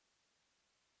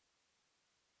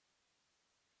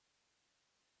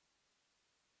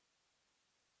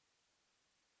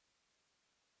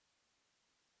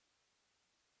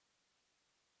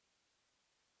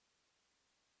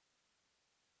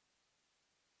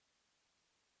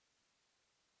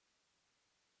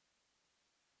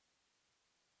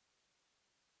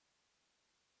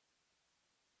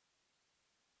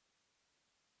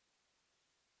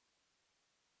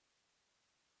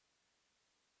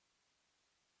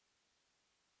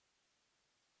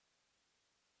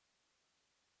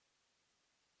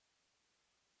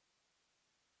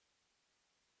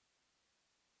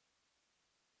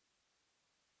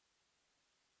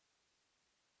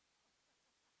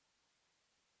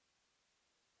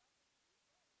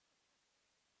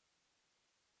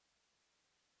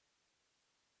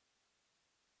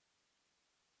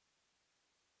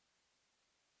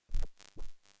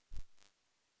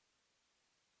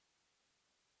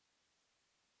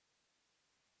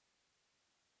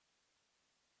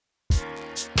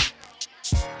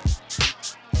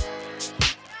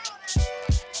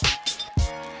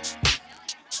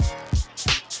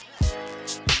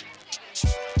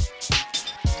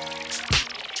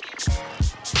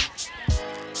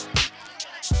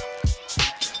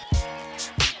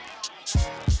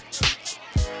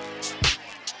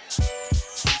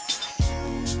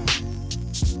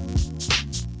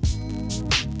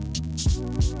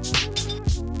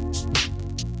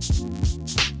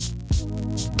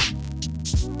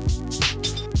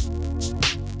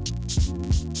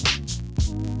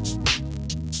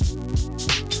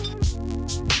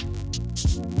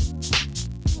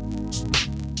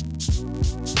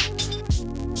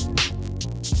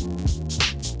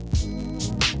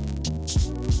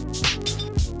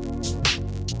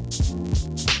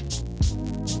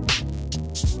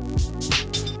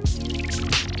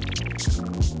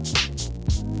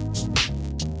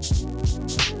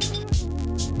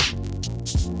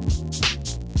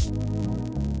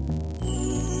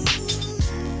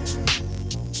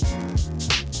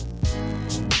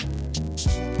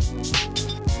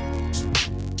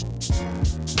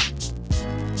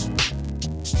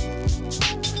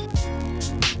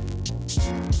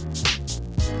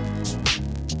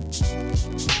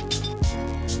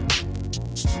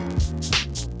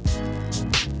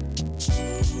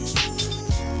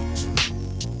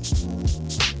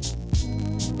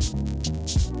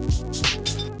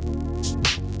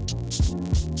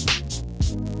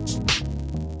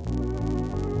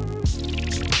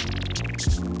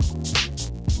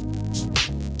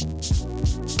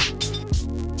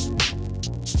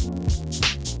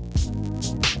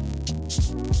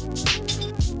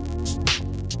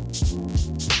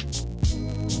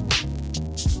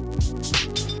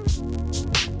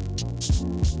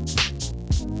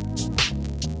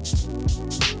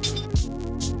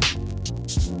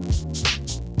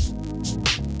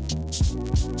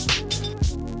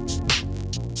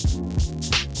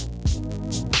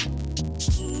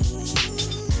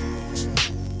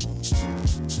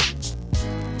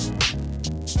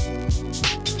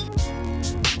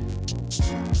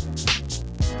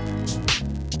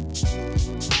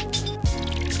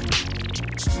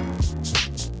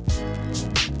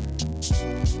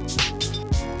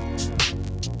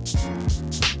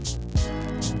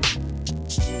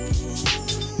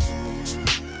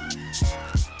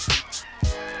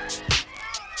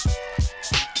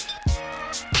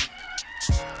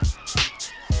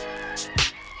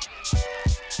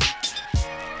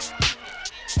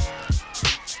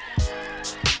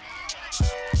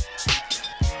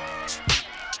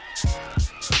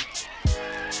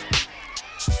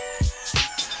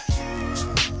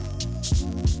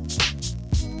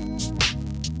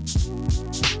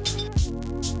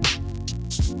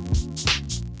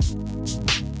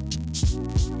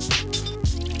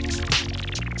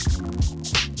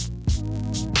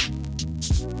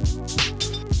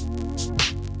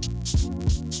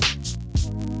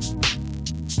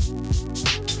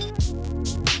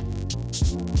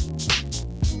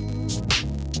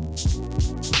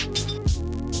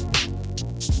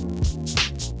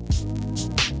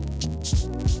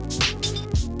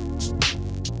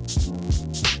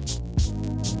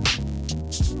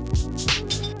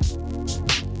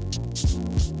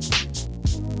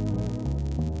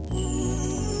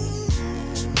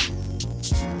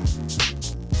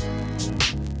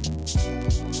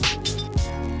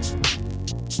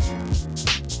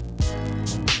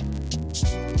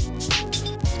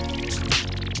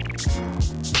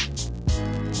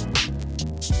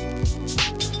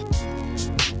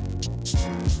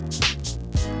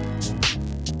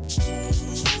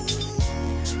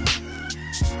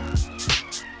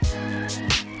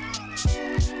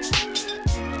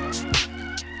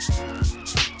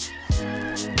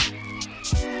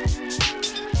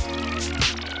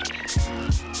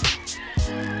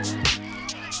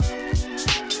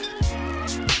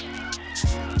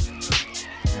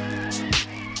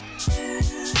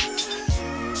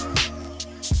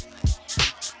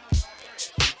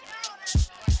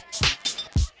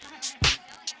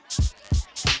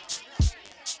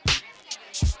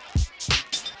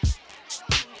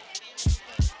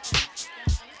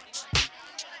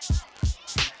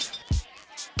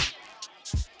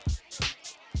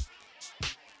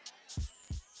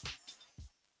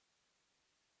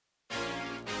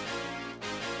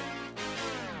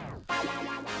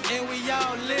 And we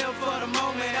all live for the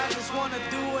moment. I just wanna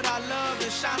do what I love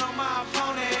and shine on my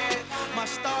opponent. My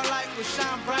starlight will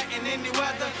shine bright in any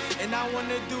weather, and I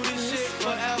wanna do this shit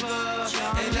forever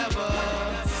and ever.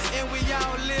 And we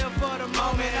all live for the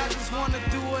moment. I just wanna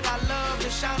do what I love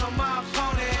and shine on my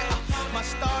opponent. My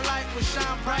starlight will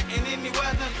shine bright in any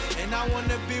weather, and I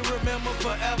wanna be remembered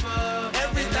forever.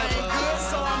 Everything good,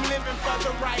 so I'm living for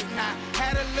the right now.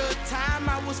 Had a little time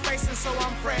I was facing, so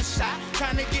I'm fresh out.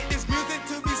 Trying to get this music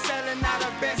to be selling out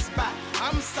of Best Buy.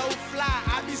 I'm so fly,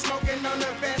 I be smoking on the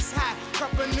best high.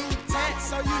 Crop a new tax,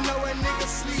 so you know a nigga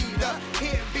sleeved up.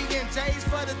 Hit B&J's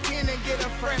for the 10 and get a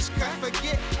fresh cut.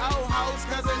 Forget old hoes,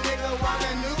 cause a nigga want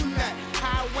a new nut.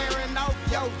 High wearing off,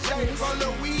 yo, Jay, roll the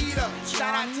weed up.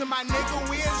 Shout out to my nigga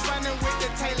Wiz running with the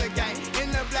Taylor gang. In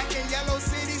the black and yellow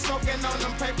city, smoking on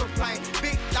them paper planes.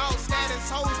 Big dog status,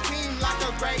 whole team like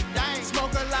a Great Dane.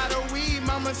 Smoke a lot of weed,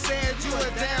 mama said you a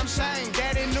damn shame.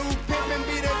 Daddy knew pimpin'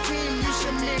 be the team you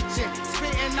should mention.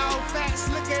 Spitting all facts,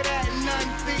 look at that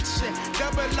non-fiction.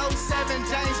 007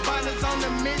 James Bond is on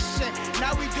the mission.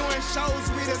 Now we doing shows,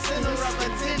 we the center of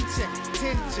attention.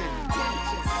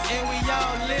 And we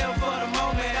all live for the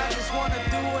moment. I just wanna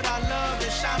do what I love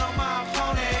and shine on my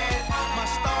opponent. My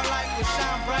starlight will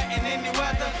shine bright in any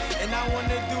weather, and I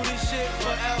wanna do this shit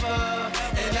forever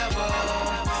and ever.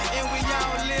 And we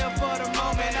all live for the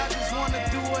moment. I just wanna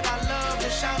do what I love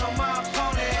and shine on my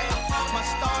opponent. My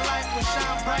starlight will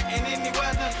shine bright in any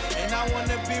weather, and I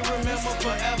wanna be remembered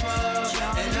forever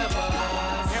and ever.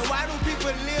 And why do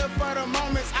people live for the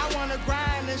moments? I wanna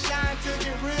grind and shine to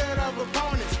get rid of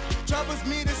opponents. Troubles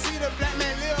me to see the black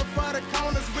man live for the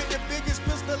corners with the biggest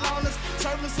pistol on us,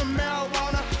 serving some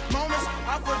marijuana. Moments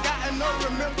I forgotten or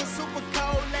remember, super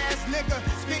cold ass nigga,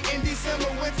 spitting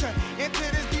December winter. Into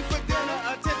this beef for dinner,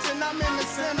 attention, I'm in the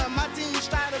center.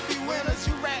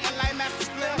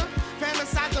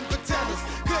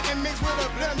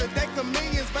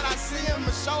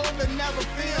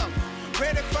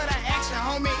 Ready for the action,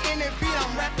 homie. In the beat, I'm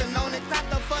rapping on it.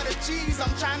 Cracker for the cheese, I'm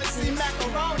trying to see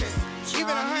macaroni.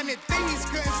 Even 100 thieves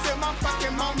couldn't steal my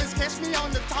fucking moments. Catch me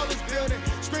on the tallest building,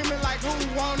 screaming like who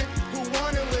want it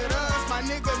with us. My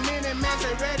nigga men and man,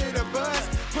 they ready to buzz.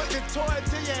 Put the toy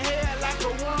to your head like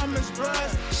a woman's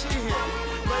brush. Shit,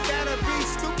 but that'll be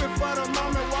stupid for the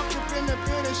moment. Walk up in the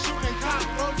building shooting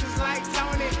cockroaches like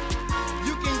Tony.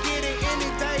 You can get it any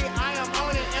day, I am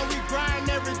on it, and we grind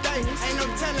every day. Ain't no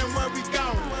telling where we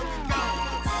go.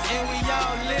 And we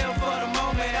all live for the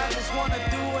moment. I just wanna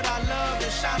do what I love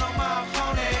and shine on my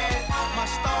opponent. My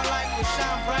starlight will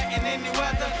shine bright in any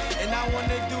weather, and I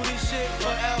wanna do this shit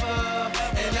forever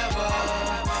and ever.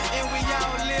 And we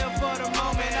all live for the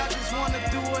moment. I just wanna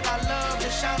do what I love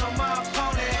and shine on my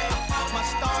opponent. My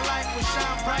starlight will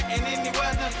shine bright in any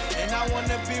weather, and I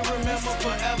wanna be remembered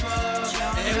forever.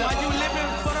 And while you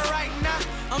living for the right now,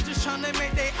 I'm just trying to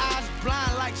make their eyes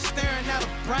blind like staring at a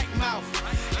bright mouth.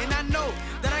 And I know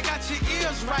that I got your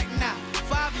ears right now.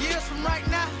 5 years from right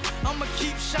now, I'ma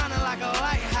keep shining like a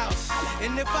lighthouse.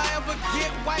 And if I ever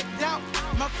get wiped out,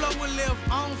 my flow will live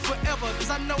on forever.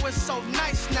 Cause I know it's so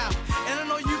nice now. And I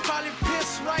know you probably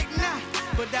pissed right now,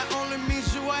 but that only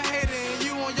means you a hater and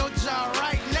you on your job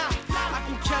right now. I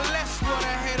can care less what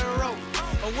a hater wrote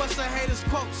or what's a hater's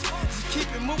quotes. Just keep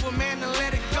it moving, man, and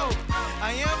let it go.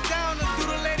 I am down to do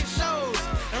the latest shows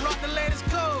and rock the latest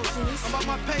clothes. I'm about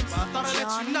my paper, I thought I'd let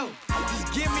you know.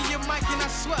 Just give me your mic and I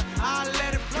swear I'll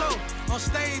let it blow. On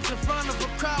stage in front of a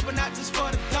crowd, but not just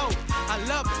for the dough. I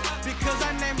love it because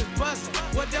our name is buzzing.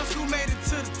 What else? Who made it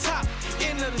to the top?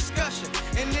 In the discussion.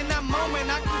 And in that moment,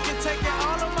 I can take it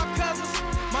all of my cousins,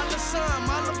 my little son,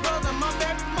 my little brother, my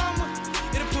baby mama.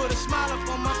 It'll put a smile up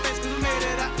on my face cause we made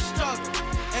it out the struggle.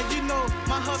 And you know,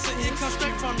 my hustle, it comes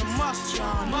straight from the muscle.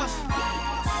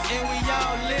 And we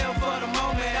all live for the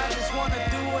moment. I just wanna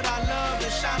do what I love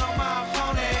and shine on my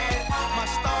opponent. My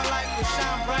starlight will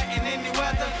shine bright in any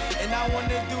weather, and I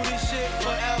wanna do this shit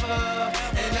forever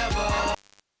and ever.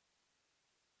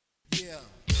 Yeah.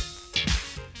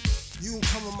 You can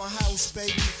come in my house,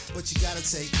 baby, but you gotta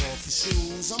take off your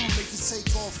shoes. I'ma make you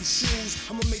take off your shoes.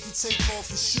 I'ma make you take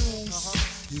off your shoes.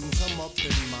 You can come up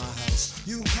in my house.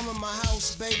 You can come in my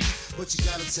house, baby, but you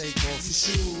gotta take off your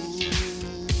shoes.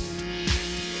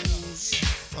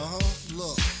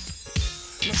 Look.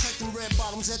 Now check them red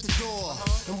bottoms at the door.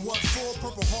 And what for?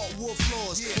 Purple hardwood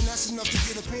floors. And that's enough to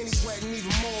get her panties wet and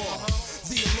even more.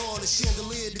 The allure, the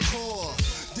chandelier decor.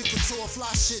 The couture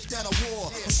fly shit that I wore.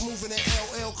 I'm smoothing an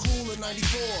LL Cool in 94.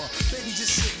 Baby,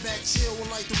 just sit back, chill and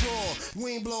light the raw.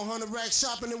 We ain't blow 100 racks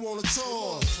shopping and want a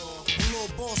tour. A little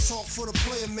boss talk for the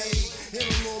player made. And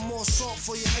a little more salt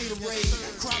for your hater raid.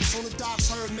 Crocs on the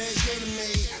docks, Hermes, Gator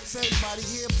made. For everybody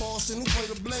here, Boston, who play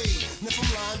the blade. And if I'm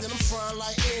lying, then I'm frying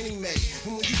like Annie Mae.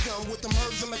 And when you done with them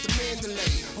herbs, I'm at the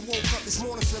Mandalay. I woke up this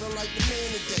morning feeling like the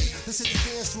man today. Let's hit the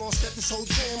dance floor and step this whole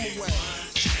jam away.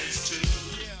 One chance to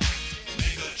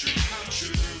make a dream come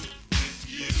true with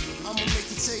you. I'ma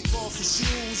make you take off your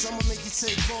shoes. I'ma make you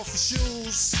take off your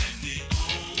shoes. And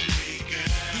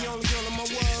the only girl in my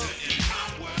world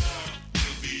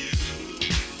will be you.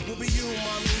 Will be you,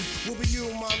 mommy. Will be you,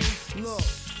 mommy. Look.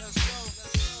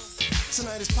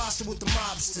 Tonight is pasta with the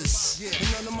mobsters. And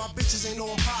none of my bitches ain't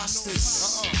no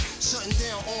imposters. Shutting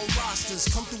down all rosters.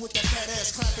 Come through with that fat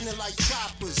ass, clapping it like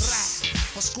choppers.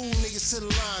 My school niggas to the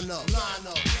line up.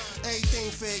 Everything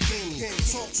fair game.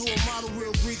 Talk to a model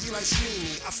real greasy like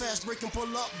Sneemy. I fast break and pull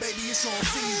up, baby, it's on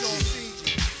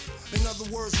Fiji. In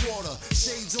other words, water.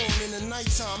 Shades on in the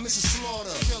nighttime, it's a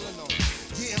slaughter.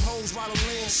 Getting hoes by the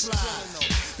landslide.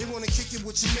 They wanna kick it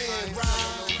with your man,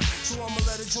 right? So I'ma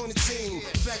let her join the team.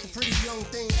 Back a pretty young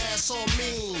thing, ass all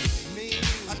mean.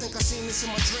 I think I seen this in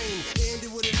my dream. It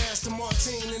ended with an Aston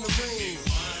Martin in the ring.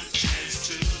 One chance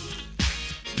to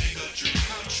make a dream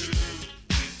come true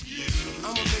with you.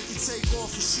 I'ma make you take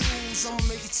off your shoes. I'ma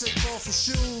make you take off your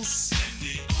shoes. And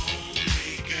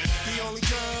the only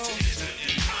girl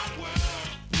in my world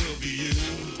will be you.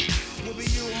 Will be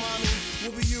you, mommy.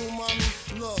 Will be you, mommy.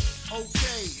 Look,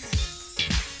 okay.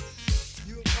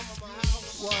 You can come in my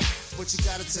house. What? But you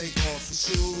gotta take off your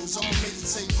shoes. I'ma make you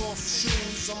take off your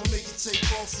shoes. I'ma make you take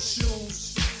off your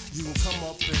shoes. You can come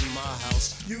up in my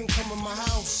house. You can come in my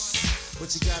house.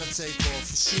 But you gotta take off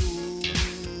your shoes.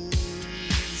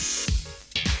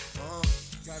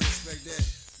 Gotta respect that.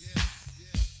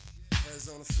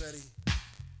 Arizona Fetty.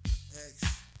 X.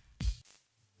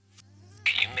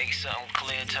 Can you make something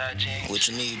clear, Ty James? What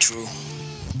you need, True?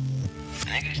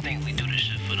 Niggas think we do this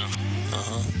shit for them.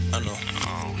 I know.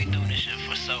 We doing this shit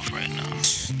for self right now.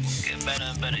 Get better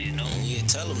and better, you know? Yeah,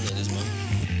 tell them niggas, man.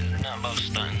 It's nothing about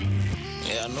stunting.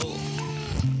 Yeah, I know.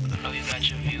 I know you got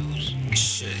your views.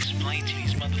 Shit. Explain to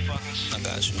these motherfuckers. I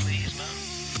got you. Please, man.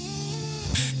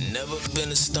 Never been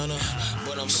a stunner,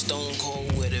 but I'm stone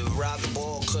cold with it. Rock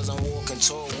ball, cause I'm walking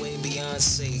tall, way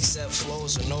Beyonce, except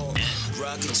flows and all.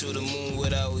 Rocket to the moon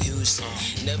without Houston.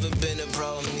 Never been a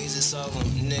problem, easy solve 'em.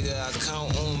 Nigga, I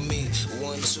count on me.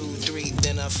 1, 2, 3,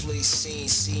 then I flee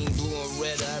scene blue and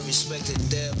red. I respect the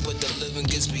dead, but the living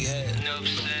gets beheaded. Enough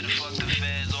said, fuck the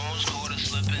feds, almost caught us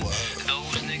slipping.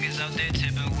 Those niggas out there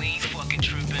tipping, we ain't fucking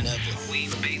tripping. Never. We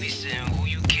babysitting, who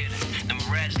you kidding? Them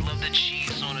rats love the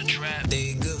cheese on the trap.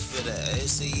 They good for that,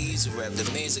 it's a easy rap. The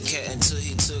man's a cat until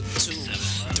he took 2.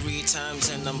 3 times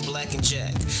and I'm black and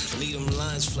jack. Leave them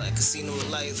lines flat, casino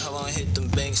life, how I hit them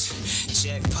banks.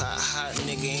 Jackpot hot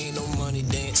nigga, ain't no money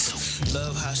dance.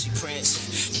 Love how she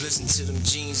prance, listen to them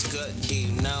jeans gut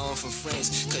deep. Now I'm from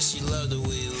France, cause she love the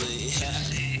way we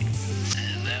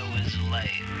That was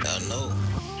light. I know,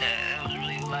 That was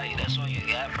really light. That's all you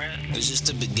got, bruh? it's just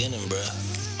the beginning, bruh.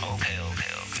 Okay.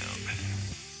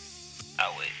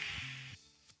 I'll wait.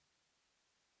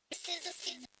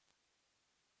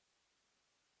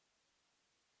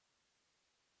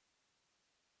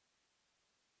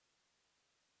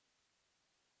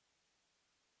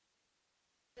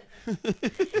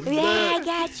 Yeah, I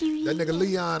got you. That nigga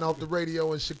Leon off the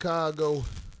radio in Chicago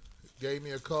gave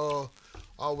me a call.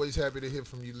 Always happy to hear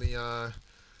from you, Leon.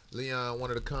 Leon,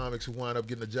 one of the comics who wound up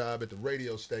getting a job at the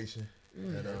radio station.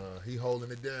 And he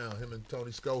holding it down, him and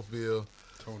Tony Schofield.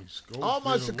 All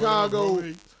my Chicago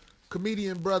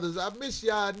comedian brothers, I miss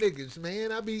y'all niggas,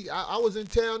 man. I was in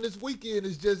town this weekend.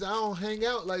 It's just I don't hang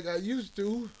out like I used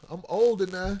to. I'm older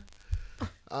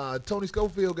now. Tony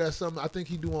Schofield got something I think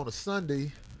he do on a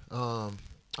Sunday.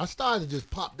 I started to just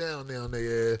pop down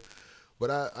there,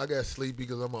 but I got sleepy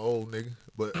because I'm an old nigga.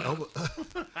 But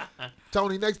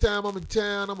Tony, next time I'm in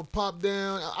town, I'm gonna pop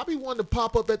down. I be wanting to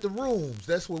pop up at the rooms.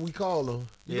 That's what we call them.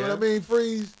 You know what I mean,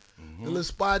 Freeze? The little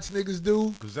spots niggas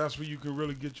do. Because that's where you can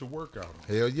really get your workout on.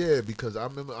 Hell yeah, because I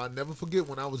remember, I never forget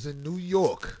when I was in New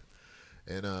York.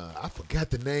 And I forgot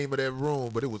the name of that room,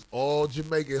 but it was all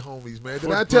Jamaican homies, man.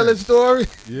 Did I tell that story?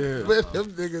 Yeah. Man,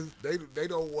 them niggas, they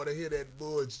don't want to hear that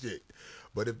bullshit.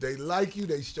 But if they like you,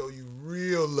 they show you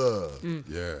real love.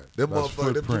 Yeah. Them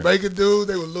motherfuckers, them Jamaican dudes,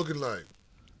 they were looking like,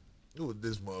 who was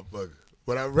this motherfucker?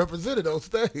 But I represented on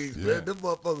stage, man. Them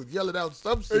motherfuckers yelling out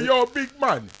some shit. Hey, y'all big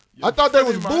money. I thought they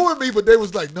was booing me, but they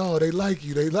was like, no, they like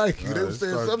you. They like you. They was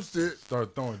saying some shit.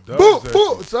 Start throwing dubs Boom, at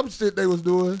boom. you. Some shit they was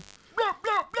doing. Blah,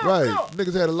 blah, blah, Right. blah.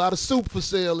 Niggas had a lot of soup for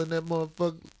sale in that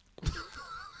motherfucker.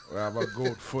 How about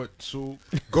goatfoot soup?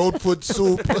 Goatfoot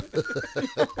soup.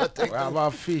 How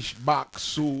about fish box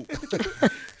soup?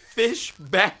 Fish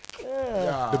back.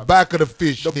 Yeah. The back of the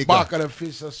fish, The nigga. back of the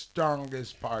fish, the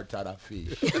strongest part of the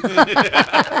fish.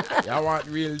 Y'all want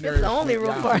real nerve? the only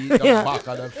real part. The Yeah. back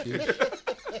of the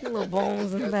fish. Little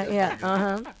bones in the back.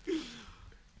 Yeah.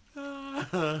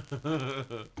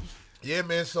 Yeah,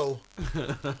 man, so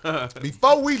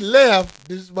before we left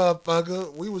this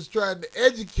motherfucker, we was trying to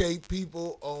educate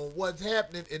people on what's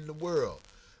happening in the world.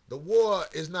 The war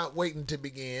is not waiting to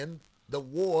begin. The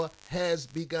war has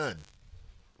begun.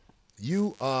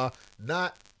 You are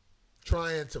not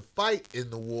trying to fight in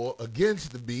the war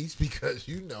against the beast because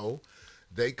you know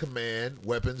they command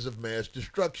weapons of mass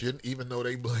destruction, even though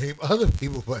they blame other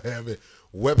people for having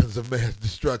weapons of mass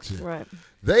destruction. Right.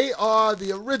 They are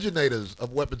the originators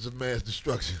of weapons of mass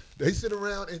destruction. They sit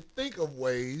around and think of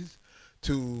ways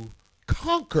to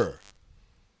conquer.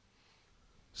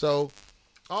 So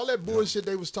all that bullshit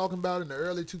they was talking about in the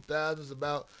early 2000s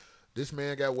about this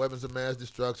man got weapons of mass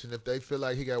destruction, if they feel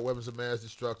like he got weapons of mass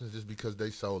destruction, it's just because they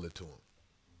sold it to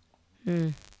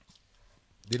him.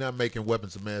 They're not making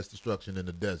weapons of mass destruction in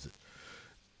the desert.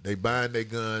 They buying their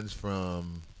guns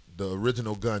from the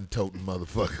original gun-toting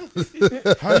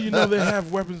motherfucker. How do you know they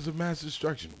have weapons of mass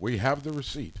destruction? We have the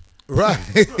receipt. Right.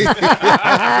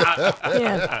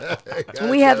 Yeah.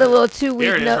 And we have the little 2 week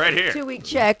Here it is, right here. 2 week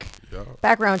check, Yeah.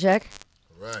 background check.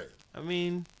 Right. I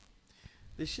mean,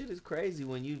 this shit is crazy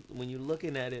when you're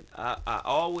looking at it. I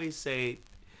always say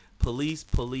police,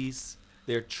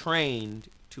 they're trained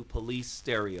to police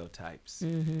stereotypes.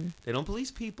 They don't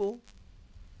police people.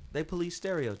 They police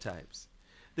stereotypes.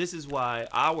 This is why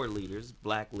our leaders,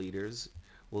 black leaders,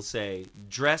 will say,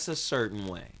 dress a certain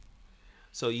way.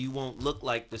 So you won't look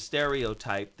like the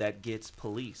stereotype that gets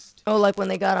policed. Oh, like when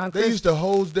they got on They used to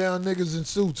hose down niggas in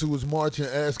suits who was marching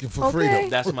asking for freedom.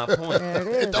 That's my point. There it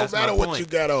is. It don't matter what you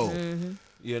got on.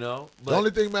 You know? The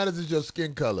only thing matters is your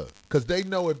skin color. Because they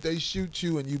know if they shoot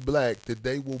you and you black, that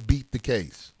they will beat the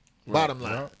case. Bottom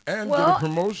line. And Well- get a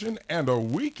promotion and a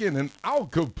weekend in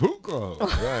Acapulco.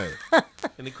 Right.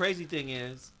 And the crazy thing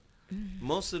is,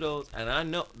 most of those, and I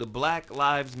know the Black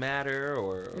Lives Matter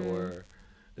or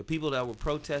the people that were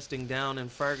protesting down in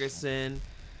Ferguson,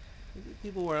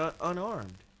 people were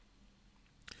unarmed.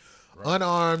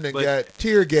 Unarmed and But got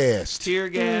tear gassed. Tear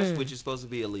gas, which is supposed to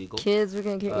be illegal. Kids were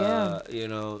gonna get You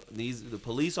know, the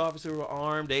police officers were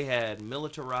armed. They had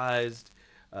militarized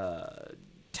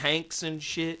tanks and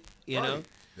shit. You know,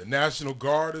 the National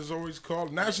Guard is always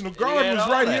called. National Guard was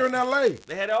right here in L.A.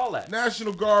 They had all that.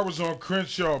 National Guard was on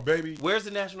Crenshaw, baby. Where's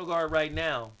the National Guard right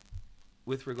now,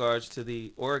 with regards to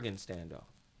the Oregon standoff?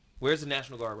 Where's the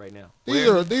National Guard right now?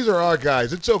 These are our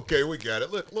guys. It's okay. We got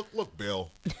it. Look,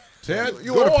 Bill. Ted,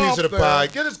 you want a piece of the pie?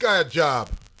 Get this guy a job.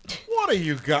 What are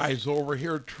you guys over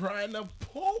here trying to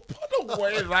pull? Put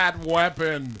away that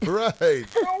weapon. Right.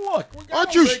 Now look, we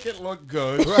gotta make it look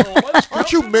good. Right. So let's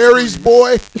Aren't you Mary's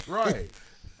boy? Right.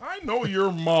 I know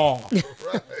your ma.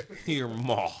 Right. Your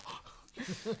ma.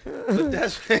 But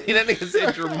that's that nigga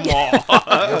said your ma.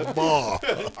 Your ma.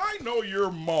 I know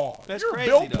your ma. That's You're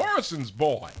crazy, Bill though. Parsons'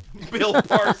 boy. Bill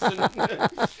Parsons.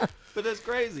 But that's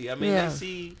crazy. I mean, Yeah. they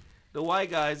see the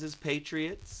white guys as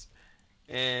patriots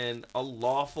and a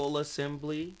lawful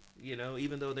assembly, you know,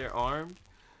 even though they're armed.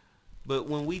 But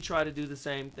when we try to do the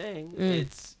same thing,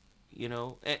 it's, you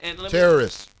know, and let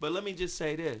terrorists. But let me just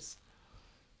say this.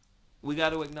 We got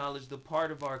to acknowledge the part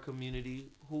of our community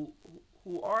who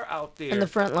are out there in the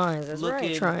front lines. That's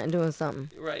looking, right, doing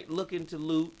something. Right, looking to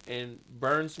loot and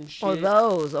burn some shit. Oh,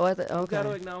 those. Oh, okay. We got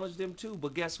to acknowledge them too.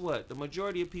 But guess what? The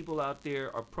majority of people out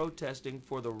there are protesting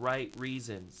for the right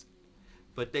reasons.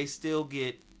 But they still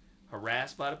get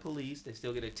harassed by the police. They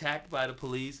still get attacked by the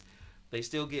police. They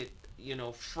still get, you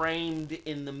know, framed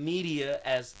in the media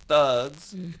as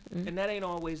thugs. And that ain't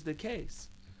always the case.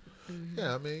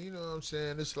 Yeah, I mean, you know what I'm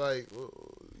saying? It's like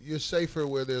you're safer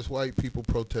where there's white people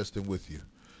protesting with you.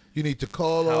 You need to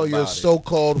call all your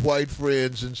so-called white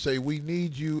friends and say, we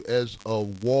need you as a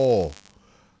wall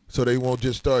so they won't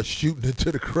just start shooting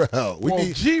into the crowd.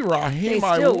 Gee, Raheem,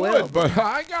 I would, but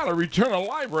I got to return a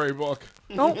library book.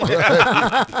 Oh.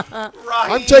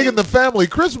 I'm taking the family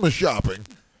Christmas shopping.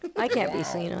 I can't be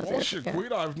seen out there.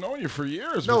 Shaquita, I've known you for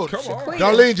years. No, but come on.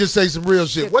 Darlene just say some real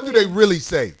shit. What do they really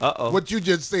say? What you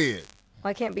just said.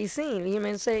 I can't be seen. You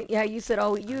mean say, yeah, you said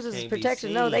all we use is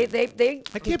protection. No, they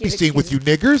I can't be seen with you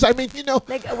niggers. I mean, you know.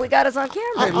 We got us on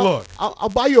camera. Hey, look. I'll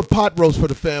buy you a pot roast for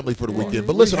the family for the weekend.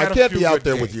 But listen, I can't be out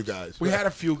there with you guys. We had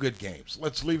a few good games.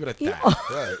 Let's leave it at that.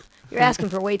 Right. You're asking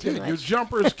for way too much. Your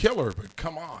jumper is killer, but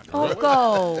come on. Oh,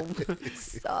 go.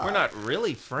 We're not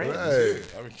really friends. Right.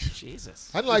 I mean, Jesus.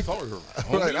 I like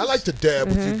to dab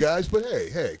with you guys, but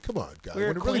hey, come on, guys. We're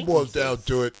when it really boils down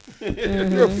to it,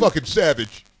 you're a fucking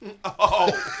savage.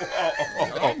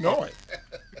 I know it.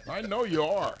 I know you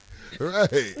are.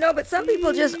 Right. No, but some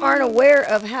people just aren't aware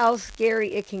of how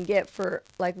scary it can get for,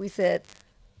 like we said,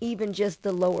 even just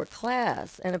the lower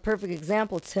class. And a perfect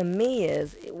example to me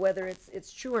is, whether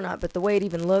it's true or not, but the way it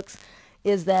even looks,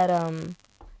 is that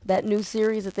that new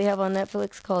series that they have on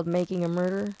Netflix called Making a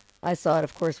Murder. I saw it,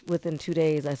 of course, within 2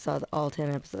 days. I saw all 10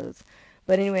 episodes.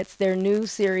 But anyway, it's their new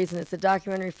series, and it's a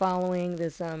documentary following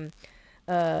this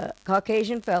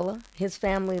Caucasian fella. His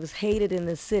family was hated in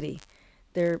this city.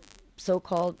 They're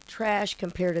so-called trash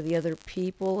compared to the other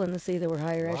people in the city that were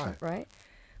higher echelon, right?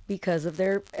 Because of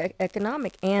their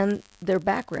economic and their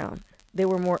background. They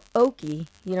were more oaky,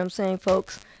 you know what I'm saying,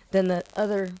 folks, than the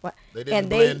other. They didn't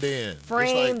blend in.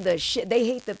 Frame the shit. They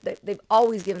hate they've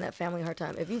always given that family a hard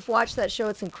time. If you've watched that show,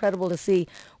 it's incredible to see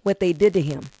what they did to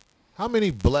him. How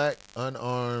many black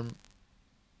unarmed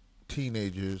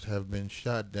teenagers have been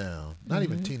shot down? Not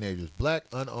even teenagers. Black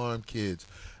unarmed kids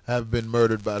have been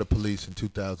murdered by the police in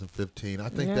 2015. I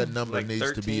think that number like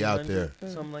needs to be out there.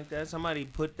 Something like that. Somebody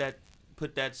put that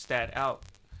stat out.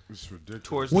 It's ridiculous.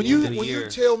 Towards When the end of the you year.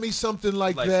 tell me something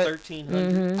like that,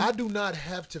 1,300. I do not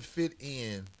have to fit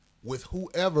in with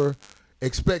whoever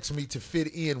expects me to fit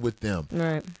in with them.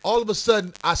 Right. All of a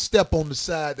sudden, I step on the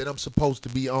side that I'm supposed to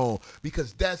be on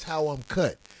because that's how I'm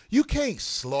cut. You can't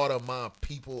slaughter my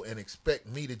people and expect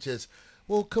me to just,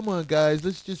 well, come on, guys,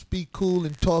 let's just be cool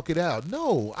and talk it out.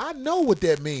 No, I know what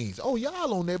that means. Oh,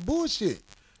 y'all on that bullshit.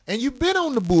 And you've been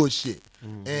on the bullshit.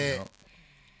 And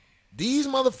these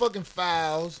motherfucking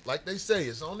files, like they say,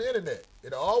 it's on the internet.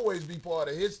 It'll always be part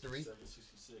of history.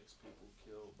 766 people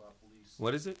killed by police.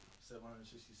 What is it?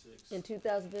 766. In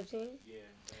 2015? Yeah.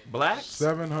 Black?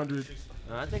 700.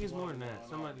 I think it's more than that.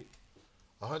 Somebody.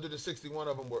 161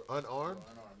 of them were unarmed.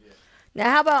 Now,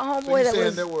 how about So homeboy you that saying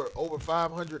was? there were over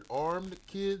 500 armed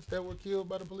kids that were killed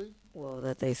by the police? Well,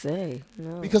 that they say.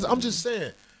 No. Because I'm just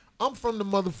saying, I'm from the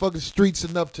motherfucking streets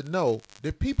enough to know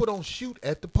that people don't shoot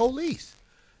at the police.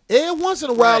 Every once in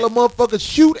a while, a motherfucker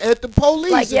shoot at the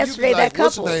police. Like yesterday, that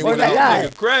couple or that guy.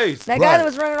 Crazy. That guy that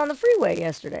was running on the freeway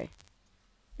yesterday.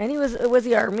 And he was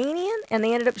he Armenian? And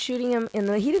they ended up shooting him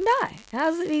he didn't die.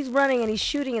 How's it he's running and he's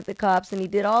shooting at the cops and he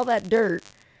did all that dirt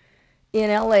in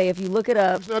L.A. if you look it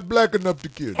up. He's not black enough to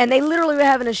kill. And they literally were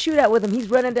having a shootout with him. He's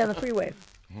running down the freeway.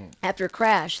 After a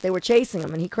crash, they were chasing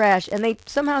him and he crashed and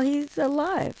he's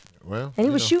alive. Well, and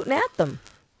he was shooting at them.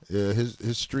 Yeah,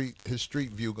 his street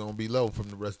view gonna be low from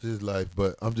the rest of his life.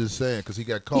 But I'm just saying, because he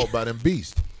got caught by them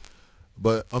beasts.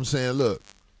 But I'm saying, look,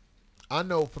 I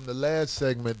know from the last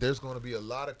segment there's gonna be a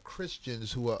lot of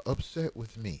Christians who are upset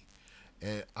with me,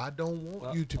 and I don't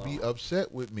want you to be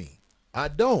upset with me. I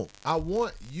don't. I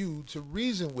want you to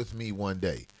reason with me one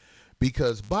day,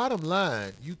 because bottom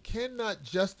line, you cannot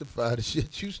justify the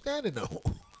shit you standing on.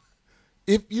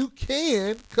 If you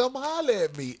can, come holler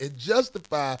at me and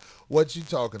justify what you're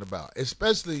talking about,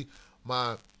 especially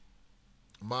my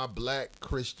black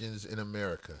Christians in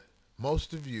America.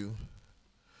 Most of you.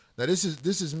 Now this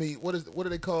is me. What do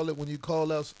they call it when you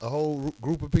call out a whole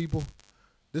group of people?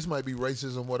 This might be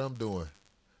racism. What I'm doing,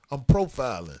 I'm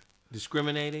profiling,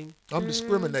 discriminating. I'm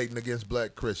discriminating against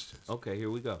black Christians. Okay,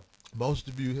 here we go. Most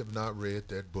of you have not read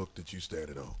that book that you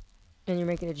standing on, and you're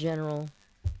making a general.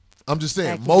 I'm just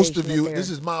saying, most of you,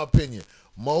 this is my opinion,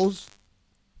 most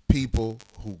people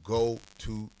who go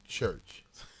to church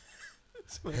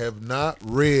have not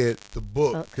read the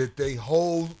book that they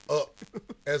hold up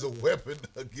as a weapon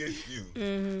against you.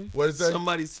 Mm-hmm. What is that?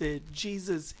 Somebody said,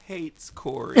 Jesus hates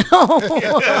Corey.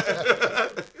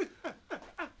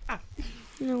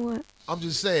 You know what? I'm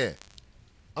just saying.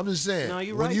 No,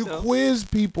 you're when right, you though. quiz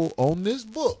people on this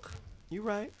book, you're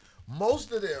right.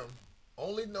 Most of them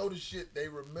only know the shit they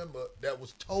remember that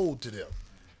was told to them.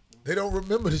 They don't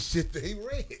remember the shit they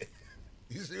read.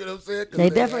 You see what I'm saying?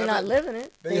 They definitely not living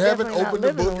it. They haven't opened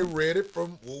the book and read it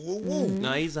from woo woo woo. Mm-hmm.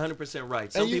 No, he's 100%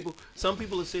 right. Some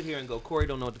people will sit here and go, Corey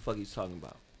don't know what the fuck he's talking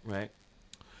about, right?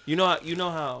 You know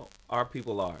how our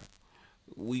people are.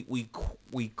 We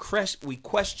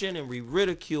question and we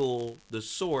ridicule the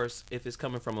source if it's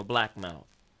coming from a black mouth.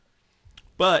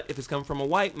 But if it's coming from a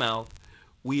white mouth,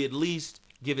 we at least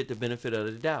give it the benefit of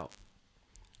the doubt.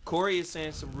 Corey is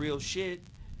saying some real shit,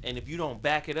 and if you don't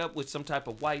back it up with some type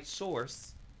of white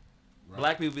source,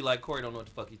 black people be like, Corey don't know what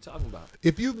the fuck he's talking about.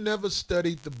 If you've never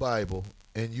studied the Bible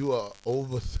and you are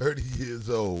over 30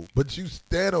 years old, but you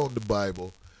stand on the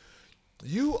Bible,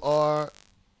 you are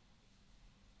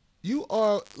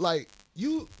like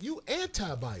you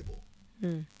anti-Bible.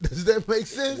 Does that make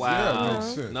sense? Wow. Yeah, it makes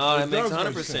sense. No, that It makes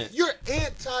does 100%. You're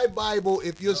anti-Bible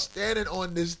if you're standing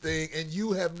on this thing and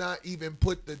you have not even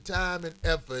put the time and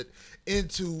effort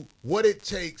into what it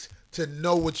takes to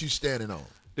know what you're standing on.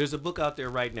 There's a book out there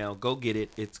right now. Go get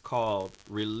it. It's called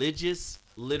Religious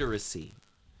Literacy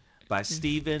by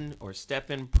Stephen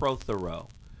Prothero.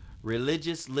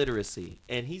 Religious Literacy.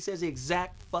 And he says the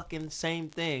exact fucking same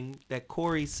thing that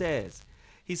Corey says.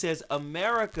 He says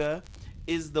America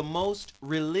is the most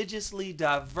religiously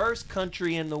diverse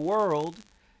country in the world,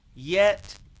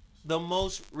 yet the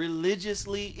most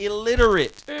religiously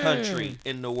illiterate country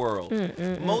in the world.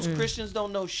 Most Christians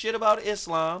don't know shit about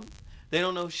Islam. They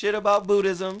don't know shit about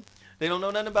Buddhism. They don't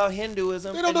know nothing about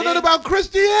Hinduism. They don't know nothing about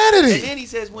Christianity. And then he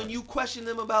says when you question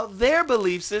them about their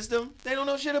belief system, they don't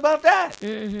know shit about that.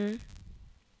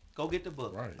 Go get the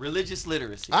book. Right. Religious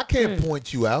Literacy. I can't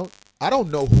point you out. I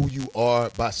don't know who you are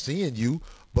by seeing you,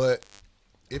 but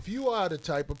if you are the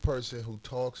type of person who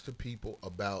talks to people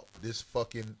about this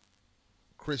fucking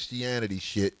Christianity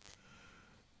shit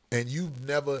and you've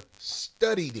never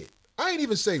studied it, I ain't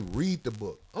even say read the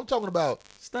book. I'm talking about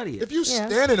study it. If you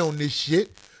standing on this shit,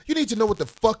 you need to know what the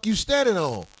fuck you standing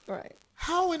on. Right.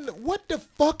 What the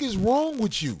fuck is wrong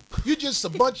with you? You're just a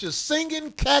bunch of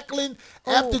singing, cackling,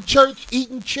 after church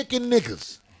eating chicken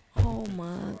niggas. Oh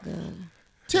my God.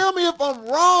 Tell me if I'm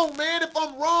wrong, man. If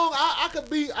I'm wrong, I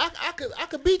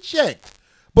could be checked.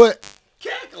 But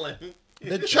cackling.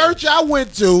 The church I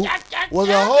went to was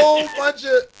a whole bunch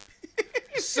of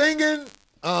singing,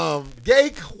 gay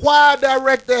choir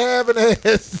director having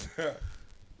ass.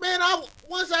 Man,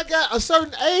 once I got a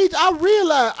certain age, I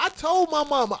realized, I told my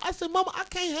mama, I said, Mama, I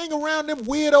can't hang around them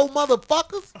weirdo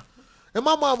motherfuckers. And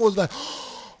my mama was like,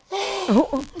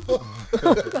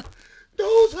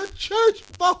 those are church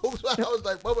folks. I was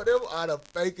like, Mama, them are the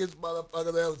fakest motherfuckers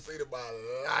I've ever seen in my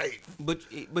life.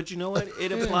 But you know what?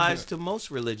 It applies to most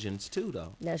religions too,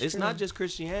 though. It's not just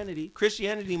Christianity.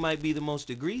 Christianity might be the most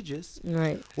egregious.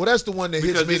 Right. Well, that's the one that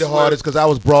hits me the hardest because I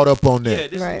was brought up on that. Yeah,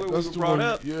 this is where we were brought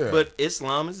up. Yeah. But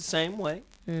Islam is the same way.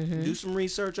 Do some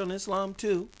research on Islam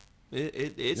too.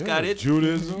 It's got its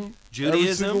Judaism.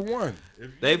 Every single one.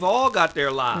 They've all got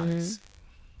their lies.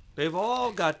 They've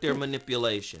all got their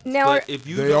manipulation. Now, but if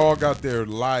you they all got their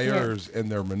liars and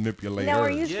their manipulators. Now,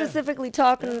 are you specifically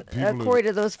talking, Corey,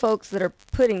 to those folks that are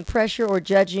putting pressure or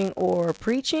judging or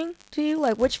preaching to you?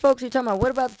 Like, which folks are you talking about?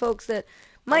 What about the folks that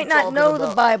might not know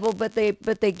the Bible, but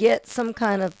they get some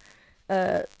kind of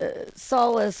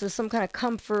solace or some kind of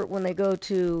comfort when they go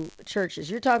to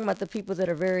churches? You're talking about the people that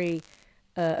are very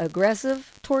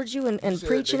aggressive towards you and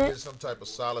preaching they it? get some type of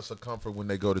solace or comfort when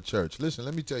they go to church. Listen,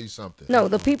 let me tell you something. No,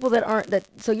 the people that aren't that.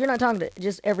 So you're not talking to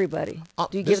just everybody.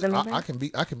 Do you give them? I can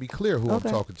be clear who I'm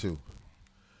talking to.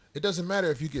 It doesn't matter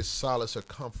if you get solace or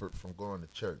comfort from going to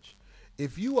church.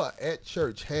 If you are at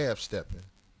church half stepping,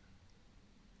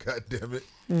 God damn it,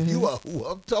 you are who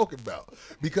I'm talking about.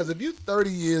 Because if you're 30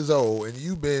 years old and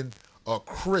you've been a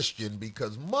Christian,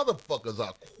 because motherfuckers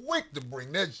are quick to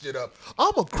bring that shit up.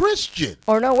 I'm a Christian.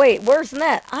 Or no, wait, worse than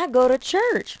that. I go to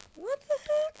church. What the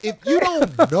heck? If you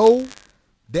don't know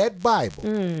that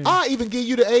Bible, I'll even give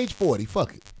you the age 40.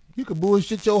 Fuck it. You can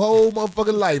bullshit your whole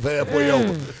motherfucking life halfway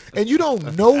over. And you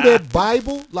don't know that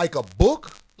Bible like a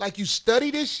book? Like you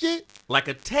study this shit? Like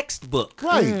a textbook.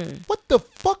 Right. What the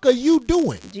fuck are you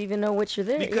doing? Do you even know what you're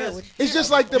there? Because it's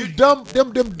just like them dumb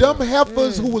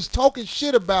heifers who was talking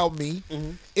shit about me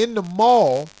in the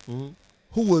mall,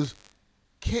 who was,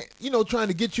 trying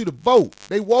to get you to vote.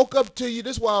 They walk up to you.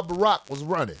 This is while Barack was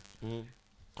running.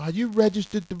 Are you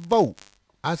registered to vote?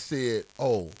 I said,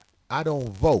 oh, I don't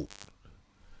vote.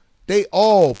 They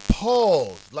all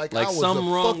paused like I was something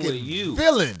a wrong fucking with you.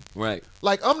 villain. Right.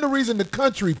 Like I'm the reason the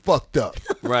country fucked up.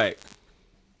 Right.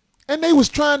 And they was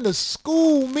trying to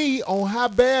school me on how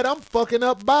bad I'm fucking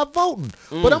up by voting.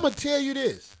 But I'm going to tell you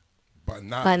this. By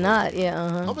not, I'm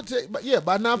going to tell you,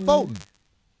 by not voting.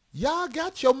 Y'all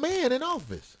got your man in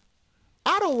office.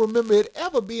 I don't remember it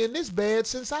ever being this bad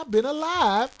since I've been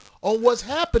alive on what's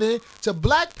happening to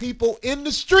black people in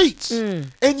the streets.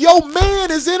 And your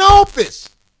man is in office.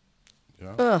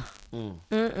 Yeah.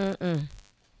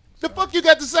 The fuck you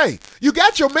got to say? You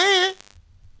got your man.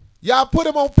 Y'all put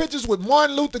him on pictures with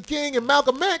Martin Luther King and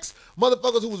Malcolm X,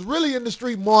 motherfuckers who was really in the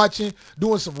street marching,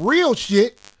 doing some real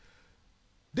shit.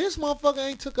 This motherfucker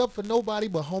ain't took up for nobody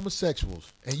but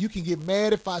homosexuals. And you can get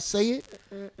mad if I say it.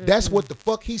 That's what the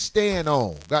fuck he stand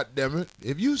on. God damn it.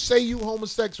 If you say you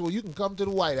homosexual, you can come to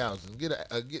the White House and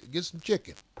get some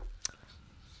chicken.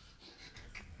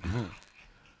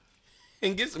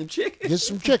 And get some chicken. Get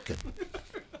some chicken.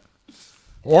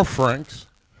 Or Frank's.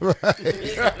 Right.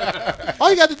 All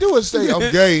you got to do is say,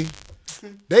 I'm gay.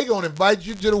 They going to invite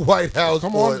you to the White House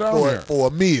for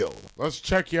a meal. Let's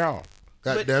check you out.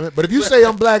 God damn it. But if you say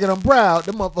I'm black and I'm proud,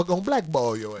 them motherfucker going to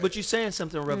blackball your ass. But you're saying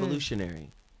something revolutionary.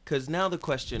 Because now the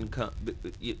question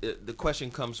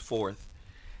comes forth.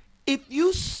 If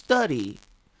you study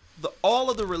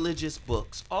all of the religious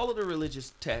books, all of the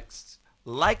religious texts,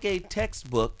 like a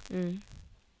textbook,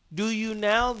 do you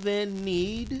now then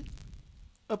need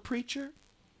a preacher?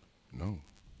 No,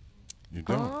 you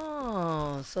don't.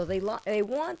 Oh, so they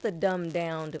want the dumbed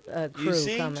down crew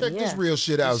coming. Check this real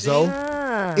shit out, see? Zoe.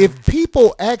 If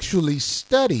people actually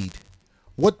studied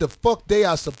what the fuck they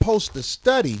are supposed to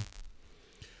study,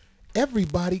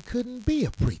 everybody couldn't be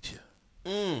a preacher.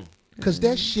 Because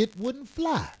that shit wouldn't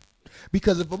fly.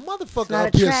 Because if a motherfucker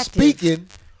up here speaking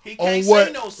he can't on what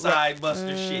say no side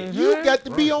buster shit. You got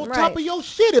to be on top of your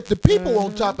shit. If the people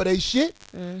on top of their shit,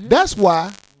 that's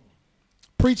why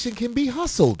preaching can be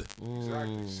hustled.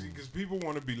 Exactly. See, because people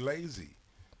want to be lazy.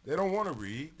 They don't want to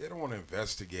read. They don't want to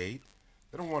investigate.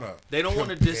 They don't want to. They don't want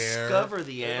to discover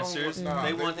the answers.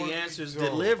 They want the answers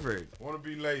delivered. Want to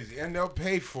be lazy, and they'll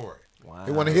pay for it. Wow.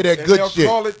 They want to hear that good shit. They'll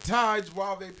call it tithes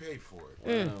while they pay for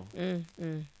it. Wow.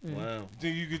 Wow.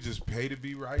 Think you could just pay to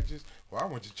be righteous? Well, I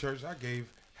went to church. I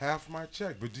gave half my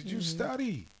check, but did you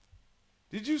study?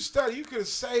 Did you study? You could have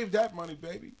saved that money,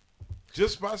 baby,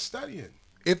 just by studying.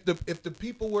 If the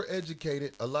people were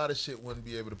educated, a lot of shit wouldn't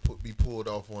be able to be pulled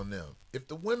off on them. If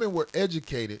the women were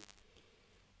educated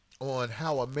on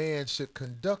how a man should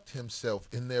conduct himself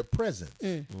in their presence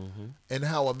and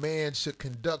how a man should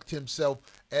conduct himself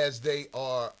as they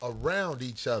are around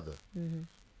each other,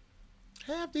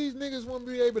 half these niggas wouldn't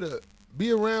be able to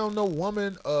be around no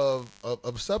woman of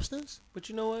substance. But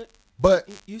you know what? But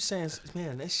you saying,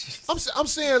 man, that's just... I'm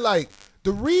saying, like,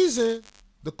 the reason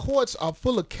the courts are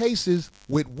full of cases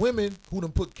with women who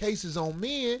done put cases on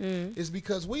men is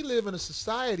because we live in a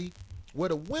society where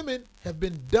the women have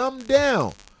been dumbed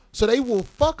down. So they will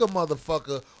fuck a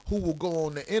motherfucker who will go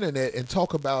on the internet and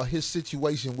talk about his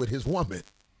situation with his woman.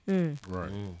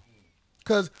 Right.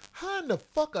 Because how in the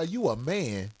fuck are you a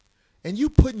man and you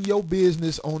putting your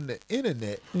business on the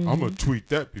internet. I'm gonna tweet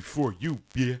that before you,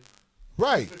 yeah.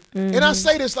 Right. And I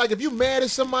say this like, if you mad at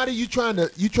somebody, you trying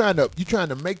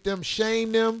to make them,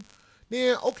 shame them,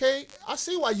 then okay, I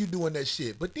see why you doing that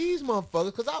shit. But these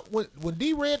motherfuckers, because when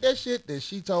D read that shit that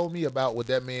she told me about what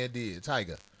that man did,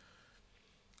 Tiger,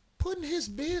 putting his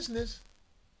business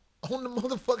on the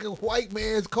motherfucking white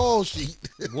man's call sheet.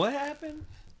 What happened?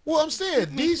 Well, I'm saying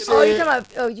D said. Oh, you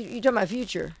talking about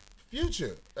Future?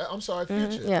 Future. I'm sorry,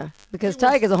 Future. Yeah, because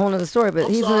Tiger's a whole nother story, but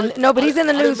I'm he's sorry. but he's in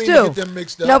the I news didn't mean to too. get them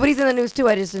mixed up. No, but he's in the news too.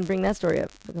 I just didn't bring that story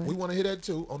up. We want to hear that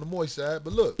too on the moist side.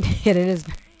 But look, it is.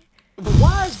 But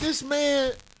why is this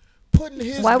man putting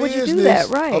his Why would business you do that?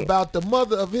 Right. about the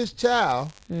mother of his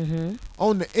child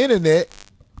on the internet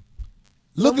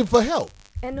looking for help?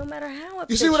 And no matter how upset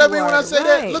You see what I mean when I say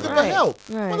that? right, Looking for right, help.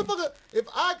 right. Motherfucker, if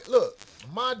I, look,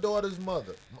 my daughter's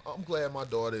mother, I'm glad my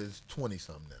daughter is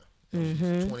 20-something now.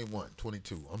 She's 21,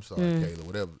 22. I'm sorry, Kayla,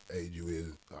 whatever age you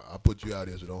is. I put you out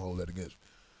here, so don't hold that against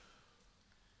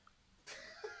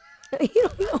me. You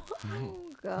don't know.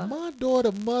 Oh, God. My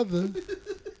daughter's mother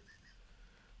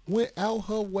went out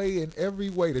her way in every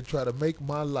way to try to make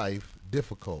my life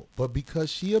difficult. But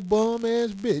because she a bum-ass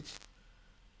bitch,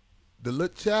 the little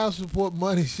child support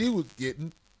money she was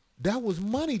getting, that was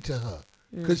money to her.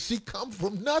 Because she come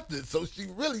from nothing. So she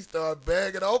really started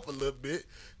bagging off a little bit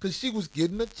because she was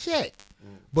getting a check.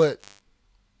 But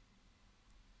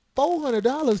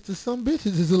 $400 to some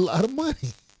bitches is a lot of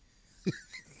money.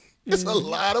 It's a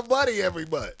lot of money,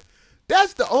 everybody.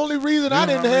 That's the only reason I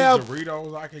didn't have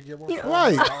Doritos I could give her.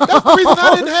 Right. That's the reason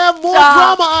I didn't have more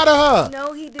drama out of her.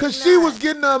 No, he did Because she was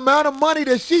getting the amount of money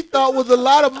that she thought was a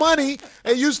lot of money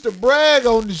and used to brag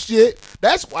on the shit.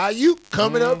 That's why you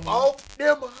coming up off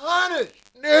them hundreds,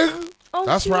 nigga. Oh,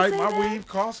 That's she would right. say My that? weave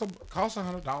costs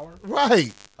 $100.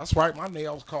 Right. That's right. My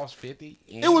nails cost $50.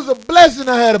 It was a blessing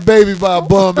I had a baby by a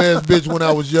bum ass bitch when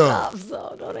I was young. Stop,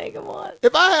 so don't egg him on.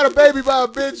 If I had a baby by a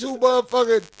bitch who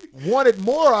motherfucker wanted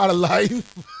more out of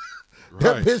life,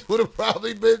 that bitch would have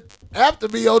probably been after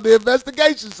me on the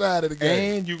investigation side of the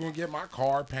game. And you're going to get my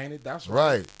car painted. That's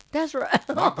right. That's right.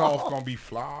 My golf going to be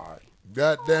fly.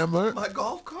 God damn it. My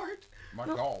golf cart? My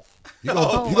golf. You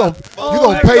gonna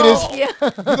pay this? You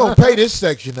gonna pay this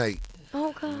Section 8?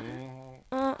 Oh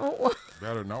God.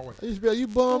 Better know it. You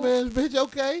bum ass bitch.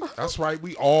 Okay. That's right.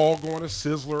 We all going to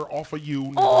Sizzler off of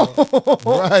you.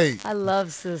 Right. I love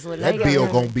Sizzler. That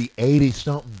bill gonna be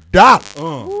 $80-something.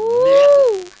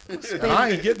 And I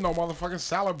ain't getting no motherfucking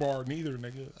salad bar neither,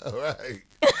 nigga. All right.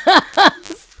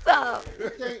 Stop.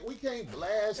 We can't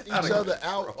blast each other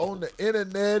out on the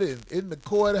internet and in the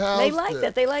courthouse. They like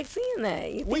that. They like seeing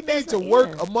that. We need to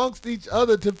work amongst each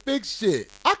other to fix shit.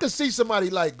 I could see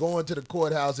somebody like going to the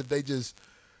courthouse if they just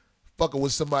fucking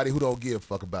with somebody who don't give a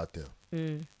fuck about them.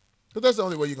 Because that's the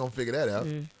only way you're going to figure that out.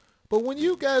 But when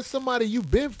you got somebody you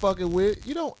been fucking with,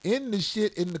 you don't end the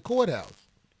shit in the courthouse.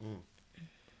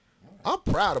 I'm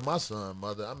proud of my son,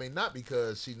 mother. I mean, not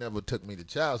because she never took me to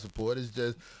child support. It's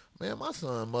just, man, my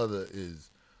son, mother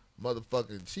is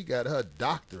motherfucking, she got her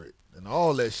doctorate and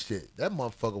all that shit. That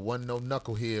motherfucker wasn't no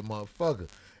knucklehead motherfucker.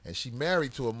 And she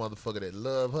married to a motherfucker that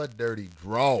love her dirty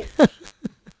draws.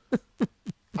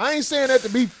 I ain't saying that to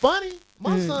be funny.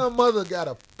 My son, mother got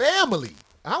a family.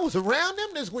 I was around them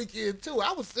this weekend, too.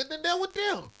 I was sitting in there with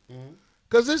them.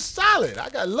 Because it's solid. I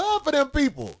got love for them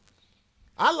people.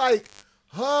 I like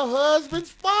her husband's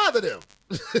father them.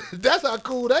 That's how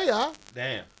cool they are.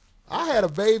 Damn. I had a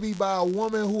baby by a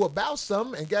woman who about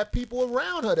something and got people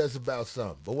around her that's about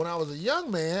something. But when I was a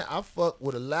young man, I fucked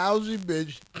with a lousy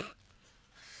bitch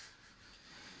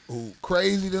who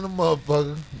crazy than a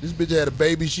motherfucker. This bitch had a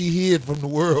baby she hid from the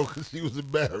world because she was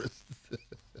embarrassed.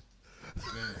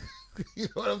 You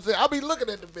know what I'm saying? I'll be looking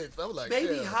at the bitch. I'm like,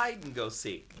 Baby yeah. hide and go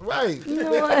seek. Right. You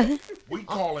know what? We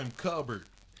call him Cupboard.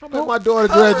 I met my daughter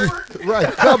graduate.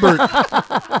 Right, Cupboard. I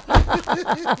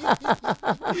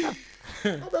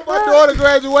met my daughter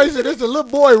graduation. There's a little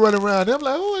boy running around. I'm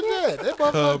like, who is that? That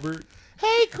Cupboard.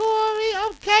 Hey, Corey,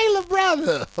 I'm Kayla,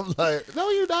 brother. I'm like, no,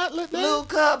 you not. Little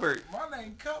cupboard. My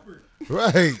name Cupboard.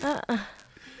 Right.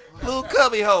 Little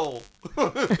cubby hole.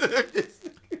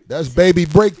 That's baby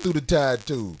break through the tide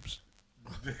tubes.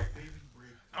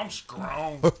 I'm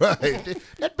strong. Right.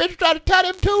 That bitch tried to tie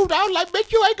them tubes. I was like,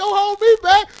 bitch, you ain't gonna hold me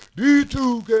back. These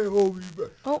two can't hold me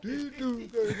back. These two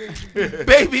can't hold me back.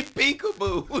 Baby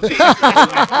peekaboo.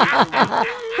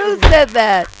 Who said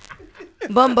that?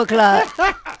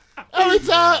 Bumbleclot. Every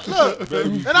time, look,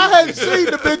 and I hadn't seen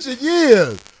the bitch in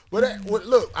years. But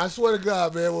look, I swear to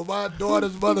God, man, when my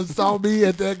daughter's mother saw me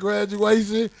at that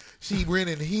graduation, she went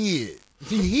and hid.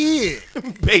 She hid.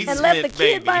 Basement And left the kid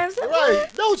baby. by himself. Right.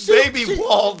 No, Baby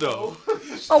Waldo.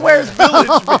 Oh, where's Village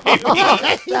baby.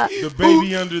 The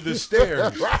baby under the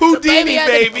stairs. Houdini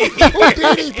baby.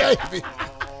 Houdini baby.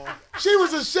 She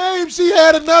was ashamed she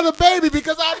had another baby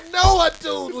because I know her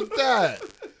dude was dying.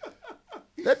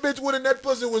 That bitch went in that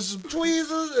pussy with some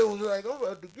tweezers. It was like, I'm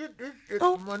about to get this shit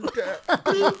from one time.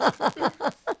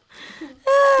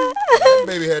 That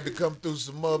baby had to come through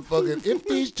some motherfucking, if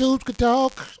these tubes could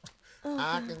talk,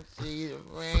 I can see the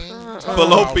rain.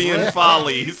 Fallopian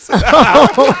follies.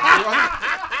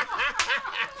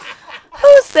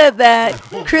 Who said that?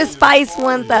 Chris Spice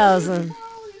 1000.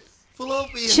 Fallopian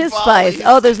Chris follies. Spice.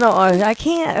 Oh, there's no R. I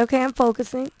can't. Okay, I'm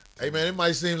focusing. Hey, man, it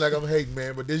might seem like I'm hating,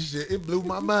 man, but this shit, it blew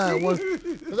my mind.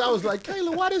 Because I was like,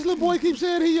 Kayla, why this little boy keep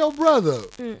saying he your brother?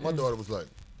 My daughter was like,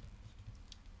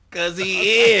 Because he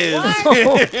is.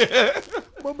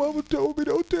 my mama told me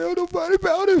don't tell nobody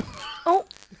about him. Oh.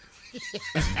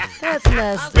 That's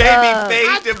messed Baby up.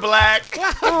 fade to black.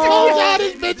 I told y'all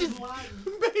this bitch is,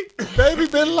 baby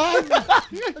been lying.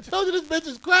 I told you this bitch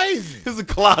is crazy. It's a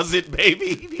closet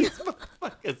baby. These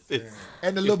motherfuckers is-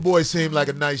 And the little boy seemed like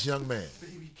a nice young man.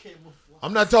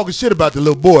 I'm not talking shit about the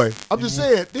little boy. I'm just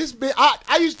saying, this bitch,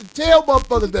 I used to tell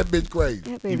motherfuckers that bitch crazy.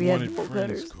 That He baby had wanted bowl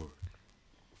friends, cutters. Corey.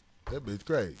 That bitch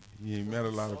crazy. He ain't met a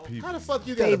lot of people. How the fuck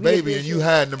you got a Baby baby and you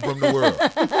hiding them from the world?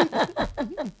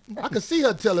 I could see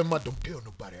her telling my, don't tell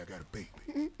nobody I got a baby.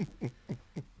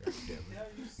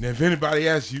 Now, if anybody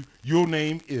asks you, your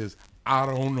name is I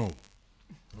don't know.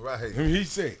 Right. And he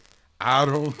said, I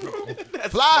don't know.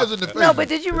 Flies in the face. No, but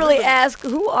did you really ask,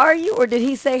 who are you? Or did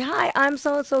he say, hi, I'm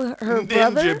so-and-so, her Ninja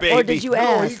brother? Or baby. did you No,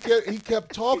 ask? he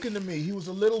kept talking to me. He was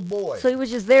a little boy. So he was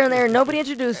just there and there and nobody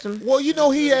introduced him. Well, you know,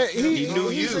 he's knew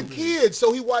a you. kid,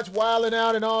 so he watched Wildin'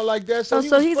 Out and all like that. So, Oh, he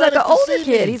so was he's like funny an to older see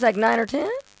kid. me. He's like 9 or 10?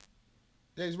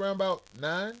 Yeah, he's around about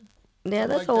 9. Yeah,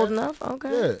 that's like old that. enough.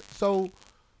 Okay. Yeah. So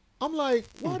I'm like,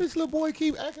 why this little boy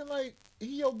keep acting like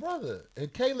he your brother?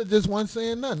 And Kayla just wasn't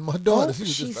saying nothing. My daughter, Oh, she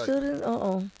was she just like. stood in.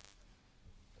 Uh-oh.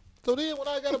 So then when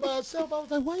I got her by herself, I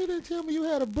was like, why you didn't tell me you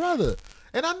had a brother?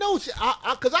 And I know,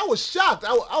 because I was shocked.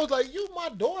 I was like, you my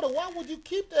daughter. Why would you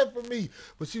keep that from me?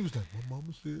 But she was like, my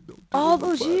mama said don't tell All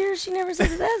those nobody." years, she never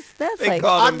said that. That's They like.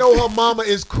 call I him- know her mama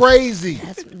is crazy.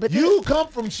 But You come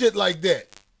from shit like that.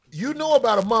 You know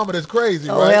about a mama that's crazy,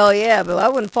 Oh, right? hell yeah, but I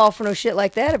wouldn't fall for no shit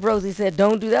like that. If Rosie said,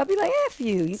 don't do that, I'd be like, F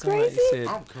you. You Somebody crazy? said,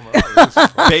 I'm coming out of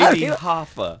this. Baby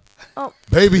Hoffa.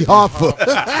 Baby Hoffa.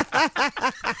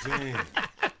 Damn.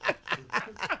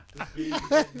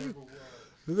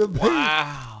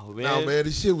 Wow, man. No, man,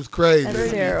 this shit was crazy.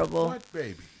 That's terrible. What,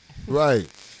 baby? Right.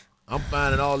 I'm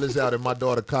finding all this out at my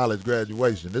daughter's college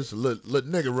graduation. This is a little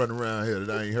nigga running around here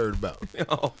that I ain't heard about.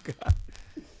 Oh, God.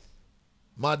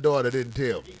 My daughter didn't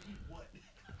tell me.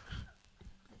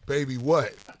 Baby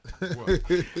what?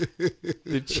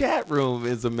 The chat room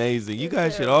is amazing. You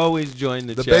guys should always join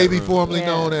the The chat baby room. formerly Yeah.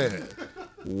 known as.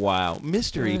 Wow.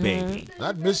 Mystery baby.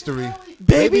 Not mystery.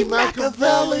 Baby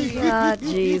Machiavelli. God,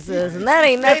 Jesus. And that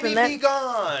ain't nothing. Baby be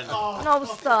That, gone. no,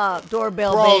 stop.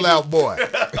 Doorbell Crawl baby. out boy.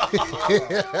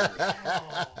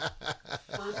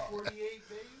 First 48,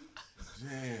 baby.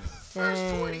 Damn.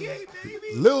 First 48, baby.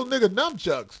 Little nigga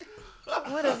nunchucks.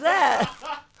 What is that?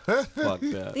 Fuck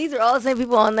that. These are all the same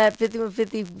people on that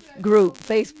 5150 group,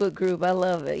 Facebook group. I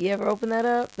love it. You ever open that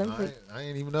up? Them I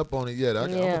ain't even up on it yet. I'm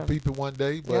Yeah. gonna peep it one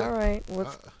day. But all right.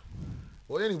 What's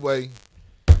well, anyway,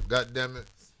 God damn it.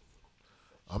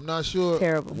 I'm not sure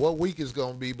Terrible. what week it's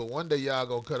gonna be, but one day y'all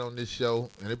gonna cut on this show,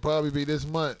 and it probably be this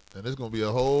month, and it's gonna be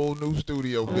a whole new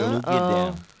studio building. Get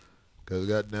down. Cause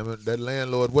God damn it, that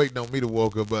landlord waiting on me to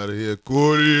walk up out of here.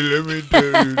 Corey, let me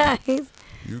tell you, He's-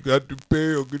 you got to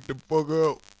pay or get the fuck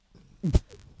out.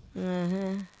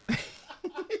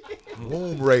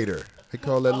 Womb Raider. They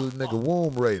call that little nigga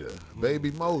Womb Raider.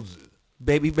 Baby Moses.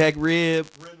 Baby back rib.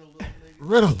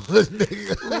 Riddle little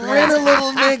nigga. Rent a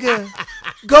little nigga.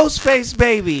 Ghostface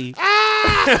baby.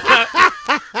 Malaysian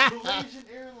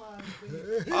Airlines,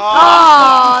 baby.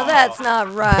 Oh, that's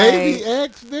not right. Baby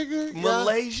X nigga.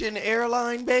 Malaysian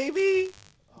airline baby.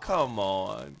 Come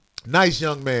on. Nice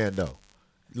young man though.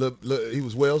 Look, he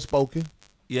was well spoken.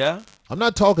 Yeah. I'm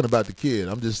not talking about the kid.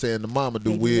 I'm just saying the mama do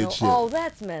Baby, weird no. shit. Oh,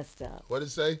 that's messed up. What it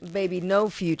say? Baby, no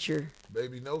future.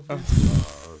 Baby, no future.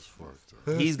 That's fucked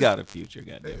up. He's got a future,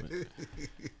 goddammit.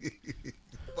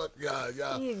 Fuck y'all.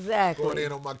 Y'all Exactly. going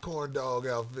in on my corn dog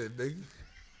outfit, nigga.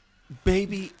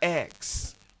 Baby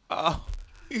X. Oh.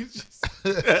 He's just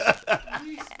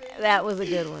That was a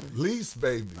good one. Lease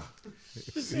baby.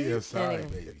 CSI, Anyway.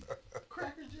 baby.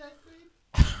 Cracker Jack,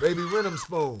 baby. Baby Rhythm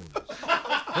Spoons.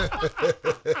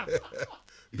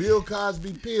 Bill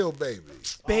Cosby Pill baby.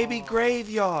 Baby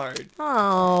Graveyard.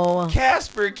 Oh.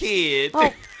 Casper Kid.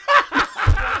 Oh.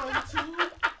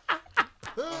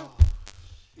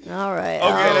 All right.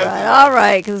 All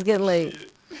right, because it's getting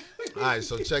late. All right,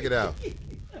 so check it out.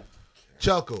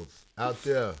 Chuckles out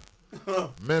there.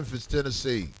 Memphis,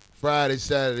 Tennessee. Friday,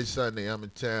 Saturday, Sunday, I'm in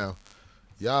town.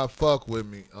 Y'all fuck with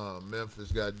me,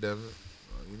 Memphis, goddammit.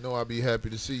 You know I'll be happy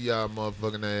to see y'all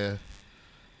motherfucking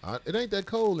ass. It ain't that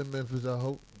cold in Memphis, I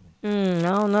hope. I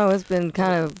don't know. It's been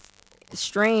kind of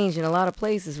strange in a lot of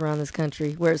places around this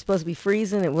country where it's supposed to be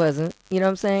freezing. It wasn't. You know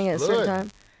what I'm saying? At a certain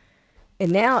time.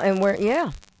 And now, El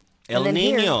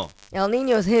Nino. El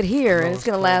Nino's hit here, and it's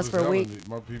going to last for a week.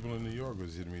 My people in New York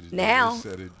was hitting me today. Now. They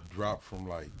said it dropped from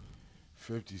like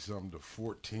 50-something to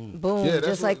 14. Boom,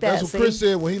 just like that. That's what Chris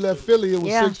said when he left Philly. It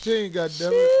was 16,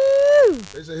 goddammit.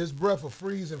 They said his breath will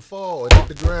freeze and fall and hit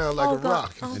the ground like a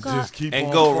rock. And just keep and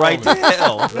on go falling. right to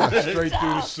hell. Straight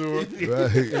through the sewer.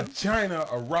 Right. In China,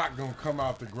 a rock gonna come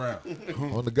out the ground.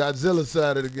 On the Godzilla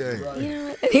side of the game. Right.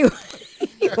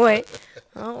 Anyway,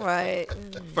 all right.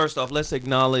 First off, let's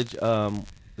acknowledge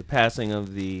the passing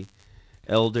of the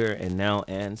elder and now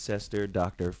ancestor,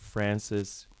 Dr.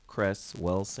 Frances Cress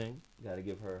Welsing. Got to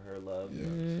give her love.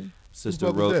 Yeah.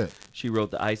 Sister she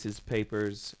wrote the ISIS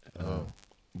papers.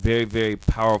 Very, very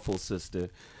powerful sister.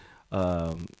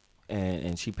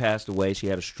 And she passed away. She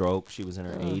had a stroke. She was in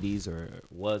her 80s or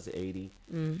was 80.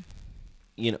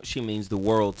 You know, she means the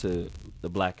world to the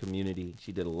black community.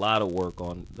 She did a lot of work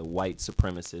on the white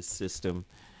supremacist system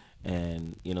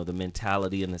and, you know, the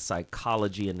mentality and the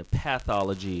psychology and the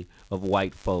pathology of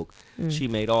white folk. She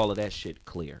made all of that shit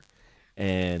clear.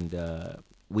 And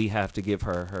we have to give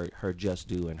her just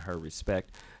due and her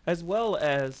respect, as well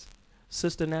as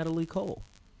Sister Natalie Cole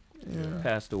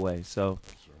passed away. So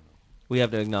we have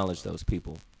to acknowledge those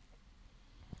people.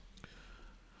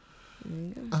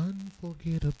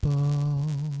 Unforgettable.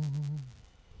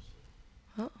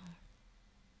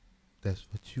 That's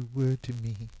what you were to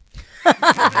me.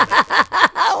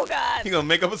 Oh, God. You gonna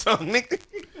make up a song, Nick?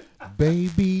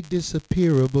 Baby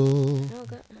disappearable. Oh,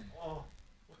 God.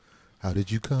 How did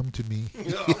you come to me?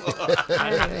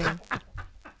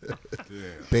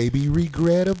 Baby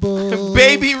regrettable.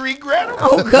 Baby regrettable.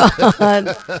 Oh,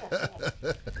 God.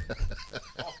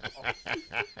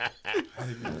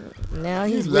 Now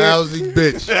he's you lousy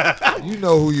bitch. You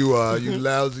know who you are, you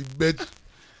lousy bitch.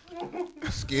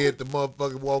 Scared the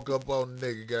motherfucker walk up on the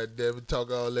nigga, goddamn it,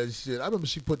 talk all that shit. I remember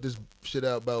she put this shit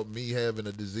out about me having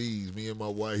a disease, me and my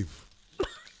wife.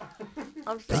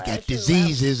 They got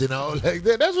diseases and all like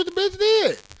that. That's what the bitch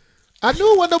did. I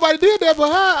knew when nobody did that for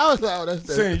her. I was like, oh, that's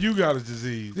that. Saying you got a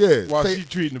disease. Yeah. While she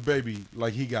treating the baby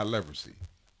like he got leprosy.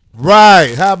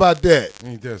 Right. How about that?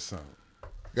 Ain't that something?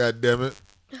 God damn it.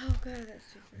 Oh, God,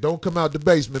 that's Don't come out the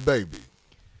basement, baby.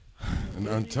 An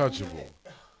untouchable.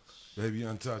 Baby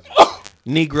untouchable.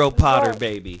 Negro Potter,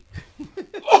 baby.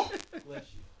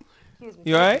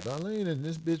 You all right? Darlene, and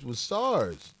this bitch was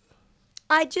SARS.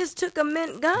 I just took a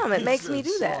mint gum. It makes me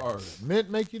do that. Mint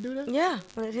make you do that? Yeah,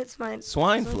 when it hits my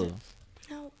swine flu.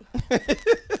 No.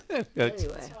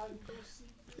 Anyway.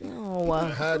 No.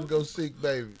 Hide and go seek,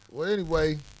 baby. Well,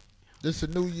 anyway, this is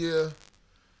a new year.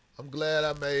 I'm glad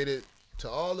I made it. To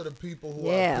all of the people who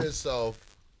are pissed off,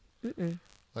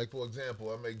 like for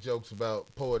example, I make jokes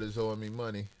about poets owing me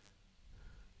money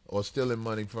or stealing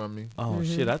money from me. Oh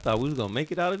shit! I thought we was gonna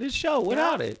make it out of this show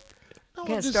without it. No,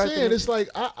 I'm just saying, it's like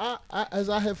I as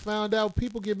I have found out,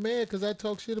 people get mad because I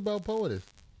talk shit about poetess.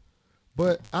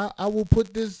 But I will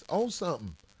put this on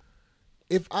something.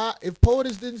 If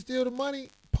poetess didn't steal the money,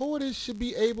 poetess should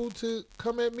be able to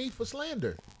come at me for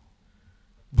slander.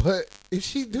 But if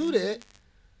she do that,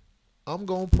 I'm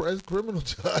gonna press criminal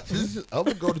charges. I'm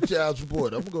gonna go to child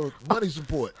support. I'm gonna go to money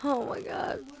support. Oh my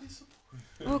God.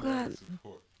 Oh God.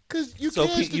 Cause you so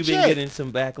cash the you've check. been getting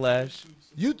some backlash.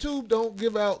 YouTube don't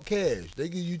give out cash. They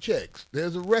give you checks.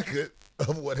 There's a record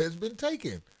of what has been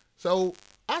taken. So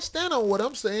I stand on what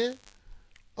I'm saying.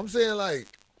 I'm saying like,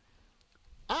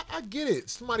 I get it.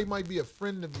 Somebody might be a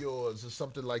friend of yours or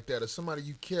something like that, or somebody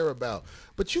you care about.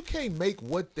 But you can't make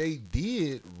what they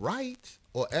did right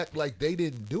or act like they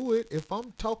didn't do it. If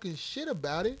I'm talking shit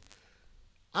about it,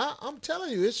 I'm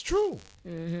telling you, it's true.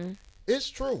 Mm-hmm. It's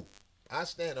true. I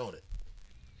stand on it.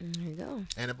 There you go.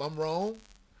 And if I'm wrong,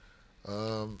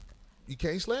 you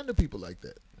can't slander people like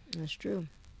that. That's true.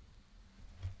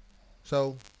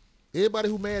 So, everybody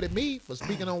who mad at me for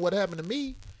speaking on what happened to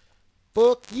me,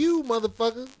 fuck you,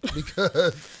 motherfucker,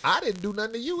 because I didn't do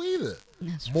nothing to you either.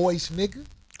 That's Moist nigga.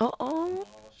 Uh-oh.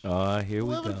 Here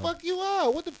we Whoever go. the fuck you are,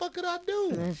 what the fuck could I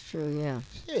do? That's true, yeah.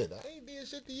 Shit, I ain't did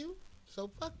shit to you, so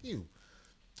fuck you.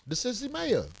 The sissy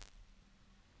mayor.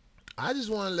 I just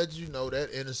want to let you know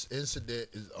that incident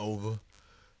is over,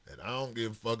 and I don't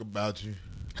give a fuck about you.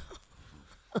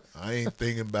 I ain't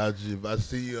thinking about you. If I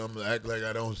see you, I'm gonna act like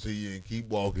I don't see you and keep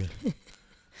walking.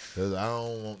 Cause I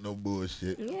don't want no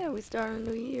bullshit. Yeah, we start a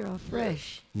new year off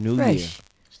fresh. New fresh. year.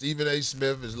 Stephen A.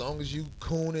 Smith, as long as you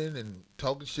cooning and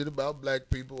talking shit about black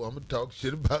people, I'm gonna talk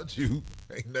shit about you.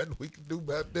 Ain't nothing we can do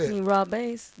about You that. mean Rob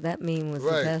Bass? That meme was the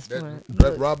Right. best That, one.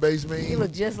 that Rob Bass meme. He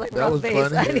looked just like that Rob was Bass.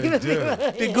 funny. I didn't even think Yeah.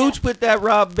 about it. Did Gooch put that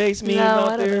Rob Bass meme No, out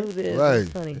I don't there? know who did. Right. It's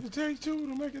funny. It takes two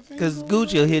to make a thing. Because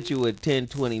Gooch will hit you with 10,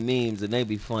 20 memes and they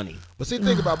be funny. But see,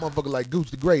 think about motherfucker like Gooch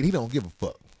the Great. He don't give a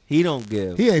fuck. He don't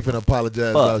give. He ain't finna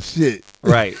apologize about shit.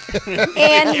 Right.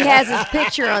 And he has his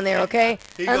picture on there, okay?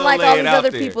 He gonna Unlike lay all it these out other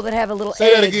there. people that have a little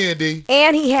Say egg. that again, D.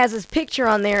 And he has his picture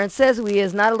on there and says who he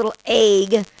is, not a little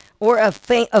egg or a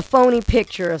phony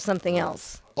picture of something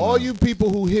else. All you people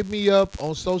who hit me up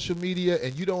on social media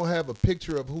and you don't have a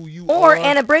picture of who you Or are.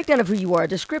 and a breakdown of who you are, a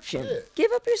description. Yeah.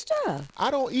 Give up your stuff. I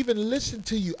don't even listen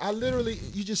to you. I literally,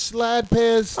 you just slide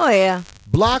past, Oh yeah.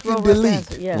 block and Roll right delete.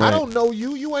 past it, yeah. I don't know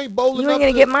you. You ain't bowling You up ain't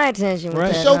gonna to get my attention with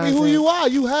Right. that show me who nonsense. you are.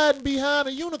 You hiding behind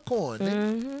a unicorn.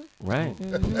 nigga. Right.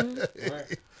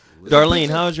 Mm-hmm. Darlene,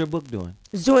 how's your book doing?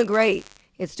 It's doing great.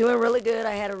 It's doing really good.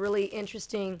 I had a really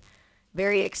interesting,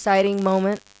 very exciting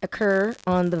moment occur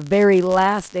on the very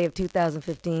last day of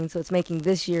 2015, so it's making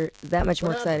this year that much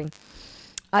more exciting.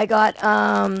 I got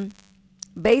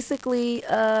basically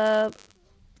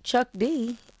Chuck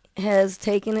D has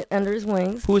taken it under his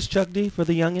wings. Who is Chuck D for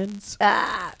the youngins?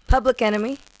 Public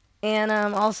Enemy, and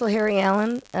also Harry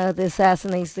Allen, the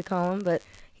assassin they used to call him, but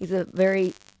he's a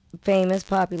very famous,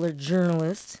 popular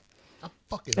journalist.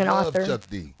 Fucking An love author. Chuck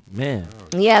D. Man.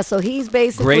 Yeah, so he's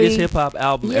basically Greatest hip hop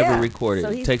album Yeah. ever recorded. So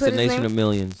he's Takes put a his nation name- of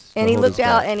millions. And to he hold looked us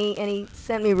out back. and he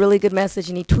sent me a really good message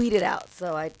and he tweeted out.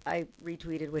 So I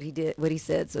retweeted what he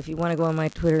said. So if you want to go on my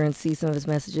Twitter and see some of his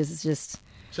messages, it's just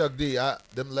Chuck D,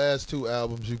 them last two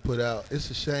albums you put out, it's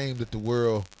a shame that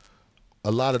a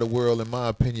lot of the world, in my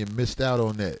opinion, missed out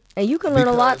on that. and you can learn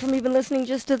a lot Because from even listening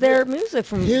just to their music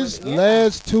from His yeah.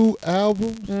 last two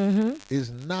albums Mhm. is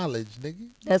knowledge, nigga.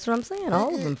 That's what I'm saying.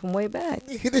 All of them from way back.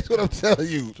 That's what I'm telling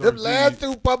you. Them last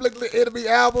two Public Enemy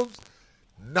albums,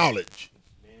 knowledge.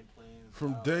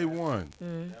 From day one.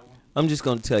 I'm just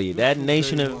gonna tell you that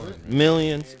nation of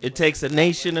millions. It takes a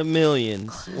nation of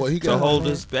millions Well, he to got- hold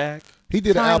us back. He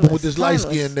did an album with this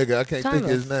light-skinned nigga. I can't think of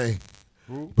his name.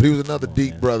 But he was another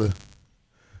deep brother.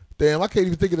 Damn, I can't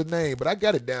even think of the name, but I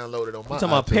got it downloaded on my You talking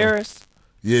about iTunes. Paris?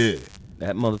 Yeah.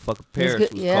 That motherfucker Paris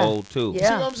good, was yeah. cold too. See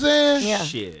what I'm saying? Yeah.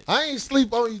 Shit. I ain't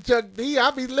sleep on you, Chuck D.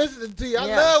 I be listening to you. I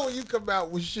Yeah. love when you come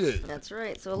out with shit. That's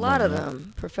right. So a lot of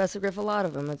them, Professor Griff, a lot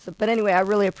of them. But anyway, I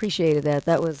really appreciated that.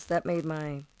 That made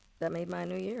my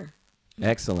new year.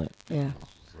 Excellent. Yeah.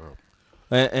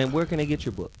 And where can they get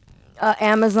your book?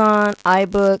 Amazon,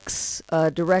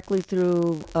 iBooks, directly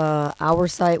through our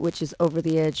site, which is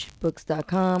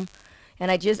overtheedgebooks.com. And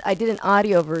I did an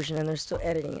audio version, and they're still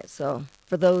editing it. So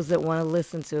for those that want to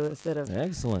listen to it instead of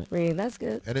Excellent reading, that's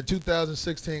good. And in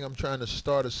 2016, I'm trying to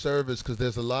start a service because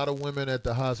there's a lot of women at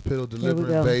the hospital Here we delivering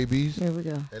go. babies. Here we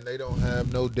go. And they don't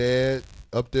have no dad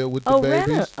up there with the Oh, babies.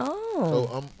 Rena. So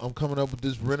Oh. I'm coming up with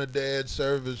this Rent a Dad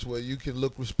service where you can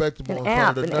look respectable An in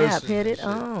front of the app, nurses. hit and it. shit.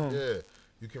 Oh. Yeah.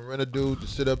 You can rent a dude to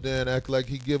sit up there and act like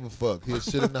he give a fuck. He'll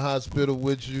sit in the hospital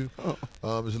with you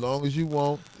as long as you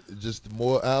want. Just the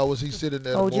more hours he sitting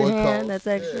there, Hold the more your it hand, costs.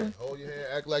 that's extra. Yeah, hold your hand,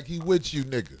 act like he with you,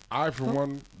 nigga. I, for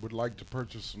one, would like to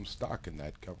purchase some stock in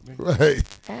that company. Right.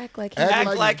 Act like he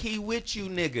Act like he with you,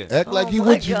 nigga. Act like he my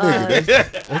with you, God.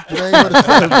 nigga. That's the name of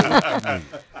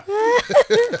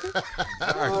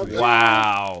the service.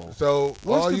 Wow. So What's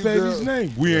all the you baby's girls,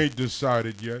 name? We ain't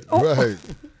decided yet. right?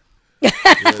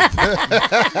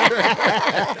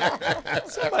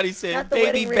 Somebody said Not the baby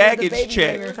wedding ring, the baggage baby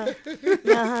check. ringer, huh?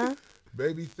 Uh-huh.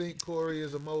 Baby think Corey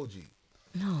is emoji.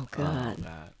 Oh, God.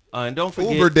 And don't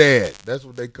forget Uber dad. That's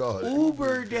what they call it.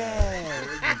 Uber Dad.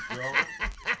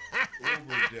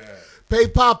 Pay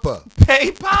Papa.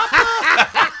 Pay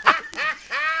Papa.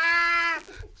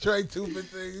 Trey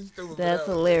 215. Stupid. That's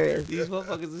hilarious. These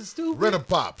motherfuckers are stupid. Rent a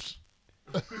Pops.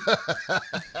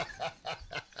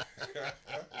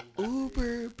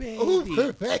 Uber baby.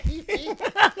 Uber baby.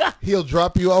 He'll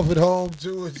drop you off at home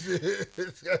too. And shit.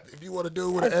 If you want to do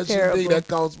it with That's an SUV, terrible. that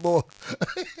costs more.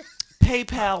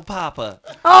 PayPal Papa.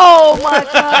 Oh, my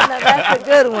God. Now that's a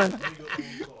good one.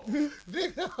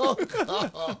 Oh,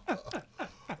 God.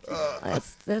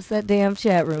 That's that damn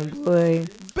chat room, boy.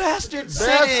 Bastard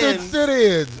Bastard sit-ins.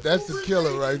 sit-ins. That's the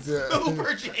killer right there.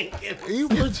 Uber Jenkins.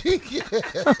 Uber Jenkins.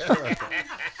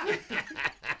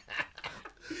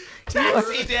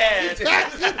 Taxi Dad.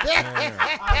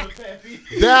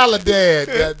 Dollar Dad,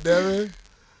 goddammit.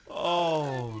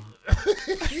 Oh.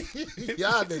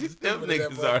 Y'all niggas Them stupid in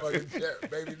that niggas are. motherfucking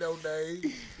chat. Baby, no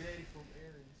name.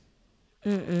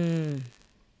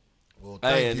 Well,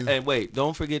 thank you. And wait,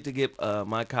 don't forget to get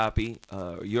my copy,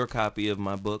 your copy of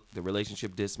my book, The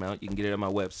Relationship Dismount. You can get it on my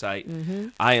website,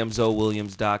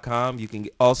 IamZoeWilliams.com. You can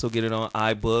also get it on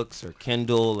iBooks or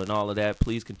Kindle and all of that.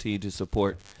 Please continue to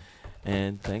support.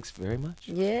 And thanks very much.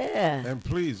 Yeah. And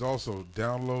please also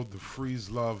download the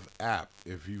Freeze Love app.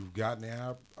 If you've gotten the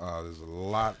app, there's a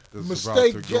lot that's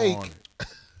Mistake, about to Jake. go on it.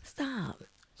 Stop.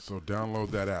 So download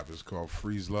that app. It's called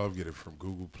Freeze Love. Get it from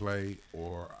Google Play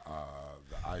or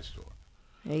the iStore.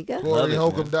 There you go.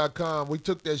 CoreyHolcomb.com. We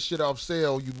took that shit off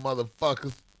sale, you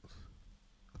motherfuckers.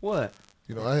 What?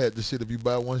 You know, I had the shit. If you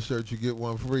buy one shirt, you get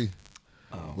one free.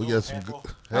 We got some good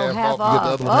half off.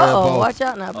 You get the off. other one half off. Watch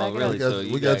out now. Back really? up. So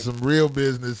We got some real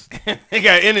business. They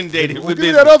got inundated Well, with give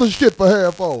me business. that other shit for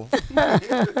half off.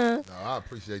 No, I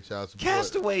appreciate y'all support.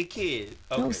 Castaway Kid.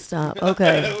 Okay. Oh, stop.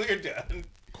 Okay. We're done.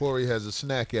 Corey has a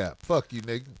snack app. Fuck you,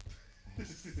 nigga.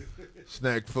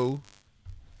 Snack food.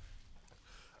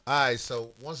 All right,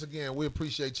 so once again, we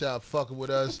appreciate y'all fucking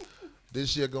with us.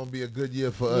 This year gonna be a good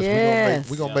year for us. Yes.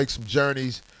 We're gonna make some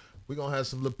journeys. We're gonna have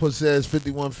some little pussy-ass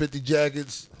 5150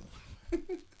 jackets.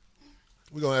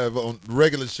 We're gonna have on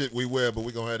regular shit we wear, but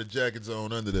we're gonna have the jackets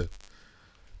on under the,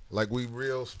 like we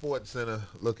real Sports Center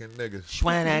looking niggas.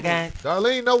 Schwana guy.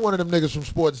 Darlene know one of them niggas from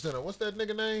Sports Center. What's that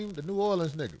nigga name? The New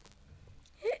Orleans nigga.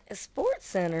 Yeah, Sports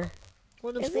Center.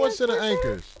 One of them Is he Sports on Center Sports Center?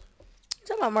 anchors. You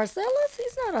talking about Marcellus?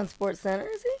 He's not on Sports Center,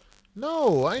 is he?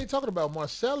 No, I ain't talking about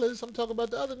Marcellus. I'm talking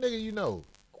about the other nigga you know.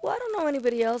 Well, I don't know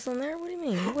anybody else on there. What do you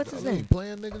mean? What's his I mean, name?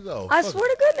 playing niggas off. I Fuck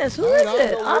swear it. to goodness, who All is right, I'll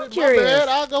it? go with I'm it. curious. My bad.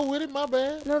 I'll go with it. My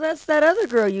bad. No, that's that other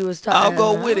girl you was talking. I'll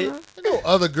go about. with it. I know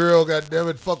other girl,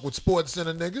 goddammit, fuck with Sports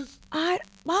Center niggas. I don't.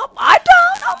 Oh my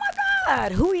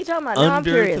God, who are you talking about? Now I'm Under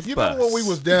curious. the You remember when we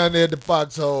was down there at the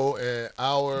Foxhole and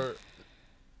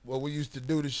what we used to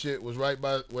do the shit was right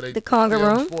by where they The conga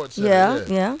filmed room. Sports Center.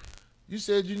 Yeah. You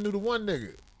said you knew the one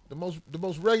nigga, the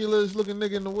most regularest looking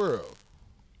nigga in the world.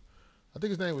 I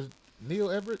think his name was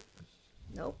Neil Everett.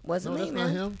 Nope, wasn't No, me, that's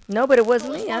man. not him. No, but it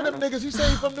wasn't No, me. that's I one of don't them niggas. He said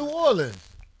he from New Orleans.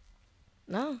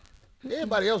 know.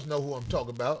 Everybody else know who I'm talking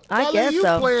about. I Darlene, guess you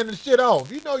so. playing the shit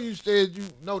off. You know you said you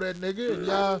know that nigga and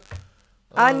y'all.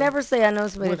 I never say I know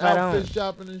somebody Went if I outfit don't.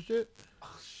 shopping and shit.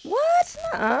 What?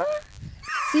 Nuh-uh.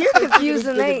 See, you're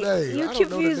confusing. This nigga name. You're I don't know the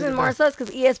confusing nigga name. Marcellus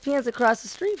because ESPN's across the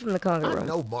street from the conga I room.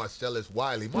 know Marcellus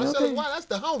Wiley. Marcellus Okay. Wiley, that's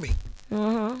the homie.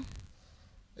 Uh-huh.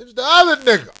 It's the other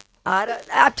nigga.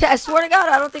 I swear to God,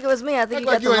 I don't think it was me. I think Act you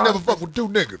like got you the ain't wrong never fucked with two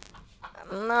niggas.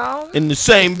 No. In the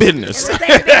same business. In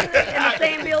the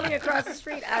same building across the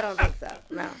street? I don't think so.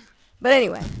 No. But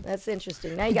anyway, that's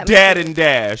interesting. Now you got Dad me. and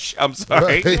Dash. I'm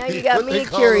sorry. Right. Now you got What they me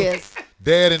call curious. him?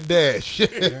 Dad and Dash.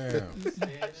 Damn.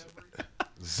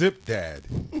 Zip Dad.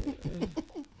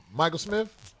 Michael Smith?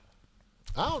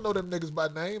 I don't know them niggas by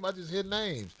name. I just hear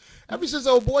names. Ever since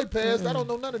old boy passed, I don't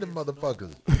know none of them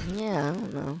motherfuckers. Yeah, I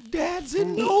don't know. Dad's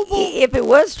in Noble. If it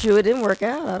was true, it didn't work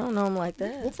out. I don't know him like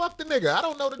that. Well, fuck the nigga. I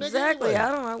don't know the nigga Exactly. anyway.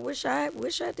 I don't. I wish I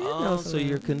did know. Oh, Some so of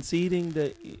you're them. conceding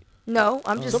that. No,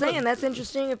 I'm just Somebody- saying that's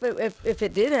interesting. If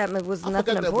it did happen, it was I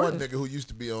nothing forgot that important. one nigga who used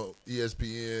to be on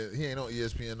ESPN. He ain't on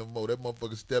ESPN no more. That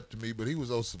motherfucker stepped to me, but he was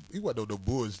on some. He wasn't on no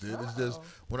bullshit. It's just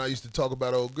when I used to talk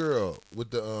about old girl with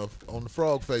the on the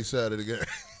frog face side of the game.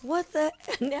 What the?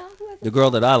 Now who? The girl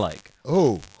that I like.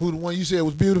 Who the one you said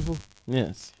was beautiful?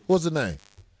 Yes. What's her name?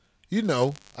 You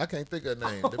know, I can't think of her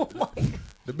name.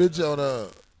 The bitch on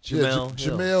Jamel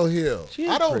Hill. Jamel Hill. She is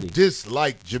I don't pretty.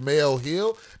 dislike Jamel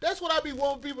Hill. That's what I be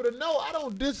wanting people to know. I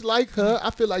don't dislike her.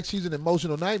 I feel like she's an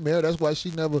emotional nightmare. That's why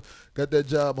she never got that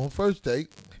job on First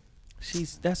Take.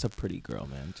 That's a pretty girl,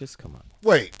 man. Just come on.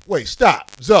 Wait,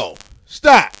 stop. Zoe,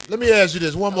 stop. Let me ask you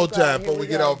this one more God, time here before we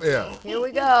get go. off air. Here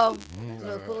we go.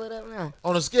 So pull it up now.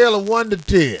 On a scale of 1 to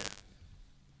 10,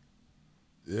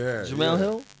 Yeah. Jamel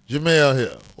Hill? Jamel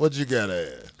Hill, what you got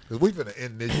to add? Because we finna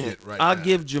end this shit right I'll now.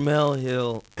 give Jamel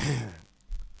Hill.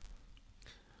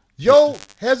 Your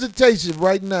hesitation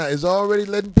right now is already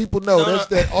letting people know that's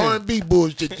that R&B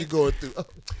bullshit you going through.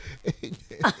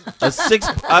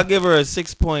 I'll give her a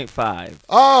 6.5.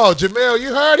 Oh, Jamel,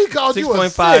 you heard he called you a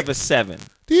 6.5 6. or 7.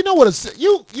 Do you know what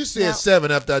you said Now-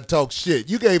 7 after I talked shit.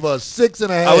 You gave her a 6.5.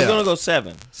 I was gonna go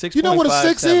 7. 6.5. You know what a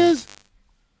 6 7. is?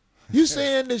 You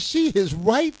saying that she is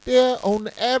right there on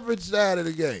the average side of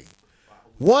the game.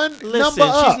 One Listen, number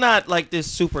up. she's not like this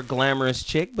super glamorous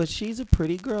chick, but she's a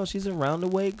pretty girl. She's a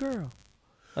round-the-way girl.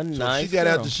 A So nice she got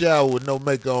girl. out the shower with no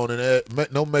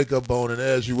makeup on and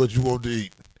asked you what you want to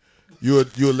eat.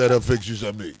 You'll let her fix you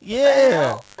some meat.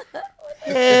 Yeah.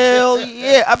 Hell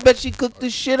yeah. I bet she cooked the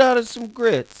shit out of some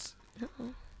grits.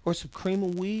 Or some cream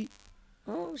of wheat.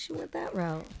 Oh, she went that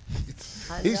route.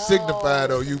 He's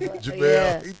signified on you, Jamel.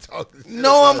 Yeah. He talking.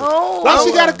 No, I'm. Why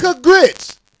she gotta cook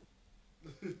grits?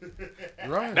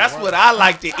 Right. That's what I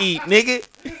like to eat, nigga.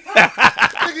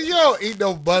 Nigga, you don't eat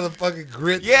no motherfucking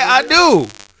grits. Yeah, I do.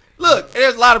 Look,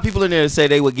 there's a lot of people in there that say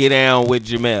they would get down with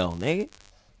Jamel, nigga.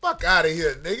 Fuck out of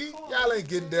here, nigga. Y'all ain't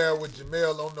getting down with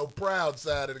Jamel on no proud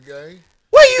side of the game.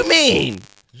 What do you mean?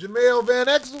 Jamel Van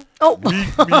Exel? Oh,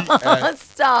 at-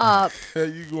 stop.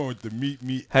 You going with the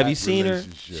meet Have at you seen her?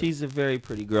 relationship. She's a very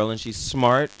pretty girl, and she's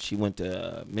smart. She went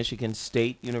to Michigan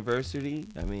State University.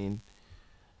 I mean,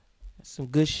 that's some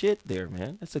good shit there,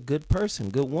 man. That's a good person,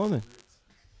 good woman.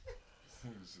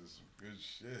 This is some good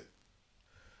shit.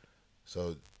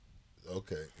 So,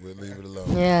 okay, we'll leave it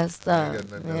alone. Yeah, I stop. ain't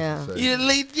got nothing Yeah. else to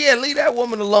say. Leave that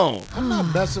woman alone. I'm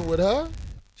not messing with her.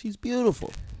 She's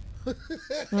beautiful. That's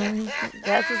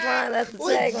his line. That's the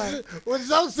tagline. When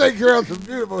some say girls are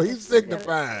beautiful, he's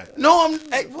signifying. No, I'm.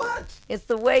 Hey, what? It's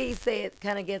the way you say it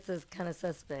kind of gets us kind of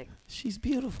suspect. She's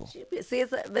beautiful. See,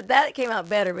 but that came out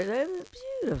better. But it's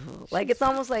beautiful. Like it's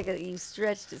almost like you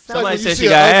stretched it. Somebody when you said see she a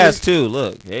got ugly- ass too.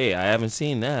 Look, hey, I haven't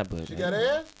seen that, but She got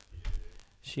ass?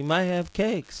 she might have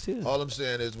cakes too. All I'm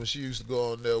saying is when she used to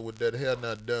go on there with that hair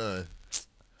not done,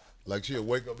 like she'll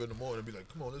wake up in the morning and be like,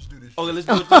 come on, let's do this. Okay, let's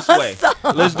do it this way.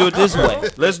 Let's do it this way.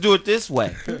 Let's do it this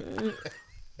way.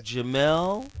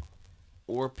 Jamel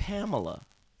or Pamela?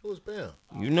 Who's Pam?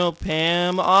 You know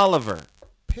Pam Oliver.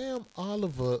 Pam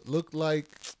Oliver looked like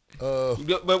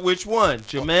But which one?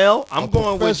 Jamel? I'm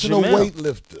going with professional Jamel.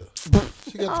 weightlifter.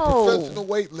 She got the Oh. professional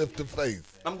weightlifter face.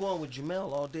 I'm going with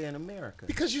Jamel all day in America.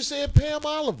 Because you said Pam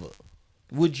Oliver.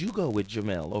 Would you go with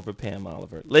Jamel over Pam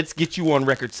Oliver? Let's get you on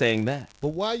record saying that. But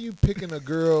why you picking a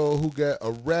girl who got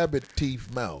a rabbit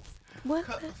teeth mouth? What?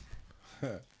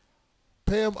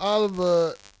 Pam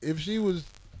Oliver, if she was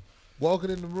walking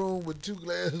in the room with 2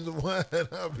 glasses of wine,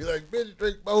 I'd be like, bitch,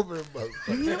 drink both of them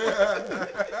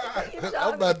motherfuckers.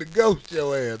 I'm about to ghost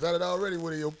your ass. I done already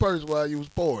went in your purse while you was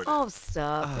pouring. Oh,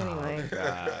 stop. Anyway.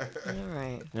 God. All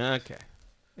right. Okay.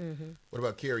 What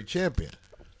about Carrie Champion?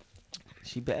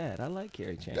 She bad. I like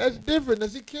Carrie Champion. That's different. Now,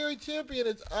 see, Carrie Champion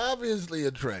is obviously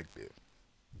attractive.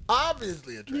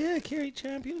 Obviously attractive. Yeah, Carrie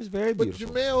Champion is very But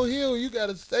beautiful. Jamel Hill, you got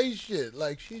to say shit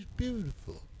like she's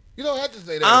beautiful. You don't have to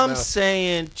say that. I'm now.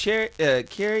 saying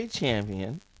Carrie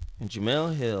Champion and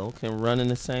Jamel Hill can run in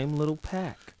the same little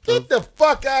pack. Get the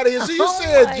fuck out of here. So you Oh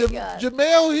said my God.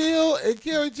 Jamel Hill and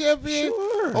Carrie Champion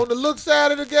Sure. on the look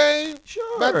side of the game?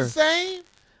 Sure. About the same?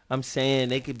 I'm saying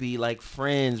they could be like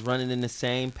friends running in the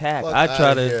same pack. Fuck I try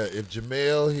outta to. here. If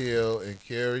Jamel Hill and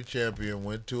Carrie Champion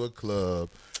went to a club,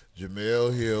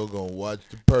 Jamel Hill gonna watch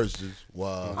the purses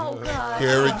while Oh, God.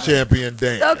 Carrie Champion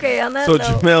dance. Okay, on that So note.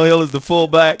 Jamel Hill is the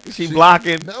fullback. She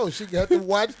blocking. No, she got to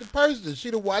watch the purses.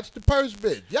 She to watch the purse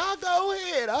bitch. Y'all go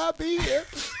ahead. I'll be here.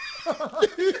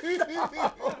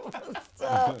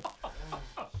 Stop.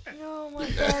 Oh my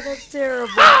God, that's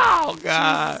terrible. Oh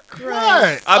God!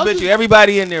 What? I bet you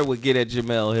everybody in there would get at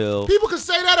Jamel Hill People can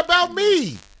say that about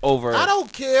me. over. I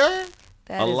don't care.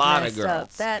 That A is lot of messed girls.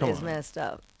 Up. That Come is on. messed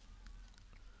up.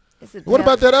 Is it What Pam-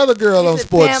 about that other girl on is it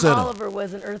Sports Pam Center? Oliver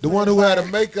was an Earth The Wind one and who had Fire.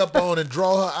 her makeup on and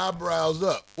draw her eyebrows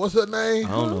up. What's her name? I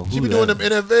don't know She who be doing that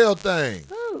them NFL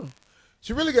things. Ooh.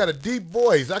 She really got a deep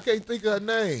voice. I can't think of her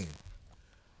name.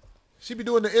 She be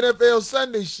doing the NFL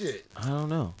Sunday shit. I don't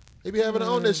know. They be having her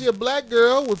on there. She a black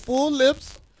girl with full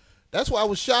lips. That's why I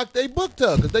was shocked they booked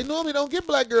her, because they normally don't get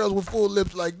black girls with full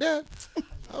lips like that.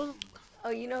 Oh,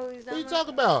 you know who he's What on? you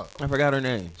talking about? I forgot her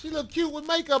name. She look cute with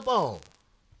makeup on.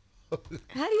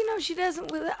 How do you know she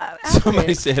doesn't with Somebody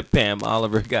outfit? said Pam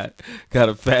Oliver got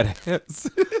a fat ass.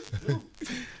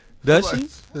 Does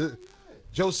she?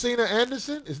 Josina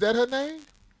Anderson, is that her name?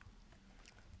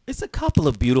 It's a couple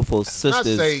of beautiful Not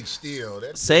sisters. Sage Steele.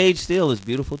 That's Sage Steele is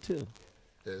beautiful too.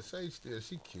 Yeah, Sage Steele,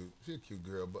 she cute. She a cute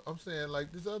girl. But I'm saying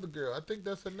like this other girl, I think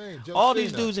that's her name. All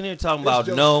these Josina. dudes in here talking It's about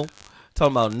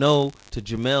Josina. no to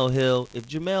Jamel Hill. If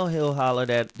Jamel Hill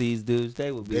hollered at these dudes,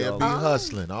 they would be They'll all be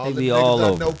hustling. All They the be niggas all I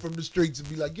over. know from the streets and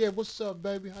be like, yeah, what's up,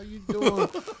 baby? How you doing?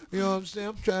 You know what I'm saying?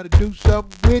 I'm trying to do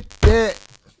something with that.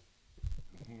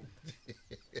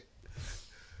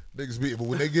 Niggas be, but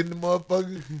when they get in the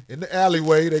motherfucker in the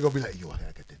alleyway, they gonna be like, yo, I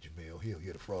got that Jamel Hill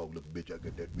here, the frog looking bitch. I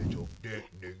got that bitch on deck,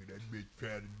 nigga. That bitch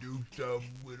trying to do something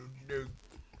with him, nigga.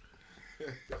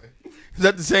 Is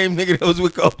that the same nigga that was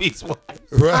with Kobe's wife?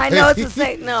 Right? I know it's the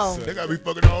same. No. They got me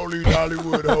fucking all these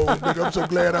Hollywood hoes, nigga. I'm so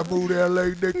glad I moved to LA,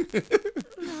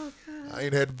 nigga. I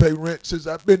ain't had to pay rent since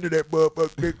I've been to that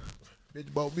motherfucker, nigga.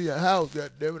 Bitch bought me a house,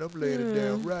 goddamn it, I'm laying it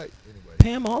down right. Anyway.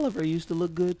 Pam Oliver used to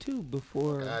look good too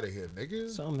before Out of here, nigga.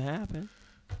 something happened.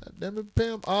 Goddamn it,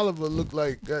 Pam Oliver looked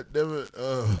like goddamn it.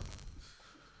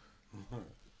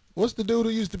 What's the dude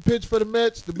who used to pitch for the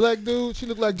Mets? The black dude. She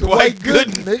looked like Dwight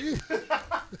Gooden, nigga.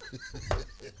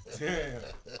 Damn.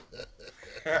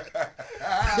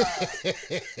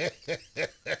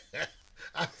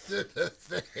 I should have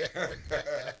said.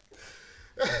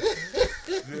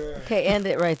 Okay, end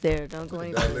it right there. Don't go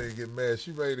any further. Darlene get mad.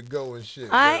 She ready to go and shit.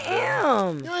 I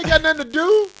am. You ain't got nothing to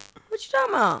do. What you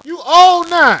talking about? You old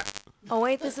now. Oh,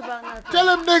 ain't this about nothing? Tell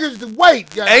them niggas to wait.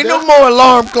 Goddamn. Ain't no more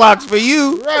alarm clocks for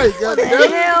you. Right, What the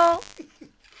goddamn. hell? Put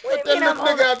What do you that mean I'm little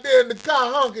nigga older? out there in the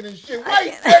car honking and shit.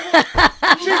 Wait,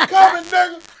 nigga. She coming,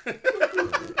 nigga.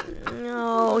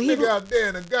 No, he. Nigga out there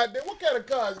in a goddamn. What kind of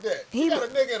car is that? He- He got a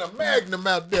nigga in a Magnum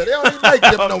out there. They don't even make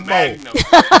them no more. Magnum. He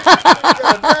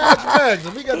got a Dodge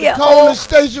Magnum. He got Yeah, the coldest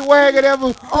station wagon ever.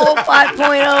 Old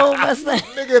 5.0 Mustang.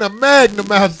 Nigga in a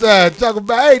Magnum outside talking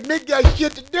about, hey, nigga got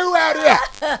shit to do out here.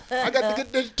 I got to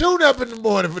get this tune up in the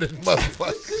morning for this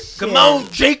motherfucker. Come on,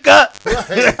 Jacob.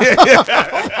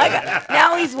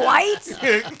 Now he's white?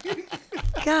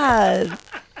 God.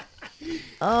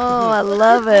 Oh, I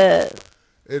love it.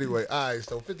 Anyway, all right,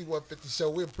 so 5150 show.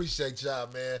 We appreciate y'all,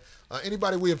 man.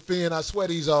 Anybody we offend, I swear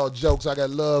these all jokes. I got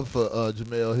love for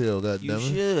Jamel Hill, goddammit. You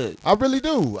should. I really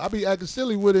do. I be acting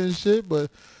silly with it and shit, but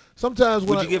sometimes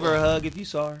when Would you give her a hug if you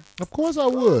saw her? Of course I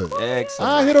would.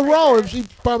 Excellent. I hit her raw if she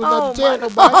probably not to tell my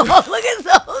nobody. God. Look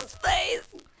at those face.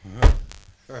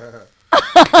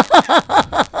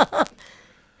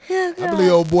 I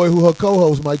believe old boy who her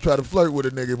co-host might try to flirt with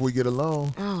a nigga if we get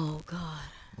along. Oh, God.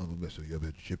 So you ever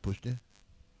had your shit pushed in?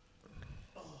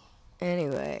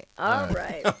 Anyway, all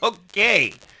right.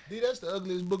 Okay. D, that's the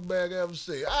ugliest book bag I ever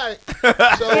seen. All right.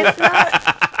 So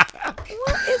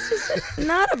It's just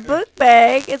not a book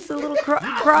bag. It's a little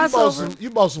crossover. you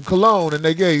bought some cologne and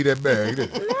they gave you that bag,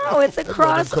 didn't you? No, it's a That's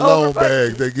one of them crossover. cologne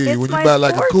bags they give you when you my buy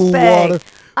like a sports cool bag. water.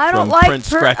 I don't From like Prince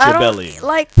Scratch Your I don't Belly.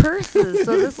 like purses,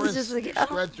 so this is just like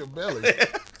Scratch your belly.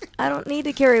 I don't need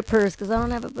to carry a purse because I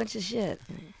don't have a bunch of shit.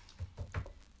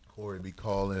 Corey be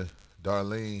calling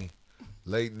Darlene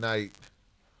late night.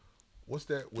 What's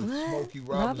that with What? Smokey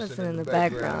Robinson in the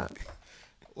background?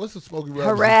 What's the Smokey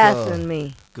Robinson Harassing song?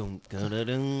 me.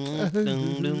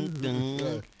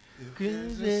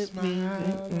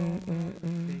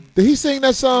 Did he sing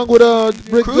that song with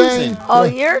Rick James? Oh,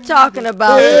 you're talking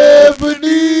about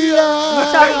Ebony You're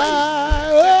talking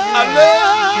about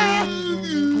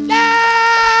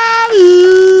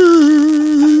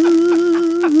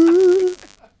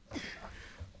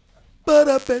but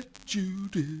I bet you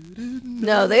didn't.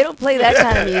 No, they don't play that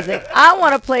kind of music. I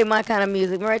want to play my kind of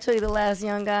music. Remember I told you the last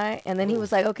young guy? And then he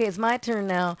was like, okay, it's my turn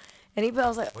now. And I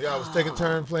was like, Well, y'all was taking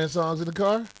turns playing songs in the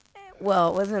car? well,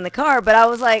 it wasn't in the car, but I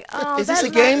was like, oh, Is this that's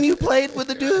a game not- you played with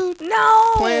the dude?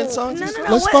 No. Playing songs No, and no, stuff?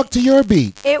 no. Let's what- fuck to your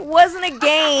beat. It wasn't a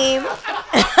game.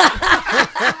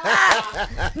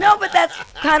 No, but that's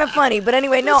kind of funny. But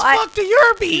anyway, no, Fuck to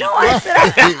your beat. No, I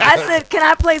said, can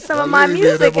I play some of my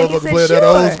music? And he said, play sure. that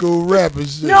old school rap and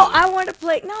shit. No, I wanted to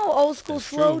play old school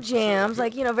slow jams,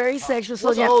 like very sexual slow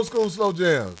What's the jams. old school slow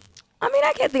jams? I mean,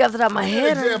 I can't think off the top of my Give me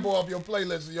head. an example of your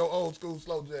playlist of your old school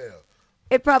slow jam.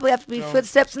 It'd probably have to be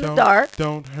Footsteps in the Dark.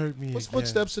 Don't hurt me. What's again.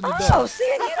 Footsteps in the Oh, Dark?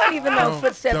 see, and you don't even know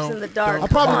Footsteps in the Dark. I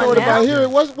probably Come know on it if I now. hear it.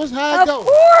 What's how it Of go?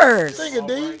 course. Sing it,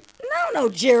 D. No,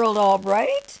 Gerald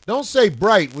Albright. Don't say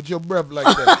bright with your breath like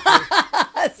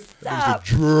that. Stop.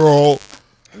 Draw.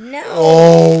 No.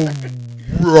 Oh,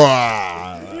 right.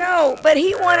 No, but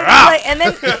he wanted to play, and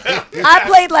then I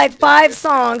played like 5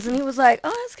 songs, and he was like,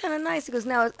 "Oh, that's kind of nice." He goes,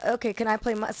 "Now, okay, can I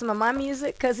play some of my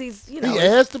music?" Because he's, He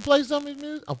asked to play some of his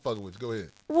music? I'm fucking with you. Go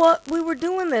ahead. Well, we were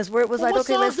doing this where it was Well, like, what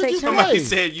okay, let's songs did take you turns. Somebody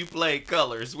said you played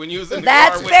colors when you was in the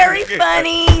That's car with very the-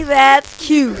 funny. That's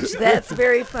cute. That's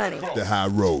very funny. The high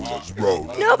rollers roll.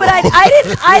 No, but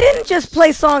I didn't just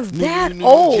play songs that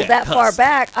old, Jack that far Huss.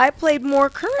 back. I played more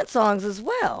current songs as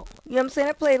well. You know what I'm saying?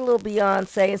 I played a little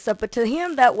Beyonce and stuff, but to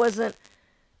him that wasn't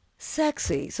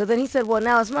sexy. So then he said, "Well,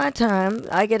 now it's my time.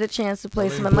 I get a chance to play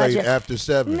some of my played jam." after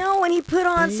 7. No, and he put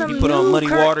on some. He put on new Muddy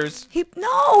current- Waters. He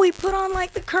put on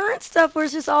like the current stuff where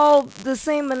it's just all the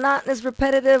same monotonous,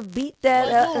 repetitive beat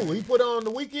that. Like who? He put on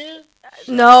The Weeknd?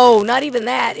 No, not even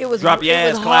that. It was Drop your it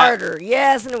ass, was clap. harder.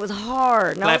 Yes, and it was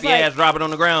hard. And I Clap was your like, ass, drop it on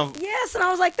the ground. yes, and I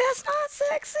was like, that's not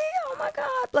sexy. Oh my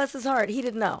God, bless his heart. He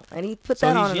didn't know, and he put So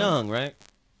that on. he's him. young, right?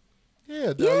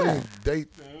 Yeah, Yeah. Darlene. Date.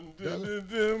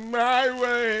 My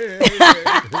way.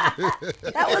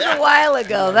 That was a while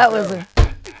ago. That was a.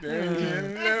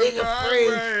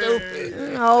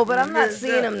 Stupid. No, but I'm not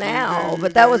seeing him now.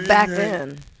 But that was back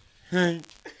then. That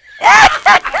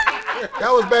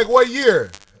was back what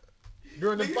year?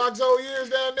 During the foxhole years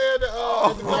down there? At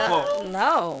the Capitol?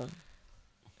 No.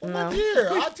 What year?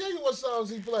 I'll tell you what songs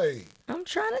he played. I'm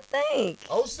trying to think.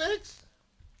 06?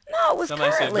 No, it was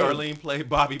Somebody currently. said Darlene played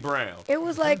Bobby Brown. It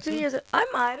was like 2 years ago. I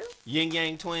might have. Yin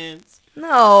Yang Twins.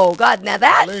 No, God, now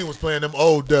that. Darlene was playing them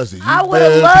old Dusty. I would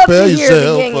have loved to hear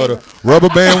the Yin for the rubber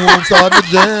band won't start the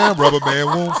jam. Rubber band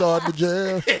won't start the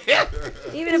jam.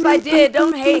 Even if I did,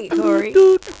 don't hate, Corey.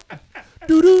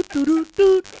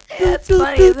 That's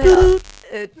funny as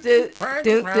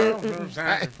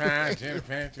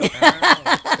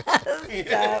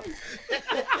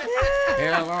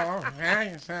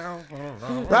hell.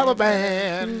 Rubber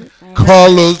band.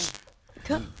 Colors.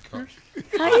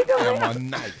 How you doing? I'm a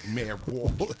nightmare war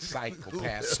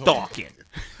psychopath Stalking.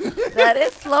 That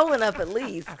is slow enough at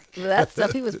least. That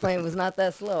stuff he was playing was not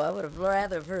that slow. I would have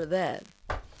rather have heard that.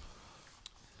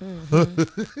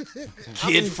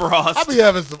 Kid Frost. I be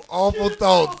having some awful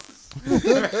thoughts.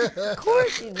 Of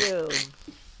course you do.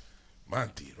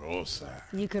 Mentirosa.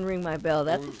 You can ring my bell.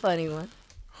 That's a funny one.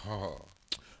 Oh.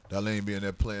 Darlene be in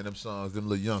there playing them songs them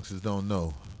little youngsters don't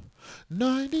know.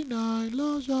 99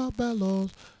 Los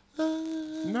Bellos.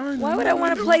 Why would I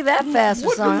want to play that faster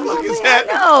song? What is that?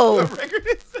 No. What record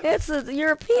is that? It's a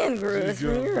European group. It's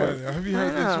from Europe. Have you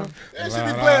heard this one? They should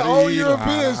be playing old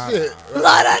European shit.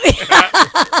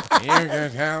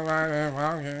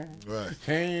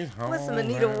 What's some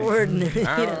Anita Ward?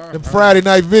 Them Friday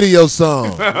night video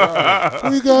songs.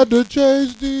 We got to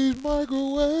change these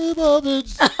microwave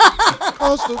ovens.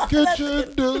 Custom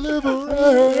kitchen delivery.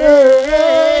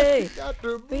 Got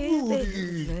the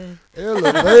booty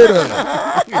elevator.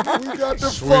 We got the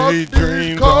Sweet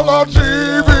dreams color on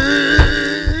TV.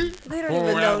 They don't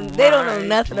even know. They don't know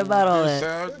nothing about all that.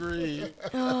 Disagree.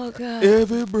 Oh God.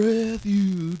 Every breath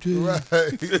you take. Right.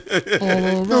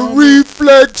 The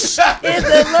reflex. It's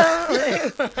a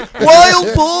lonely. Wild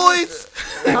boys.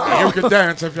 You can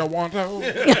dance if you want to.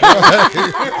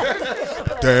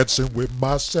 Dancing with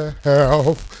myself.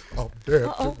 I'm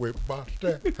dancing with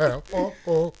myself.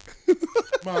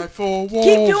 My four walls.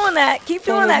 Keep doing that. Keep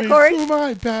doing that, Corey. To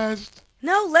my past.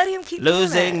 No, let him keep doing that.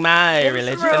 Losing my Give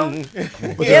him some religion.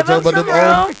 Give him some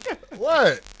room.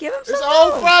 What? Give him It's some an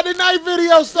old room. Friday night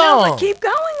video No, song. but keep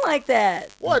going like that.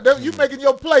 What? You making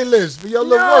your playlist for your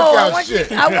little No, I workout want,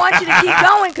 shit? I want you to keep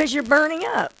going because you're burning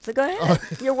up. So go ahead.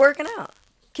 You're working out.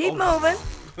 Keep moving.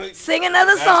 Sing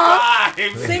another song.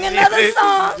 Sing another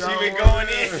song. She been going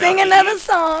in. Sing another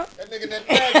song. That nigga that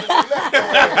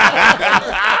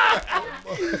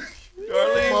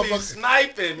Darlene be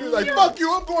sniping. He's like, fuck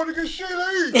you, I'm going to get shit to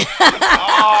eat.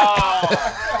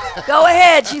 Go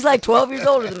ahead. She's like 12 years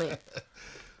older than me.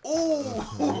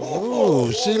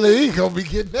 Ooh, Sheila E. gonna be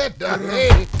getting that done. Hey,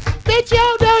 bitch, you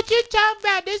don't know what you talking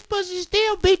about. This pussy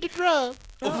still beat the drum.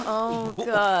 Oh,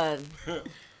 God.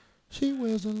 She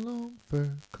wears a long fur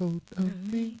coat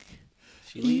of mink.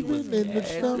 She was Even in the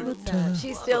summertime.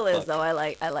 She still is, though. I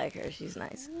like her. She's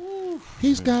nice.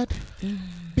 He's got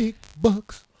big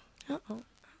bucks, Uh-oh.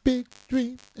 big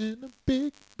dreams, and a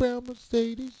big brown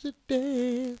Mercedes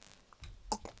sedan.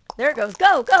 There it goes.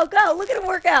 Go, go, go. Look at him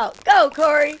work out. Go,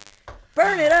 Corey.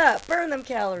 Burn it up. Burn them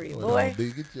calories, boy.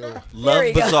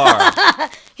 Love Bazaar.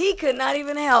 He could not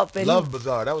even help it. Love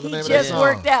Bazaar. That was the He name of that just song.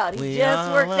 worked out. He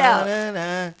just worked out.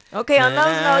 Okay, on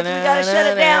those notes, we got to shut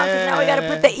it down because now we got to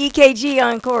put the EKG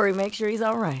on Corey. Make sure he's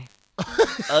all right.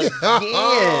 Again. Damn.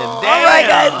 All right,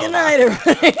 guys. Good night,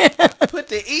 everybody. Put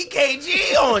the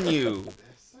EKG on you.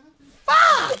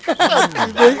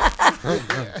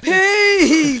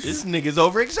 Peace. This nigga's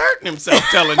overexerting himself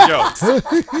telling jokes.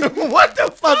 What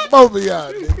the fuck? Both of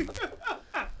y'all, nigga.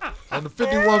 On the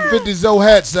 5150 Zoe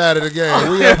Hat side of the game.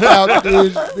 We about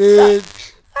this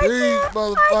bitch. Peace,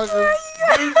 motherfuckers.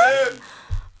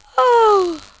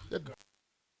 Oh.